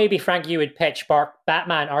I thought maybe, Frank, you would pitch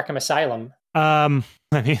Batman Arkham Asylum. I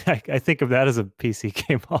mean, I think of that as a PC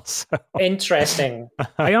game also. Interesting.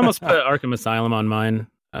 I almost put Arkham Asylum on mine.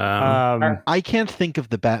 I can't think of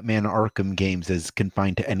the Batman Arkham games as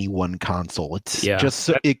confined to any one console. It's just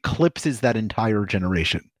so, it eclipses that entire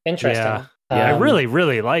generation. Interesting. Yeah. I really,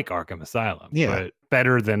 really like Arkham Asylum. Yeah. But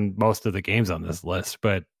better than most of the games on this list,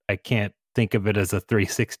 but I can't think of it as a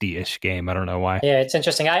 360-ish game. I don't know why. Yeah, it's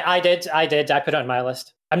interesting. I did. I put it on my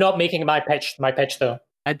list. I'm not making my pitch though.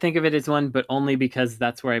 I'd think of it as one, but only because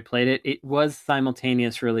that's where I played it. It was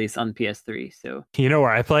simultaneous release on PS3, so You know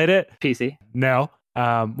where I played it? PC. No.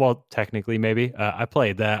 Well, technically, maybe. I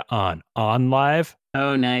played that on Live.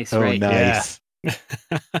 Oh, nice. Oh, right. nice.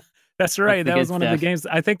 That's right. That's the That was good one of the stuff. games.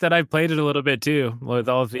 I think that I played it a little bit too, with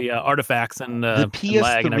all the artifacts and The lag and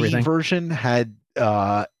PS3 everything. version had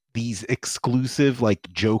these exclusive like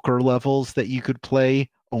Joker levels that you could play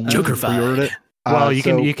only Joker if you pre-ordered it. Well, you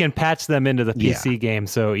so- can patch them into the PC game,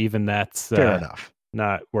 so even that's fair enough.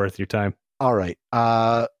 not worth your time. All right.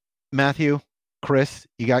 Matthew, Kris,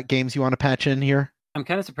 you got games you want to patch in here? I'm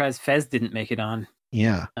kind of surprised Fez didn't make it on.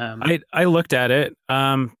 Yeah. I looked at it.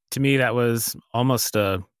 To me, that was almost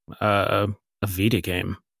a Vita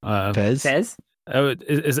game. Fez? Fez?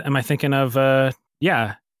 Am I thinking of?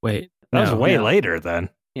 Yeah. Wait. That was no, way yeah. later then.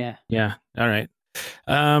 Yeah. Yeah. All right.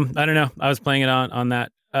 I don't know. I was playing it on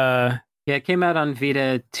that. Yeah, it came out on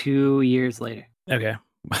Vita 2 years later. Okay.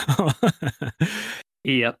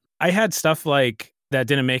 Yep. I had stuff like that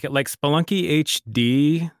didn't make it, like Spelunky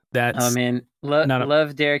HD. That's Oh man,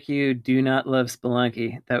 love Derek. You do not love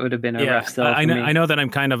Spelunky. That would have been a rough sell for me. I know that I'm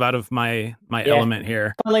kind of out of my element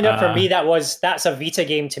here. Funnily enough, for me, that's a Vita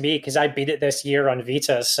game to me because I beat it this year on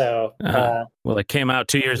Vita. So, well, it came out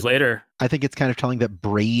 2 years later. I think it's kind of telling that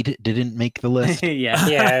Braid didn't make the list.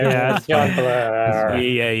 yeah. John Blur.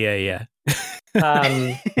 Yeah.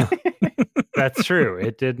 That's true.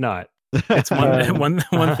 It did not. It's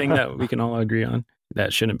one thing that we can all agree on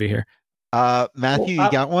that shouldn't be here. Matthew,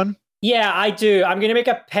 you got one? Yeah, I do. I'm going to make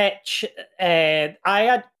a pitch. I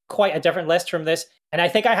had quite a different list from this, and I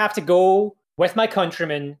think I have to go with my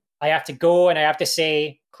countrymen. I have to go and I have to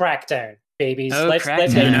say Crackdown, babies. Let's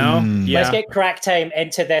get Crackdown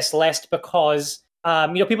into this list because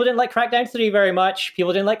people didn't like Crackdown 3 very much.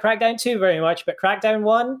 People didn't like Crackdown 2 very much, but Crackdown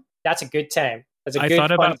 1, that's a good time. I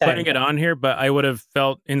thought about putting it on here, but I would have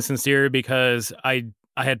felt insincere because I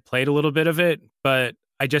had played a little bit of it, but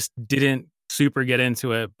I just didn't super get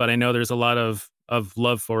into it. But I know there's a lot of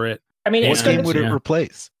love for it. I mean, what game would it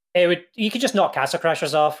replace? It would. You could just knock Castle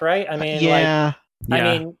Crashers off, right? I mean,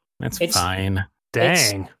 that's fine.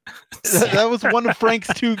 Dang, that was one of Frank's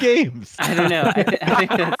 2 games. I don't know. I think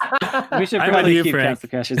we should probably keep Castle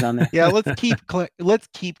Crashers on there. Yeah, let's keep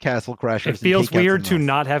Castle Crashers. It feels weird to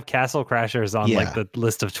not have Castle Crashers on like the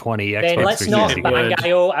list of 20 Xbox. Then let's knock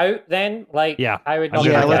Bangai-O out. Then, I would.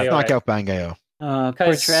 Let's knock out Bangai-O.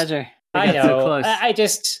 Poor Treasure. I know. So close.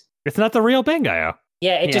 It's not the real Bangai-O.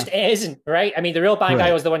 Yeah, it just isn't, right? I mean, the real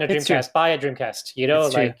Bangai-O is the one on Dreamcast. Buy a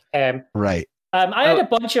Dreamcast, right. I had a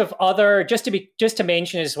bunch of other just to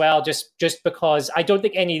mention as well, just because I don't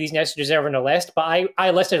think any of these necessarily deserve on the list, but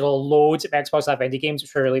I listed loads of Xbox Live indie games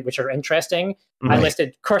which are interesting. Right. I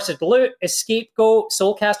listed Cursed Loot, Scapegoat,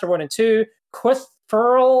 Soulcaster 1 and 2, Quith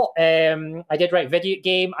Furl. I did write video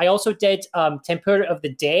game. I also did Tempura of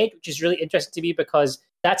the Dead, which is really interesting to me because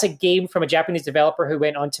that's a game from a Japanese developer who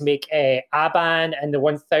went on to make Aban and the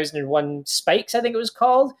 1001 Spikes, I think it was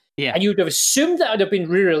called. Yeah. And you would have assumed that it would have been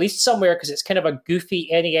re-released somewhere because it's kind of a goofy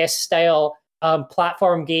NES-style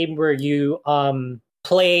platform game where you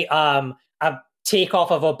play a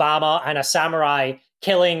takeoff of Obama and a samurai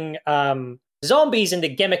killing zombies, and the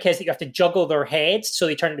gimmick is that you have to juggle their heads so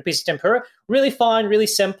they turn into pieces of tempura. Really fun, really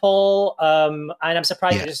simple, and I'm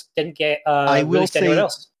surprised it just didn't get released anywhere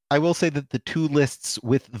else. I will say that the 2 lists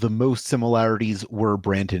with the most similarities were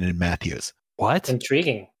Brandon and Matthew's. What?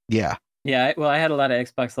 Intriguing. Yeah. Yeah, well, I had a lot of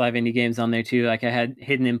Xbox Live indie games on there too. Like I had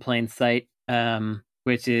Hidden in Plain Sight,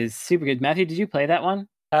 which is super good. Matthew, did you play that one?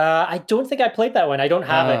 I don't think I played that one. I don't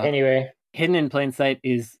have it anyway. Hidden in Plain Sight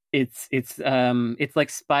is it's like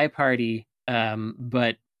Spy Party,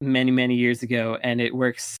 but many years ago, and it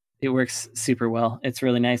works super well. It's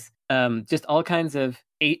really nice. Just all kinds of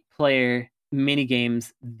 8-player mini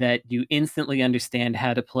games that you instantly understand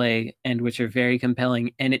how to play and which are very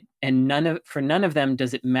compelling. And none of them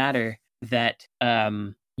does it matter that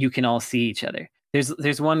you can all see each other.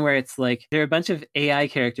 There's one where it's like there are a bunch of AI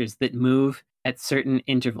characters that move at certain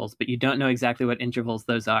intervals, but you don't know exactly what intervals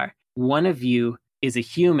those are. One of you is a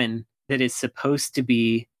human that is supposed to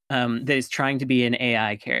be that is trying to be an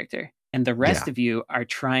AI character, and the rest of you are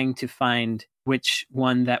trying to find which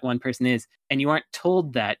one that one person is, and you aren't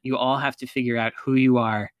told that. You all have to figure out who you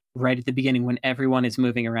are right at the beginning when everyone is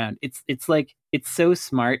moving around. It's so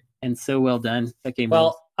smart and so well done. That game.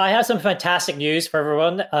 I have some fantastic news for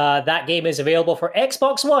everyone. That game is available for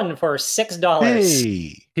Xbox One for $6.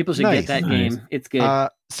 Hey, people should get that game. It's good.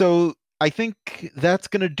 So I think that's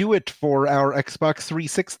going to do it for our Xbox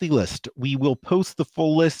 360 list. We will post the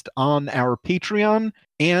full list on our Patreon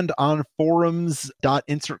and on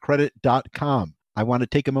forums.insertcredit.com. I want to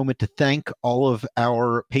take a moment to thank all of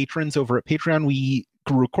our patrons over at Patreon. We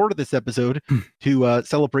recorded this episode to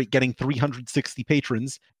celebrate getting 360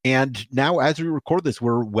 patrons, and now as we record this,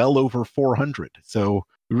 we're well over 400. So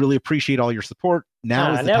we really appreciate all your support.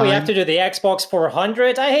 Now is the time. We have to do the Xbox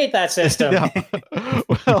 400. I hate that system.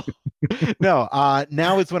 Now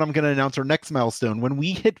is when I'm going to announce our next milestone. When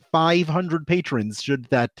we hit 500 patrons, should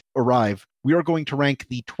that arrive, we are going to rank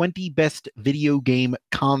the 20 best video game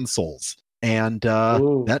consoles, and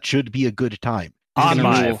that should be a good time. On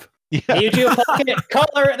live. Yeah. You do Pocket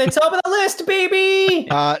Color at the top of the list, baby!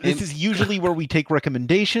 This is usually where we take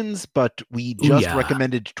recommendations, but we just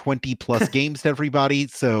recommended 20 plus games to everybody,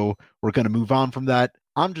 so we're going to move on from that.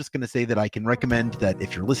 I'm just going to say that I can recommend that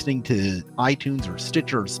if you're listening to iTunes or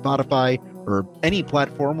Stitcher or Spotify or or any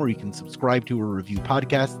platform where you can subscribe to or review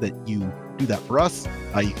podcasts that you do that for us.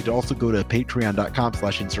 You could also go to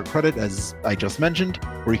patreon.com/insertcredit, as I just mentioned,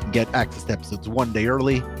 where you can get access to episodes one day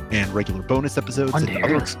early and regular bonus episodes and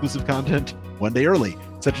other exclusive content one day early,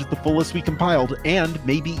 such as the full list we compiled and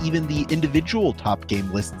maybe even the individual top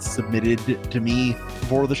game lists submitted to me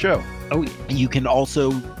for the show. Oh, yeah. You can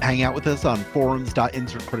also hang out with us on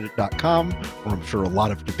forums.insertcredit.com, where I'm sure a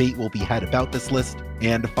lot of debate will be had about this list,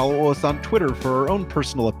 and follow us on Twitter for our own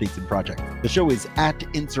personal updates and projects. The show is at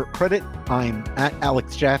Insert Credit. I'm at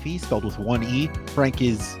Alex Jaffe, spelled with one E. Frank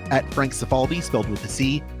is at Frank Cifaldi, spelled with a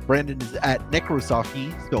C. Brandon is at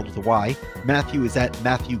Necrosofty, spelled with a Y. Mathew is at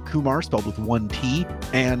Mathew Kumar, spelled with one T.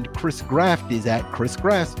 And Kris Graft is at Kris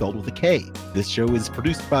Graft, spelled with a K. This show is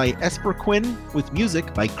produced by Esper Quinn, with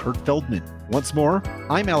music by Kurt Feldman. Once more,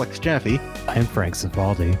 I'm Alex Jaffe. I'm Frank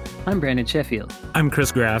Cifaldi. I'm Brandon Sheffield. I'm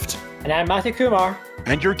Kris Graft. And I'm Mathew Kumar.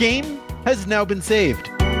 And your game has now been saved.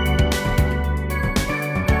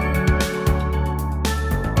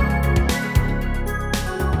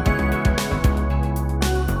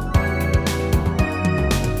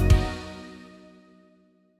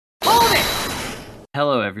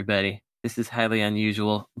 Hello, everybody. This is highly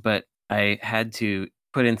unusual, but I had to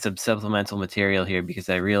put in some supplemental material here because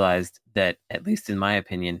I realized that, at least in my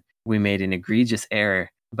opinion, we made an egregious error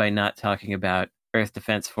by not talking about Earth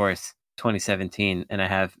Defense Force 2017, and I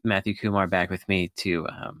have Mathew Kumar back with me to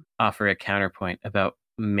offer a counterpoint about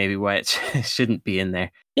maybe why it shouldn't be in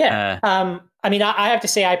there. Yeah. I mean, I have to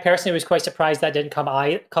say, I personally was quite surprised that didn't come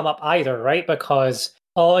up either, right? Because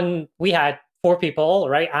we had 4 people,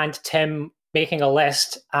 right, and Tim making a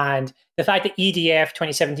list, and the fact that EDF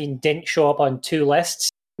 2017 didn't show up on 2 lists,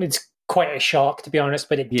 it's quite a shock, to be honest,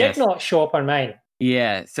 but it did not show up on mine.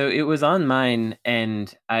 Yeah, so it was on mine,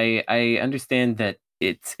 and I understand that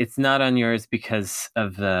it's not on yours because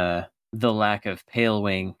of the lack of Pale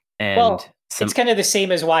Wing, and it's kind of the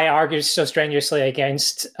same as why I argued so strenuously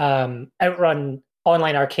against Outrun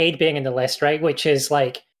Online Arcade being in the list, right? Which is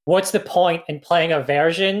like, what's the point in playing a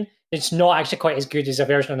version it's not actually quite as good as a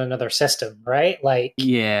version on another system, right? Like,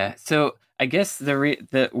 yeah. So I guess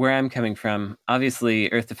the where I'm coming from, obviously,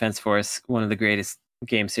 Earth Defense Force, one of the greatest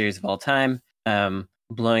game series of all time,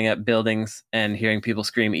 blowing up buildings and hearing people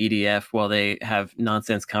scream EDF while they have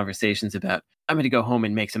nonsense conversations about, I'm going to go home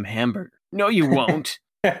and make some hamburger. No, you won't.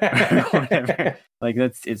 Whatever. Like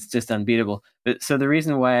it's just unbeatable. But so the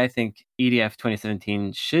reason why I think EDF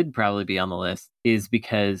 2017 should probably be on the list is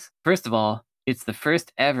because, first of all, it's the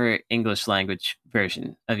first ever English language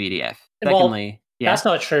version of EDF. Secondly, that's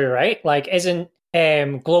not true, right? Like, isn't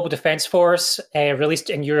Global Defense Force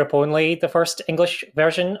released in Europe only the first English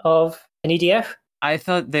version of an EDF? I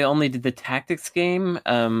thought they only did the tactics game.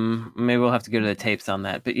 Maybe we'll have to go to the tapes on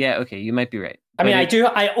that. But yeah, okay, you might be right. I mean,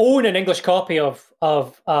 I own an English copy of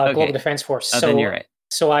Global Defense Force. Then you're right.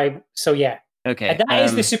 So yeah. Okay. And that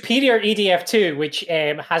is the superior EDF 2, which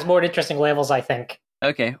has more interesting levels, I think.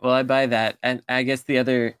 Okay, well, I buy that. And I guess the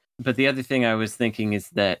other thing I was thinking is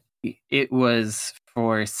that it was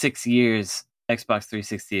for 6 years Xbox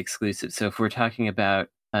 360 exclusive. So if we're talking about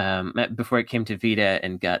before it came to Vita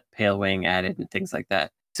and got Pale Wing added and things like that.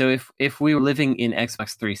 So if we were living in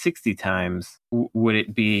Xbox 360 times, would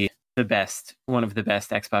it be one of the best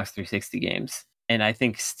Xbox 360 games? And I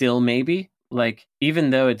think still maybe, like, even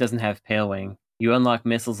though it doesn't have Pale Wing, you unlock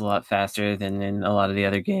missiles a lot faster than in a lot of the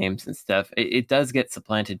other games and stuff. It does get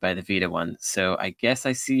supplanted by the Vita one. So I guess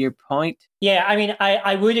I see your point. Yeah, I mean,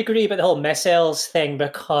 I would agree about the whole missiles thing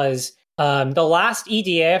because the last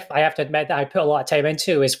EDF, I have to admit that I put a lot of time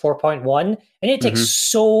into, is 4.1. And it takes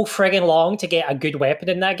so friggin' long to get a good weapon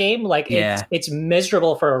in that game. Like, it's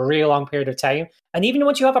miserable for a really long period of time. And even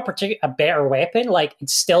once you have a better weapon, like,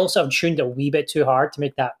 it's still sort of tuned a wee bit too hard to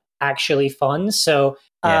make that actually fun. So,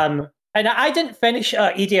 and I didn't finish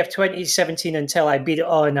EDF 2017 until I beat it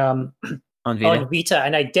on Vita,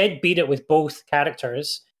 and I did beat it with both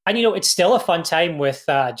characters. And it's still a fun time with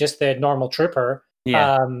just the normal trooper.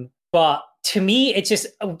 Yeah. But to me, it's just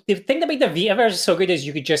the thing that made the Vita version so good is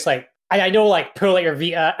you could just I know pull out your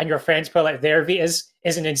Vita and your friends pull out their Vitas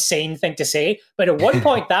is an insane thing to say, but at one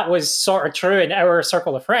point that was sort of true in our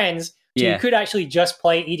circle of friends. So you could actually just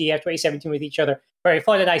play EDF 2017 with each other. Very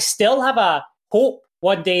fun, and I still have a hope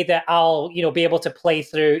one day that I'll, be able to play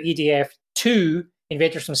through EDF 2,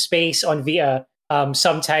 Invaders from Space, on Vita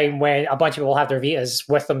sometime when a bunch of people have their Vitas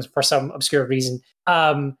with them for some obscure reason.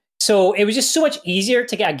 So it was just so much easier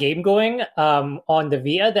to get a game going on the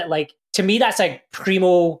Vita that, to me, that's a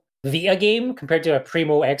primo Vita game compared to a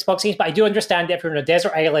primo Xbox game. But I do understand that if you're on a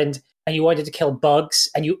desert island and you wanted to kill bugs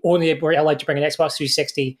and you only were allowed to bring an Xbox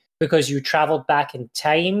 360, because you traveled back in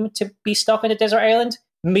time to be stuck on a desert island,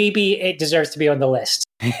 maybe it deserves to be on the list.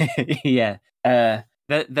 Yeah.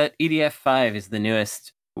 That EDF 5 is the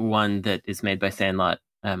newest one that is made by Sandlot.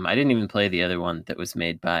 I didn't even play the other one that was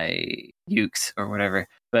made by Ukes or whatever.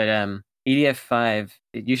 But EDF 5,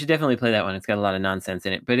 you should definitely play that one. It's got a lot of nonsense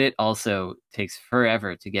in it, but it also takes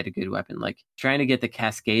forever to get a good weapon. Like trying to get the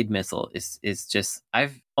Cascade missile is just,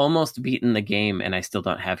 I've almost beaten the game and I still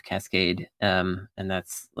don't have Cascade. And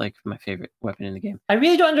that's like my favorite weapon in the game. I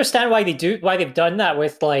really don't understand why they've done that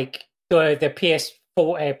with like the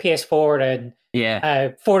PS4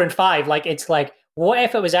 and 4 and 5. Like it's like, what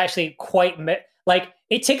if it was actually quite like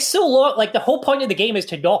it takes so long? Like the whole point of the game is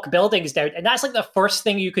to knock buildings down, and that's like the first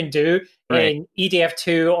thing you can do in EDF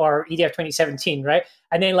 2 or EDF 2017, right?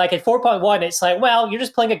 And then like in 4.1, it's like, well, you're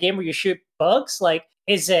just playing a game where you shoot bugs. Like,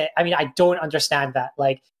 is it? I mean, I don't understand that.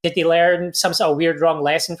 Like, did they learn some sort of weird wrong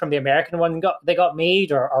lesson from the American one they got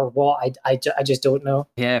made, or what? I just don't know.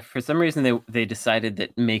 Yeah, for some reason they decided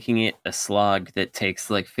that making it a slog that takes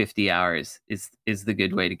like 50 hours is the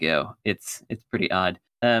good way to go. It's pretty odd.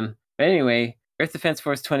 But anyway, Earth Defense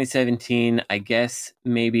Force 2017, I guess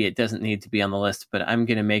maybe it doesn't need to be on the list, but I'm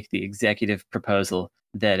going to make the executive proposal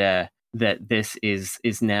that this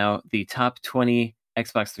is now the top 20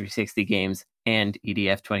 Xbox 360 games and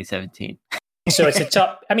EDF 2017. So it's a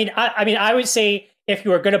top. I mean, I would say if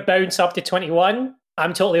you were going to bounce up to 21,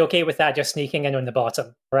 I'm totally okay with that. Just sneaking in on the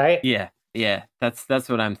bottom, right? Yeah. That's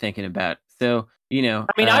what I'm thinking about. So, I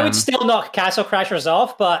mean, I would still knock Castle Crashers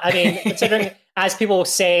off, but I mean, considering as people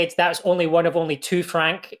said, that's only one of only 2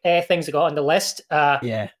 Frank things that got on the list.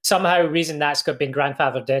 Somehow, reason that's been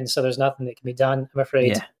grandfathered in, so there's nothing that can be done. I'm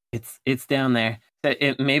afraid. Yeah, it's down there.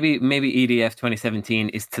 Maybe EDF 2017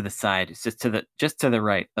 is to the side. It's just to the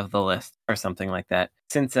right of the list or something like that.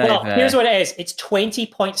 Here's what it is. It's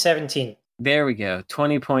 20.17. There we go.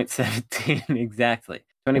 20.17 exactly.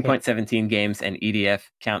 20.17 games and EDF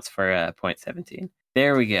counts for 0.17.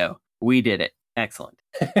 There we go. We did it. Excellent.